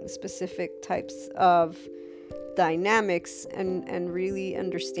transcending specific types of dynamics and really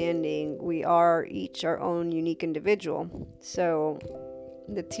understanding we are each our own unique individual. So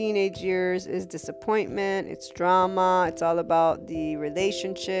the teenage years is disappointment, it's drama, it's all about the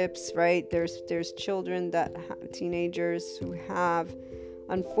relationships, right? There's children teenagers who have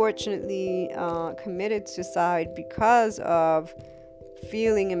unfortunately committed suicide because of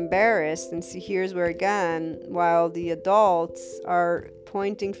feeling embarrassed. And see, here's where again, while the adults are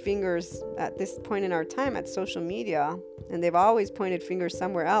pointing fingers at this point in our time at social media, and they've always pointed fingers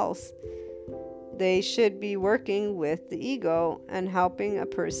somewhere else, they should be working with the ego and helping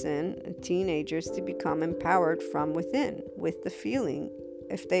teenagers to become empowered from within with the feeling.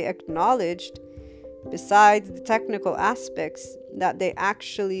 If they acknowledged, besides the technical aspects, that they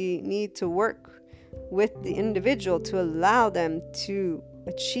actually need to work with the individual to allow them to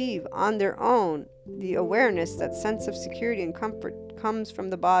achieve on their own the awareness, that sense of security and comfort comes from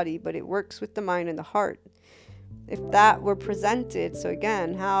the body, but it works with the mind and the heart. If that were presented, so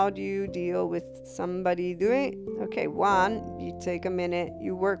again, how do you deal with somebody doing? Okay, one, you take a minute,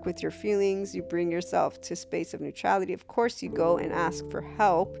 you work with your feelings, you bring yourself to a space of neutrality. Of course, you go and ask for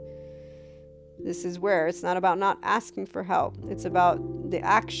help. This is where it's not about not asking for help. It's about the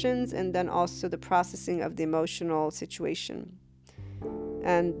actions and then also the processing of the emotional situation.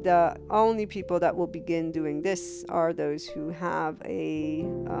 And the only people that will begin doing this are those who have a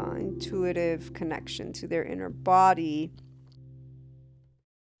intuitive connection to their inner body.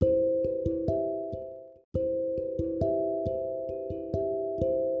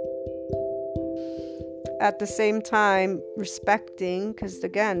 At the same time, respecting, because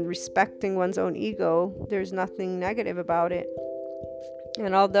again, respecting one's own ego, there's nothing negative about it.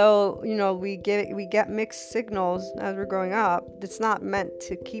 And although, we get mixed signals as we're growing up, it's not meant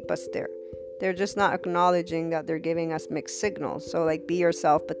to keep us there. They're just not acknowledging that they're giving us mixed signals. So like, be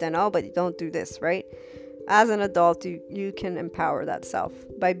yourself, but then, but don't do this, right? As an adult, you can empower that self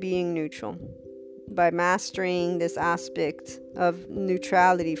by being neutral, by mastering this aspect of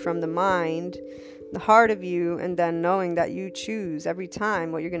neutrality from the mind, the heart of you, and then knowing that you choose every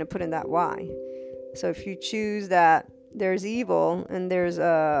time what you're going to put in that why. So if you choose that there's evil and there's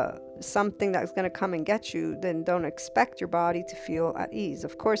something that's going to come and get you, then don't expect your body to feel at ease.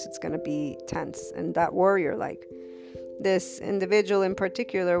 Of course it's going to be tense and that warrior like. This individual in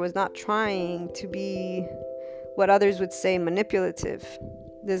particular was not trying to be what others would say manipulative.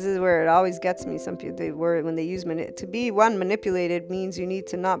 This is where it always gets me. Some people, when they use to be manipulated means you need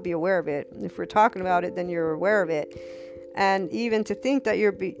to not be aware of it. If we're talking about it, then you're aware of it. And even to think that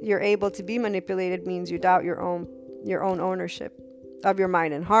you're able to be manipulated means you doubt your own ownership of your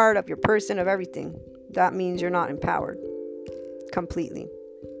mind and heart, of your person, of everything. That means you're not empowered completely.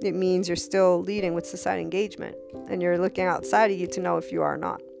 It means you're still leading with society engagement, and you're looking outside of you to know if you are or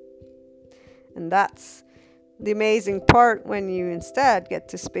not. And that's the amazing part when you instead get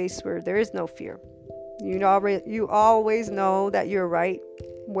to space where there is no fear. You always know that you're right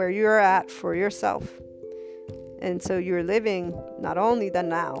where you're at for yourself. And so you're living not only the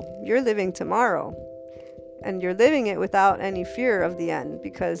now, you're living tomorrow. And you're living it without any fear of the end,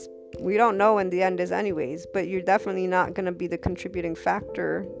 because we don't know when the end is anyways. But you're definitely not going to be the contributing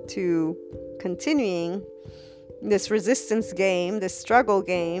factor to continuing this resistance game, this struggle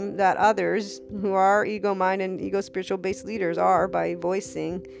game that others who are ego mind and ego spiritual based leaders are, by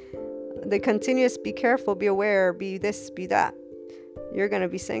voicing the continuous be careful, be aware, be this, be that. You're going to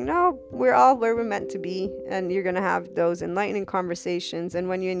be saying, no, we're all where we're meant to be. And you're going to have those enlightening conversations. And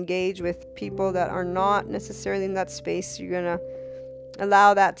when you engage with people that are not necessarily in that space, you're going to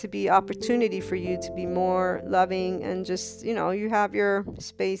allow that to be opportunity for you to be more loving, and just, you have your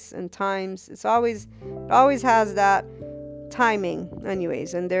space and times. It always has that timing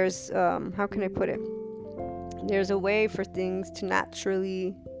anyways. And there's, how can I put it? There's a way for things to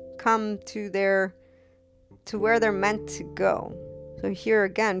naturally come to where they're meant to go. So here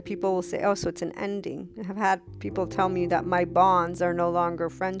again, people will say, so it's an ending. I have had people tell me that my bonds are no longer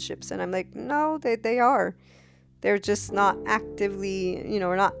friendships. And I'm like, no, they are. They're just not actively,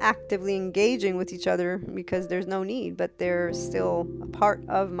 we're not actively engaging with each other because there's no need, but they're still a part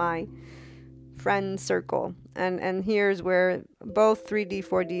of my friend circle. And here's where both 3D,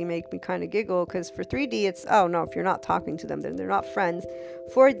 4D make me kind of giggle, because for 3D, it's, oh no, if you're not talking to them, then they're not friends.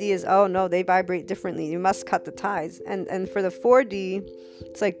 4D is, oh no, they vibrate differently. You must cut the ties. And for the 4D,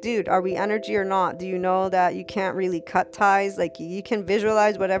 it's like, dude, are we energy or not? Do you know that you can't really cut ties? Like, you can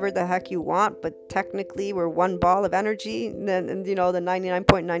visualize whatever the heck you want, but technically we're one ball of energy. And you know, the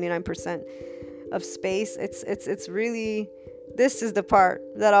 99.99% of space. It's really, this is the part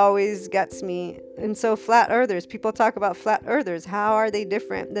that always gets me. And so flat earthers, people talk about flat earthers. How are they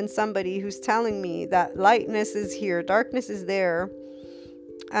different than somebody who's telling me that lightness is here, darkness is there,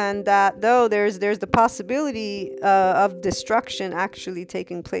 and that though there's the possibility of destruction actually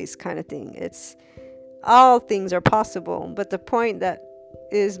taking place, kind of thing. It's, all things are possible, but the point that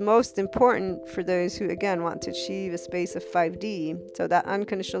is most important for those who, again, want to achieve a space of 5D, so that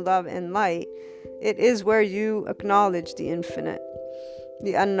unconditional love and light, it is where you acknowledge the infinite,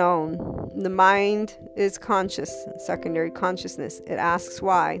 the unknown. The mind is conscious, secondary consciousness. It asks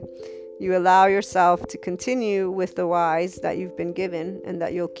why. You allow yourself to continue with the whys that you've been given and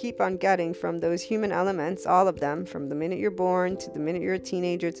that you'll keep on getting from those human elements, all of them, from the minute you're born to the minute you're a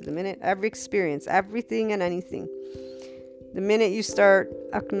teenager to the minute, every experience, everything and anything. The minute you start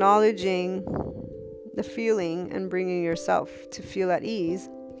acknowledging the feeling and bringing yourself to feel at ease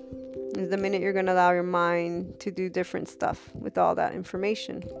is the minute you're going to allow your mind to do different stuff with all that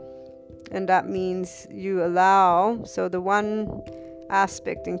information. And that means you allow, so the one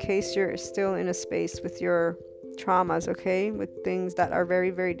aspect, in case you're still in a space with your traumas, okay, with things that are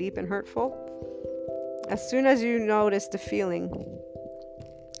very, very deep and hurtful, as soon as you notice the feeling,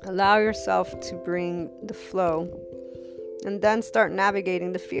 allow yourself to bring the flow, and then start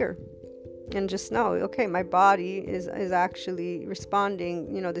navigating the fear. And just know, okay, my body is actually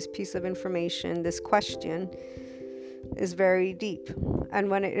responding, you know, this piece of information, this question is very deep. And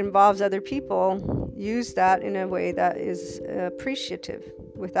when it involves other people, use that in a way that is appreciative.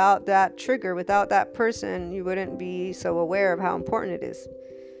 Without that trigger, without that person, you wouldn't be so aware of how important it is.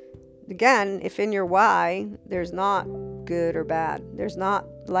 Again, if in your why, there's not good or bad, there's not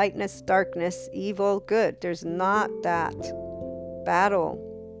lightness, darkness, evil, good, there's not that battle.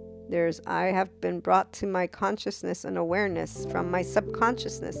 There's, I have been brought to my consciousness and awareness from my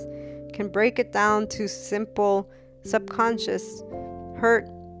subconsciousness. Can break it down to simple subconscious hurt.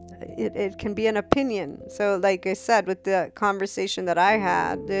 It can be an opinion. So like I said, with the conversation that I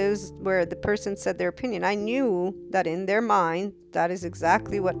had, is where the person said their opinion. I knew that in their mind, that is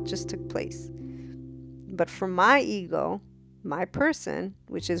exactly what just took place. But from my ego, my person,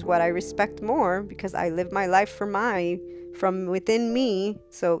 which is what I respect more because I live my life from within me.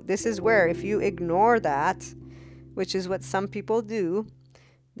 So this is where, if you ignore that, which is what some people do,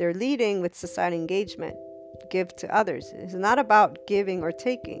 they're leading with society engagement. Give to others. It's not about giving or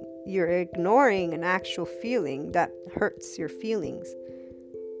taking. You're ignoring an actual feeling that hurts your feelings.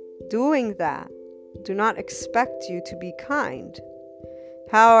 Doing that, do not expect you to be kind.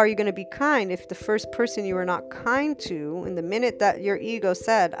 How are you going to be kind if the first person you were not kind to, in the minute that your ego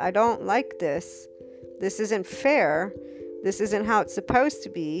said, I don't like this isn't fair, this isn't how it's supposed to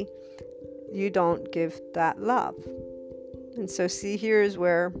be, you don't give that love. And so see, here's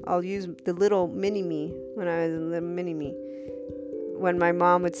where I'll use the little mini-me, when I was a little mini-me. When my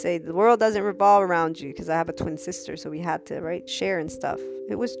mom would say, the world doesn't revolve around you, because I have a twin sister, so we had to, right, share and stuff.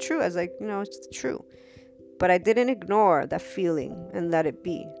 It was true. I was like, it's true. But I didn't ignore that feeling and let it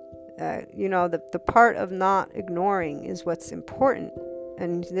be. The part of not ignoring is what's important.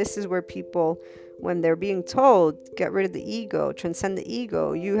 And this is where people, when they're being told, get rid of the ego, transcend the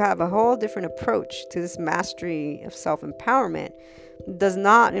ego, you have a whole different approach to this mastery of self-empowerment. It does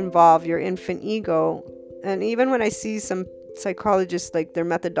not involve your infant ego. And even when I see some psychologists, like their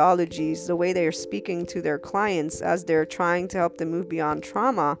methodologies, the way they are speaking to their clients as they're trying to help them move beyond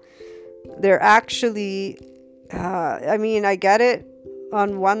trauma, they're actually, I get it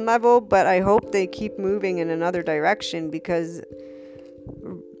on one level, but I hope they keep moving in another direction, because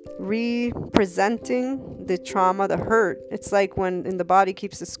representing the trauma, the hurt, it's like when in the body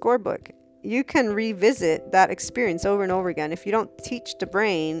keeps the scorebook. You can revisit that experience over and over again. If you don't teach the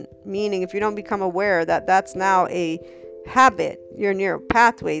brain, meaning if you don't become aware that that's now a habit, your neural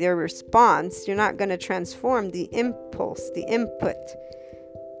pathway, their response, you're not going to transform the impulse, the input.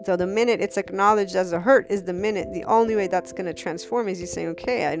 So the minute it's acknowledged as a hurt is the minute, the only way that's going to transform is you saying,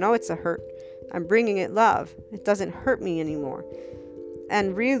 okay, I know it's a hurt. I'm bringing it love. It doesn't hurt me anymore.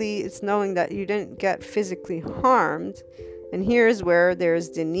 And really, it's knowing that you didn't get physically harmed. And here's where there's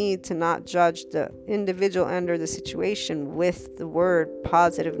the need to not judge the individual and or the situation with the word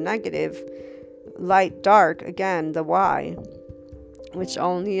positive, negative, light, dark, again, the why. which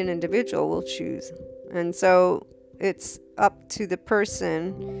only an individual will choose. And so it's up to the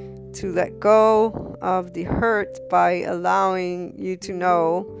person to let go of the hurt by allowing you to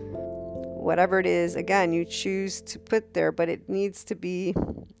know whatever it is, again, you choose to put there, but it needs to be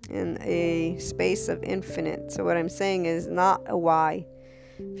in a space of infinite. So what I'm saying is not a why.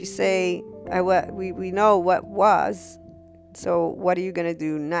 If you say, we know what was, so what are you going to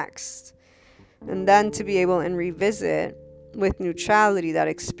do next? And then to be able and revisit with neutrality that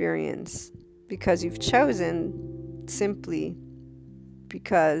experience, because you've chosen simply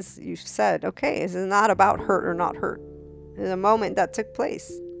because you've said, okay, this is not about hurt or not hurt. It's a moment that took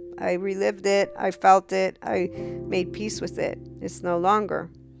place. I relived it. I felt it. I made peace with it. It's no longer.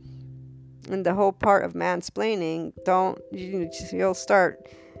 And the whole part of mansplaining, you'll start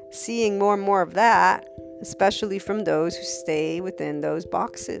seeing more and more of that, especially from those who stay within those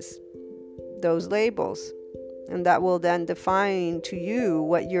boxes, those labels. And that will then define to you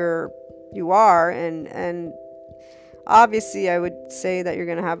what you are. And obviously, I would say that you're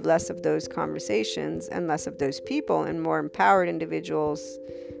going to have less of those conversations and less of those people and more empowered individuals,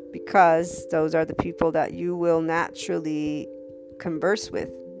 because those are the people that you will naturally converse with.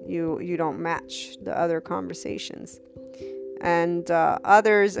 You don't match the other conversations. And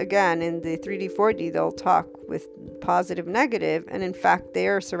others, again, in the 3D, 4D, they'll talk with positive, negative, and in fact, they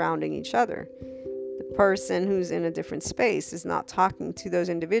are surrounding each other. The person who's in a different space is not talking to those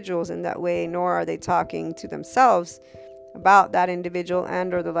individuals in that way, nor are they talking to themselves about that individual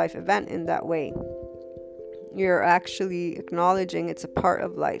and or the life event in that way. You're actually acknowledging it's a part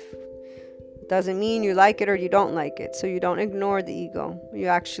of life. Doesn't mean you like it or you don't like it. So you don't ignore the ego. You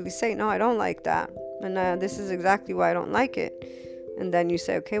actually say, no, I don't like that. And this is exactly why I don't like it. And then you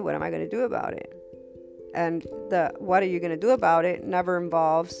say, okay, what am I going to do about it? And the what are you going to do about it never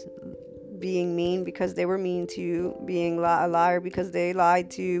involves being mean because they were mean to you, being a liar because they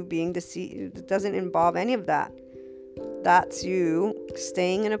lied to you, being deceived. It doesn't involve any of that. That's you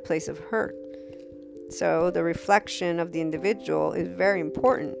staying in a place of hurt. So the reflection of the individual is very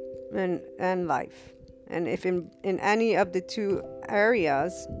important in life. And if in any of the two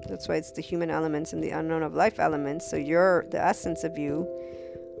areas, that's why it's the human elements and the unknown of life elements, so you're the essence of you,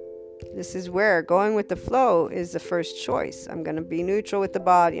 this is where going with the flow is the first choice. I'm going to be neutral with the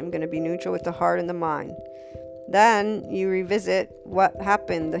body. I'm going to be neutral with the heart and the mind. Then you revisit what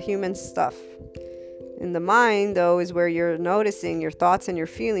happened, the human stuff. In the mind, though, is where you're noticing your thoughts and your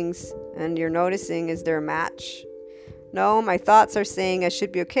feelings, and you're noticing, is there a match? No, my thoughts are saying I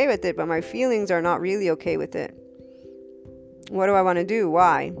should be okay with it, but my feelings are not really okay with it. What do I want to do?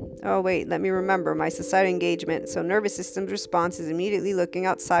 Why? Oh, wait, let me remember my societal engagement. So nervous system's response is immediately looking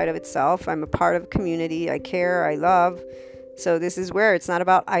outside of itself. I'm a part of a community. I care. I love. So this is where it's not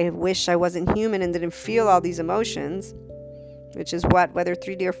about I wish I wasn't human and didn't feel all these emotions, which is what, whether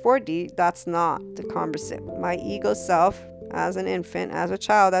 3D or 4D, that's not the conversation. My ego self, as an infant, as a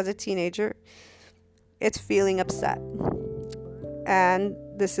child, as a teenager, it's feeling upset. And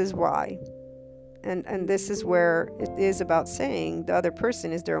this is why. And this is where it is about saying the other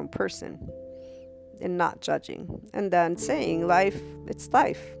person is their own person and not judging. And then saying life, it's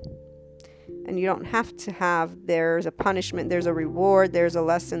life. And you don't have to have, there's a punishment, there's a reward, there's a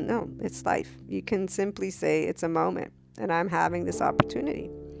lesson. No, it's life. You can simply say it's a moment and I'm having this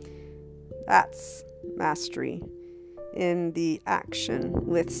opportunity. That's mastery in the action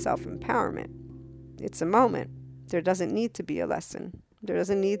with self-empowerment. It's a moment. There doesn't need to be a lesson. There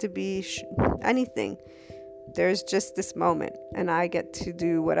doesn't need to be anything. There's just this moment, and I get to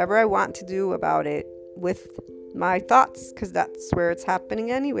do whatever I want to do about it with my thoughts, because that's where it's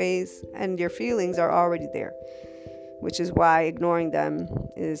happening anyways, and your feelings are already there, which is why ignoring them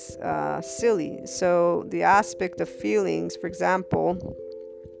is silly. So the aspect of feelings, for example,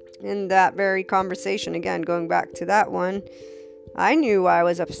 in that very conversation, again, going back to that one, I knew I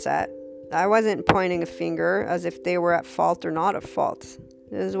was upset. I wasn't pointing a finger as if they were at fault or not at fault.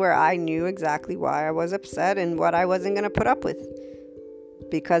 This is where I knew exactly why I was upset and what I wasn't going to put up with.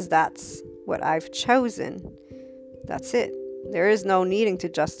 Because that's what I've chosen. That's it. There is no needing to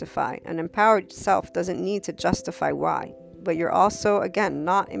justify. An empowered self doesn't need to justify why. But you're also, again,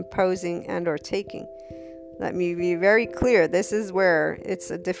 not imposing and or taking. Let me be very clear. This is where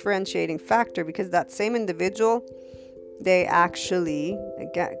it's a differentiating factor, because that same individual, they actually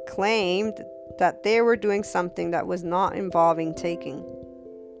claimed that they were doing something that was not involving taking,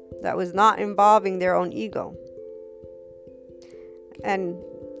 that was not involving their own ego. And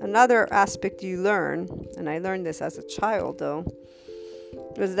another aspect you learn, and I learned this as a child though,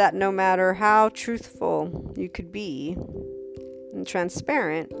 was that no matter how truthful you could be and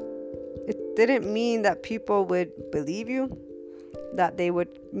transparent, it didn't mean that people would believe you. that they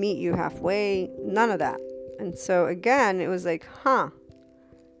would meet you halfway, none of that. And so again, it was like,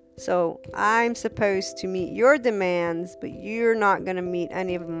 so I'm supposed to meet your demands, but you're not going to meet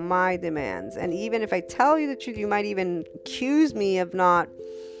any of my demands. And even if I tell you the truth, you might even accuse me of not.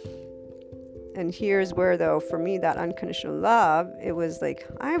 And here's where, though, for me, that unconditional love, it was like,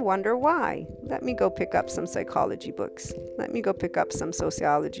 I wonder why. Let me go pick up some psychology books. Let me go pick up some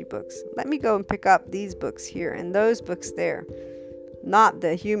sociology books. Let me go and pick up these books here and those books there. Not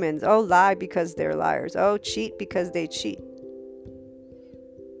the humans. Oh, lie because they're liars. Oh, cheat because they cheat.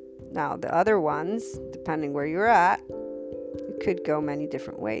 Now, the other ones, depending where you're at, it could go many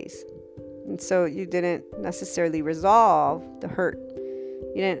different ways. And so you didn't necessarily resolve the hurt.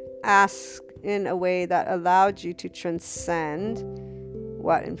 You didn't ask in a way that allowed you to transcend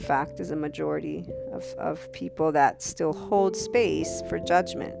what, in fact, is a majority of people that still hold space for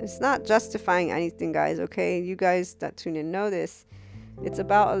judgment. It's not justifying anything, guys, okay? You guys that tune in know this. It's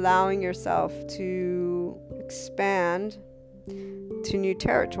about allowing yourself to expand to new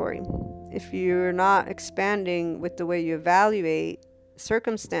territory. If you're not expanding with the way you evaluate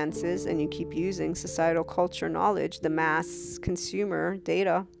circumstances and you keep using societal culture knowledge, the mass consumer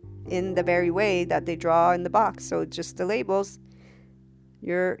data, in the very way that they draw in the box, so just the labels,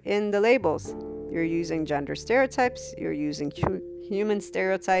 you're in the labels. You're using gender stereotypes, you're using human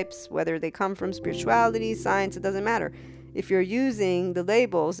stereotypes, whether they come from spirituality, science, it doesn't matter. If you're using the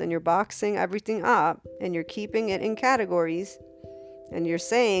labels and you're boxing everything up and you're keeping it in categories and you're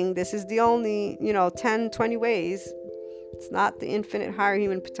saying this is the only, 10, 20 ways, it's not the infinite higher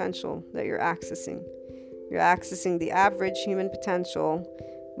human potential that you're accessing. You're accessing the average human potential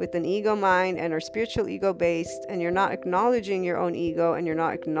with an ego mind and are spiritual ego based, and you're not acknowledging your own ego and you're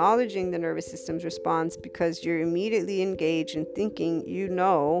not acknowledging the nervous system's response because you're immediately engaged in thinking you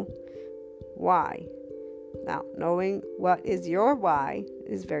know why. Now, knowing what is your why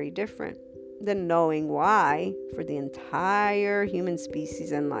is very different than knowing why for the entire human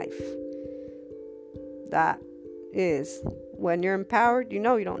species and life. That is, when you're empowered, you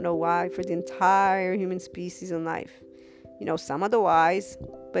don't know why for the entire human species and life. You know some of the whys,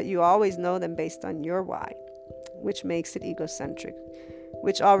 but you always know them based on your why, which makes it egocentric,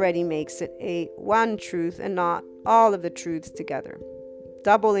 which already makes it a one truth and not all of the truths together,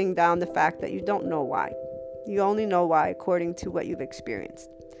 doubling down the fact that you don't know why. You only know why according to what you've experienced.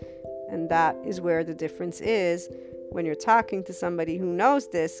 And that is where the difference is when you're talking to somebody who knows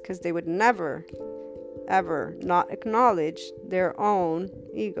this, because they would never, ever not acknowledge their own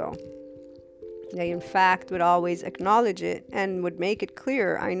ego. They, in fact, would always acknowledge it and would make it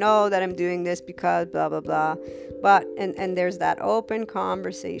clear. I know that I'm doing this because blah, blah, blah. But, and there's that open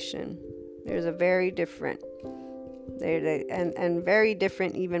conversation. There's a very different, and very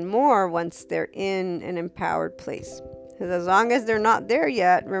different even more once they're in an empowered place. Because as long as they're not there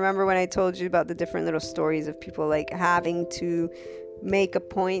yet, remember when I told you about the different little stories of people like having to make a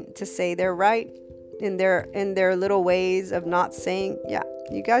point to say they're right in their little ways of not saying, yeah,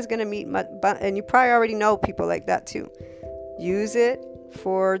 you guys gonna meet, and you probably already know people like that too. Use it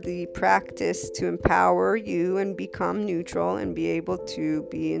for the practice to empower you and become neutral and be able to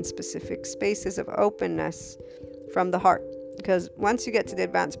be in specific spaces of openness from the heart. Because once you get to the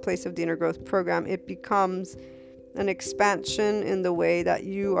advanced place of the inner growth program, it becomes an expansion in the way that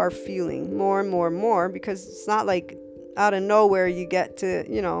you are feeling more and more and more, because it's not like out of nowhere you get to,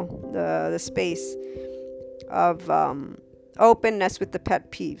 the space of openness with the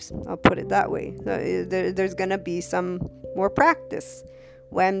pet peeves. I'll put it that way. There's going to be some more practice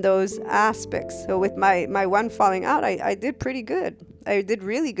when those aspects. So with my one falling out, I did pretty good. I did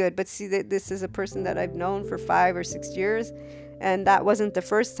really good. But see, that this is a person that I've known for 5 or 6 years. And that wasn't the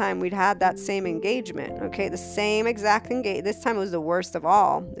first time we'd had that same engagement. Okay, the same exact engagement. This time it was the worst of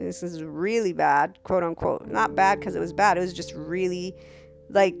all. This is really bad, quote unquote. Not bad because it was bad. It was just really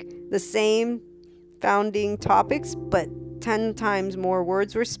like the same founding topics, but 10 times more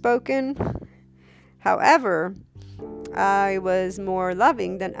words were spoken. However, I was more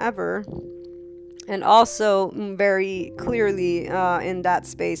loving than ever. And also very clearly in that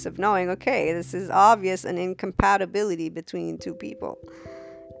space of knowing, okay, this is obvious an incompatibility between two people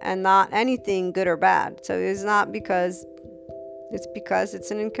and not anything good or bad. So it's not because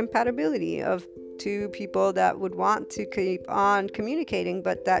it's an incompatibility of two people that would want to keep on communicating,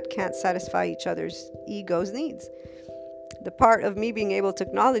 but that can't satisfy each other's ego's needs. The part of me being able to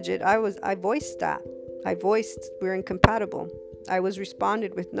acknowledge it, I voiced that. I voiced we're incompatible. I was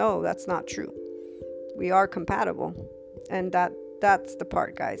responded with, no, that's not true. We are compatible. And that's the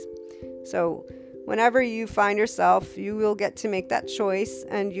part, guys. So whenever you find yourself, you will get to make that choice,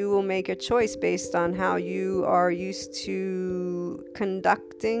 and you will make a choice based on how you are used to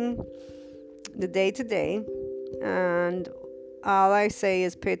conducting the day to day. And all I say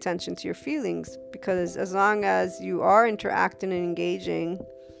is pay attention to your feelings, because as long as you are interacting and engaging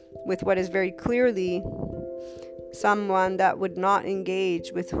with what is very clearly someone that would not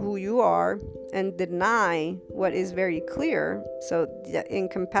engage with who you are and deny what is very clear. So the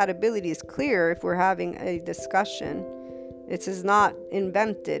incompatibility is clear if we're having a discussion. It is not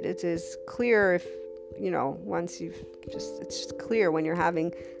invented. It is clear if, once it's just clear when you're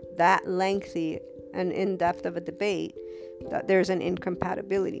having that lengthy and in-depth of a debate that there's an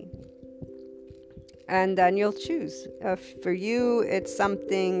incompatibility. And then you'll choose. If for you, it's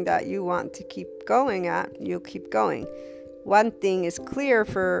something that you want to keep going at, you'll keep going. One thing is clear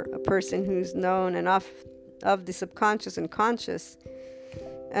for a person who's known enough of the subconscious and conscious.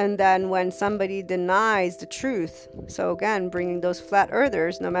 And then when somebody denies the truth, so again, bringing those flat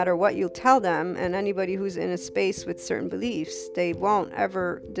earthers, no matter what you tell them, and anybody who's in a space with certain beliefs, they won't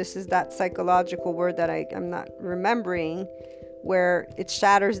ever, this is that psychological word that I'm not remembering, where it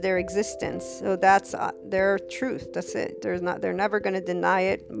shatters their existence. So that's their truth. That's it. They're never going to deny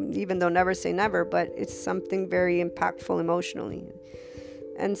it, even though never say never, but it's something very impactful emotionally.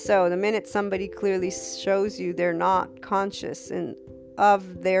 And so the minute somebody clearly shows you they're not conscious and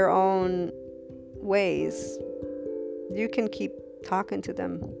of their own ways, you can keep talking to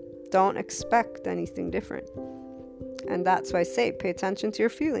them. Don't expect anything different. And that's why I say pay attention to your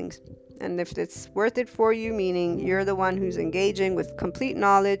feelings. And if it's worth it for you, meaning you're the one who's engaging with complete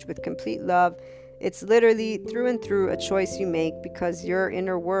knowledge, with complete love, it's literally through and through a choice you make, because your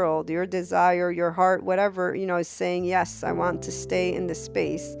inner world, your desire, your heart, whatever, is saying, yes, I want to stay in this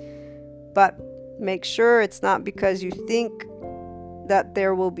space. But make sure it's not because you think that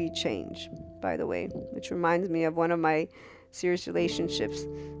there will be change, by the way, which reminds me of one of my serious relationships.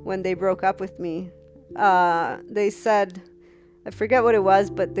 When they broke up with me, they said, I forget what it was,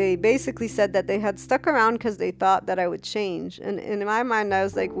 but they basically said that they had stuck around because they thought that I would change. And in my mind, I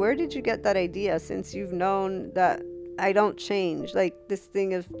was like, where did you get that idea, since you've known that I don't change? Like, this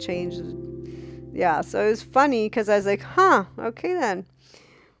thing of change. Yeah, so it was funny because I was like, okay then.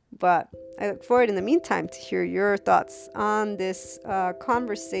 But I look forward in the meantime to hear your thoughts on this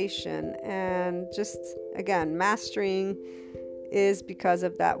conversation. And just, again, mastering is because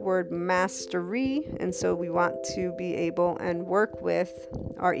of that word mastery. And so we want to be able and work with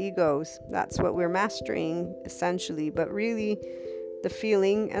our egos. That's what we're mastering essentially. But really, the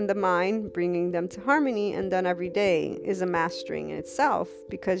feeling and the mind, bringing them to harmony, and then every day is a mastering in itself,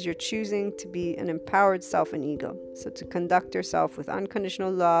 because you're choosing to be an empowered self and ego. So to conduct yourself with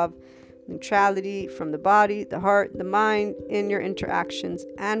unconditional love, neutrality from the body, the heart, the mind, in your interactions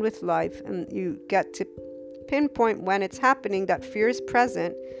and with life. And you get to pinpoint when it's happening, that fear is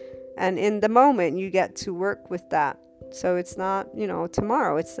present, and in the moment you get to work with that. So it's not,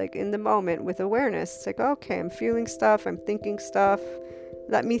 tomorrow. It's like in the moment with awareness. It's like, okay, I'm feeling stuff, I'm thinking stuff.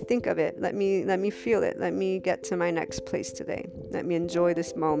 Let me think of it. Let me feel it. Let me get to my next place today. Let me enjoy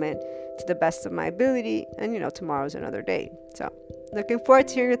this moment to the best of my ability. And tomorrow's another day. So looking forward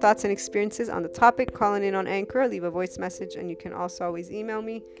to hearing your thoughts and experiences on the topic. Calling in on Anchor, leave a voice message, and you can also always email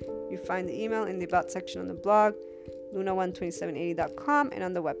me. You find the email in the About section on the blog, luna12780.com, and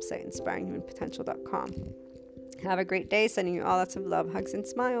on the website, inspiringhumanpotential.com. Have a great day. Sending you all lots of love, hugs, and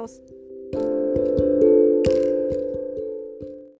smiles.